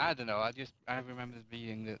DVR. I don't know. I remember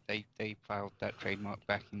reading that they filed that trademark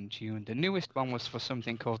back in June. The newest one was for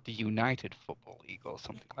something called the United Football League or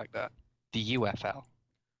something like that. The UFL.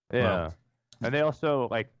 Yeah, Wow. And they also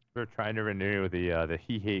were trying to renew the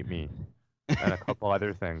He Hate Me and a couple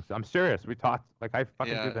other things. I'm serious. We talked I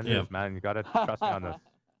fucking do the news, man. You gotta trust me on this.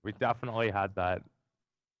 We definitely had that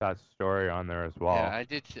story on there as well. Yeah, I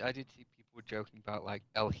did see people joking about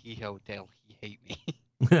El Hijo del He Hate Me.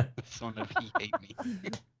 The son of He Hate Me.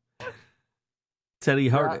 Teddy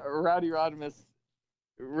Hart. Rowdy Rodimus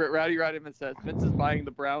says Vince is buying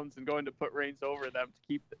the Browns and going to put Reigns over them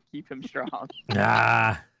to keep him strong.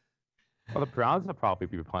 Well, the Browns will probably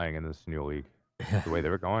be playing in this new league the way they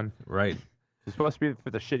were going. Right. It's supposed to be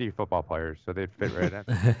for the shitty football players, so they'd fit right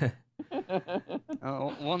in.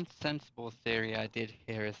 One sensible theory I did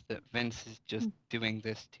hear is that Vince is just doing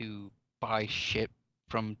this to buy shit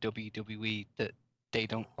from WWE that they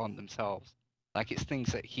don't want themselves. It's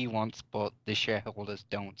things that he wants, but the shareholders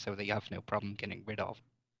don't, so they have no problem getting rid of.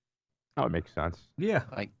 Oh, it makes sense. Yeah.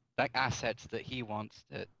 Like assets that he wants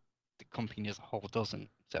that the company as a whole doesn't.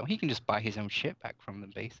 So he can just buy his own shit back from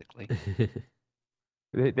them, basically.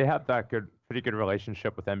 They have that pretty good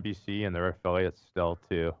relationship with NBC and their affiliates still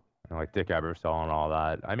too. Dick Ebersol and all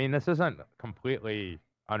that. I mean, this isn't a completely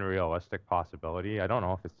unrealistic possibility. I don't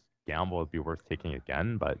know if this gamble would be worth taking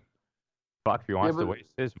again, but fuck, if he wants to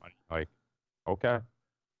waste his money, okay.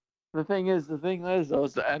 The thing is, though,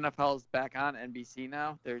 is the NFL's back on NBC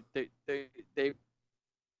now. They've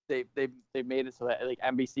made it so that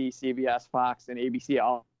NBC, CBS, Fox, and ABC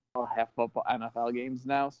all have football NFL games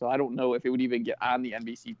now. So I don't know if it would even get on the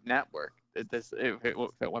NBC network if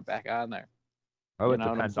it went back on there. Oh, it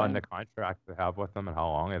depends on the contract they have with them and how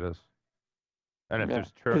long it is. And if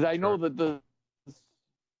there's because I know that the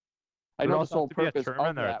sole purpose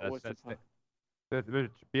of that was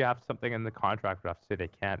you have something in the contract that have to say they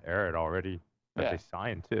can't air it already that they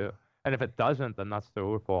signed too. And if it doesn't, then that's the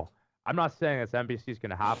loophole. I'm not saying it's NBC's going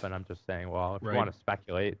to happen. I'm just saying, well, if you want to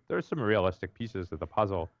speculate, there's some realistic pieces of the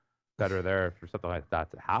puzzle that are there for something like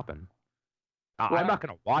that to happen. I'm not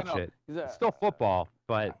going to watch it. It's still football,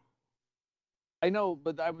 but I know,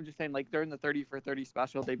 but I was just saying, during the 30 for 30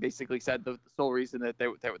 special, they basically said the sole reason that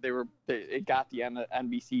it got the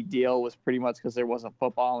NBC deal was pretty much because there wasn't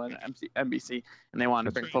football in NBC, and they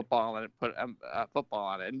wanted to bring football and put football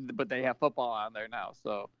on it. But they have football on there now,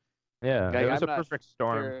 so yeah, it was a perfect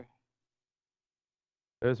storm. Sure.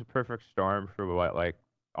 It was a perfect storm for what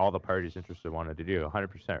all the parties interested wanted to do.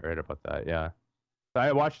 100% right about that. Yeah. So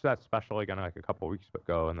I watched that special again a couple weeks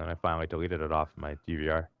ago, and then I finally deleted it off my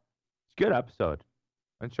DVR. It's a good episode.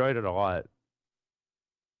 I enjoyed it a lot.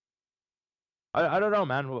 I don't know,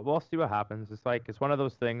 man. We'll see what happens. It's one of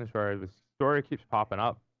those things where the story keeps popping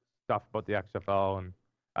up, stuff about the XFL, and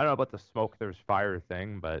I don't know about the smoke there's fire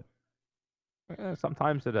thing, but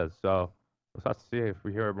sometimes it is. So we'll have to see if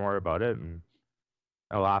we hear more about it, and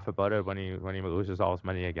I'll laugh about it when he loses all his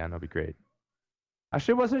money again. That'll be great.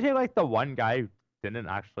 Actually, wasn't he the one guy who didn't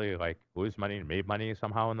actually lose money and made money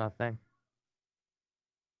somehow in that thing?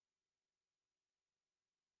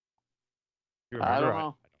 I don't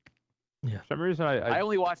know. Yeah. For some reason, I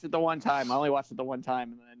only watched it the one time. And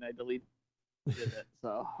then I deleted it.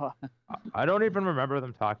 So I don't even remember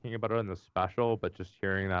them talking about it in the special, but just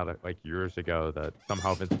hearing that years ago that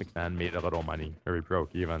somehow Vince McMahon made a little money or he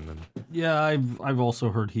broke even. And yeah, I've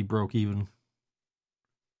also heard he broke even.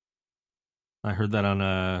 I heard that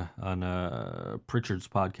on Pritchard's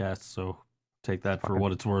podcast, so take that for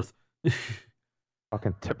what it's worth.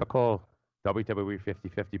 Fucking typical WWE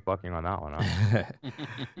 50-50 booking on that one, huh?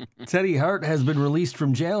 Teddy Hart has been released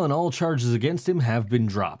from jail and all charges against him have been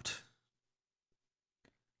dropped.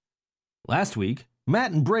 Last week,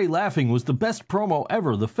 Matt and Bray laughing was the best promo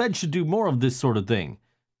ever. The Fed should do more of this sort of thing.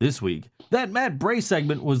 This week, that Matt Bray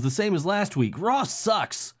segment was the same as last week. Raw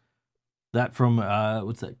sucks. That from,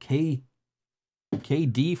 what's that,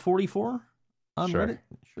 KD44 on Reddit?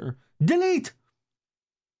 Sure. Delete!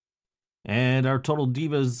 And our Total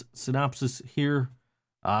Divas synopsis here.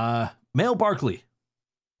 Mail Barkley.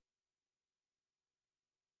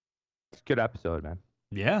 It's a good episode, man.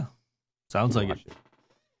 Yeah. Sounds like it.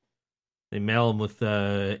 They mail him with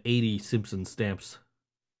 80 Simpson stamps.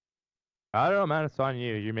 I don't know, man. It's on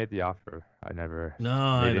you. You made the offer. I never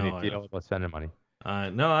made any deal about sending money.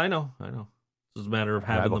 No, I know. It's just a matter of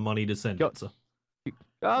having the money to send it. So.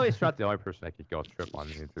 Oh, he's not the only person that could go trip on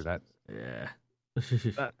the internet. Yeah.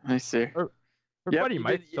 I see. Her buddy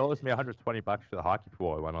Mike owes me $120 for the hockey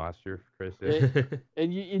pool I won last year. For Christmas.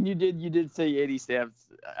 And you did say 80 stamps.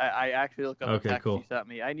 I actually looked up the text cool. you sent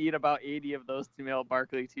me. I need about 80 of those to mail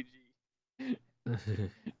Barkley TG.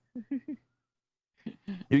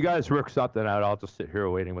 You guys work something out. I'll just sit here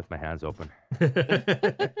waiting with my hands open.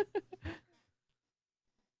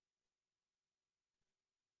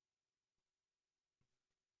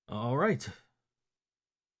 All right.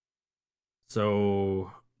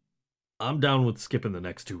 So I'm down with skipping the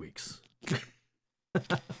next 2 weeks.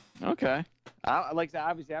 Okay.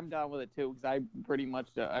 Obviously I'm down with it too, because I pretty much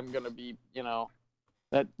I'm gonna be,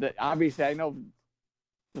 that obviously I know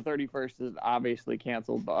the 31st is obviously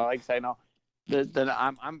canceled, but like I say, I know that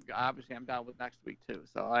I'm down with next week too.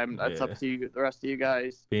 So that's up to you, the rest of you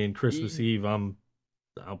guys. Being Christmas Eve, I'll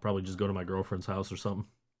probably just go to my girlfriend's house or something.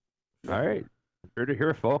 All right. Here to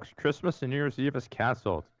hear, folks. Christmas and New Year's Eve is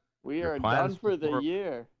canceled. We are done for the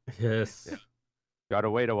year. Yes. Yeah. Gotta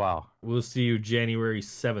wait a while. We'll see you January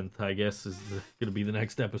 7th, I guess, is going to be the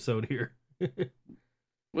next episode here.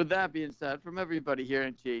 With that being said, from everybody here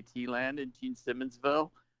in JT Land in Gene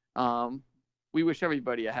Simmonsville, we wish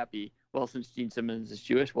everybody a happy, well, since Gene Simmons is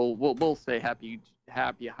Jewish, we'll say happy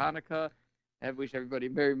Hanukkah, and wish everybody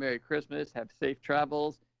Merry, Merry Christmas, have safe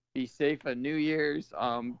travels, be safe on New Year's,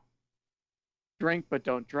 drink but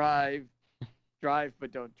don't drive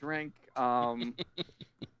but don't drink, and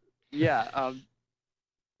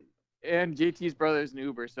JT's brother is an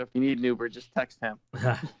Uber, so if you need an Uber, just text him.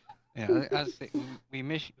 We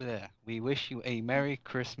wish you a Merry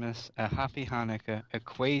Christmas, a Happy Hanukkah, a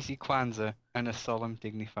Kwasi Kwanzaa, and a solemn,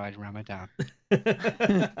 dignified Ramadan.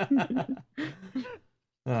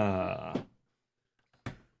 All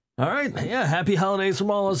right, happy holidays from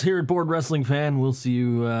all us here at Board Wrestling Fan. We'll see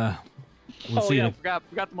you. See you. Forgot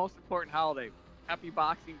the most important holiday. Happy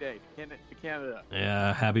Boxing Day to Canada.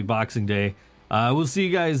 Yeah, happy Boxing Day. We'll see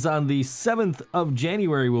you guys on the 7th of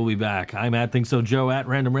January. We'll be back. I'm at Think So Joe, at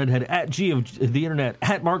Random Redhead, at G of the Internet,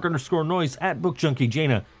 at Mark_Noise, at Book Junkie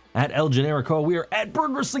Jaina, at El Generico. We are at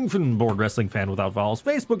Board Wrestling Fan, Board Wrestling Fan without vowels.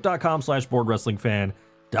 Facebook.com/Board Wrestling Fan.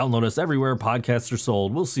 Download us everywhere podcasts are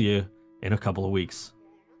sold. We'll see you in a couple of weeks.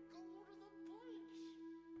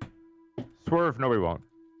 Swerve, no, we won't.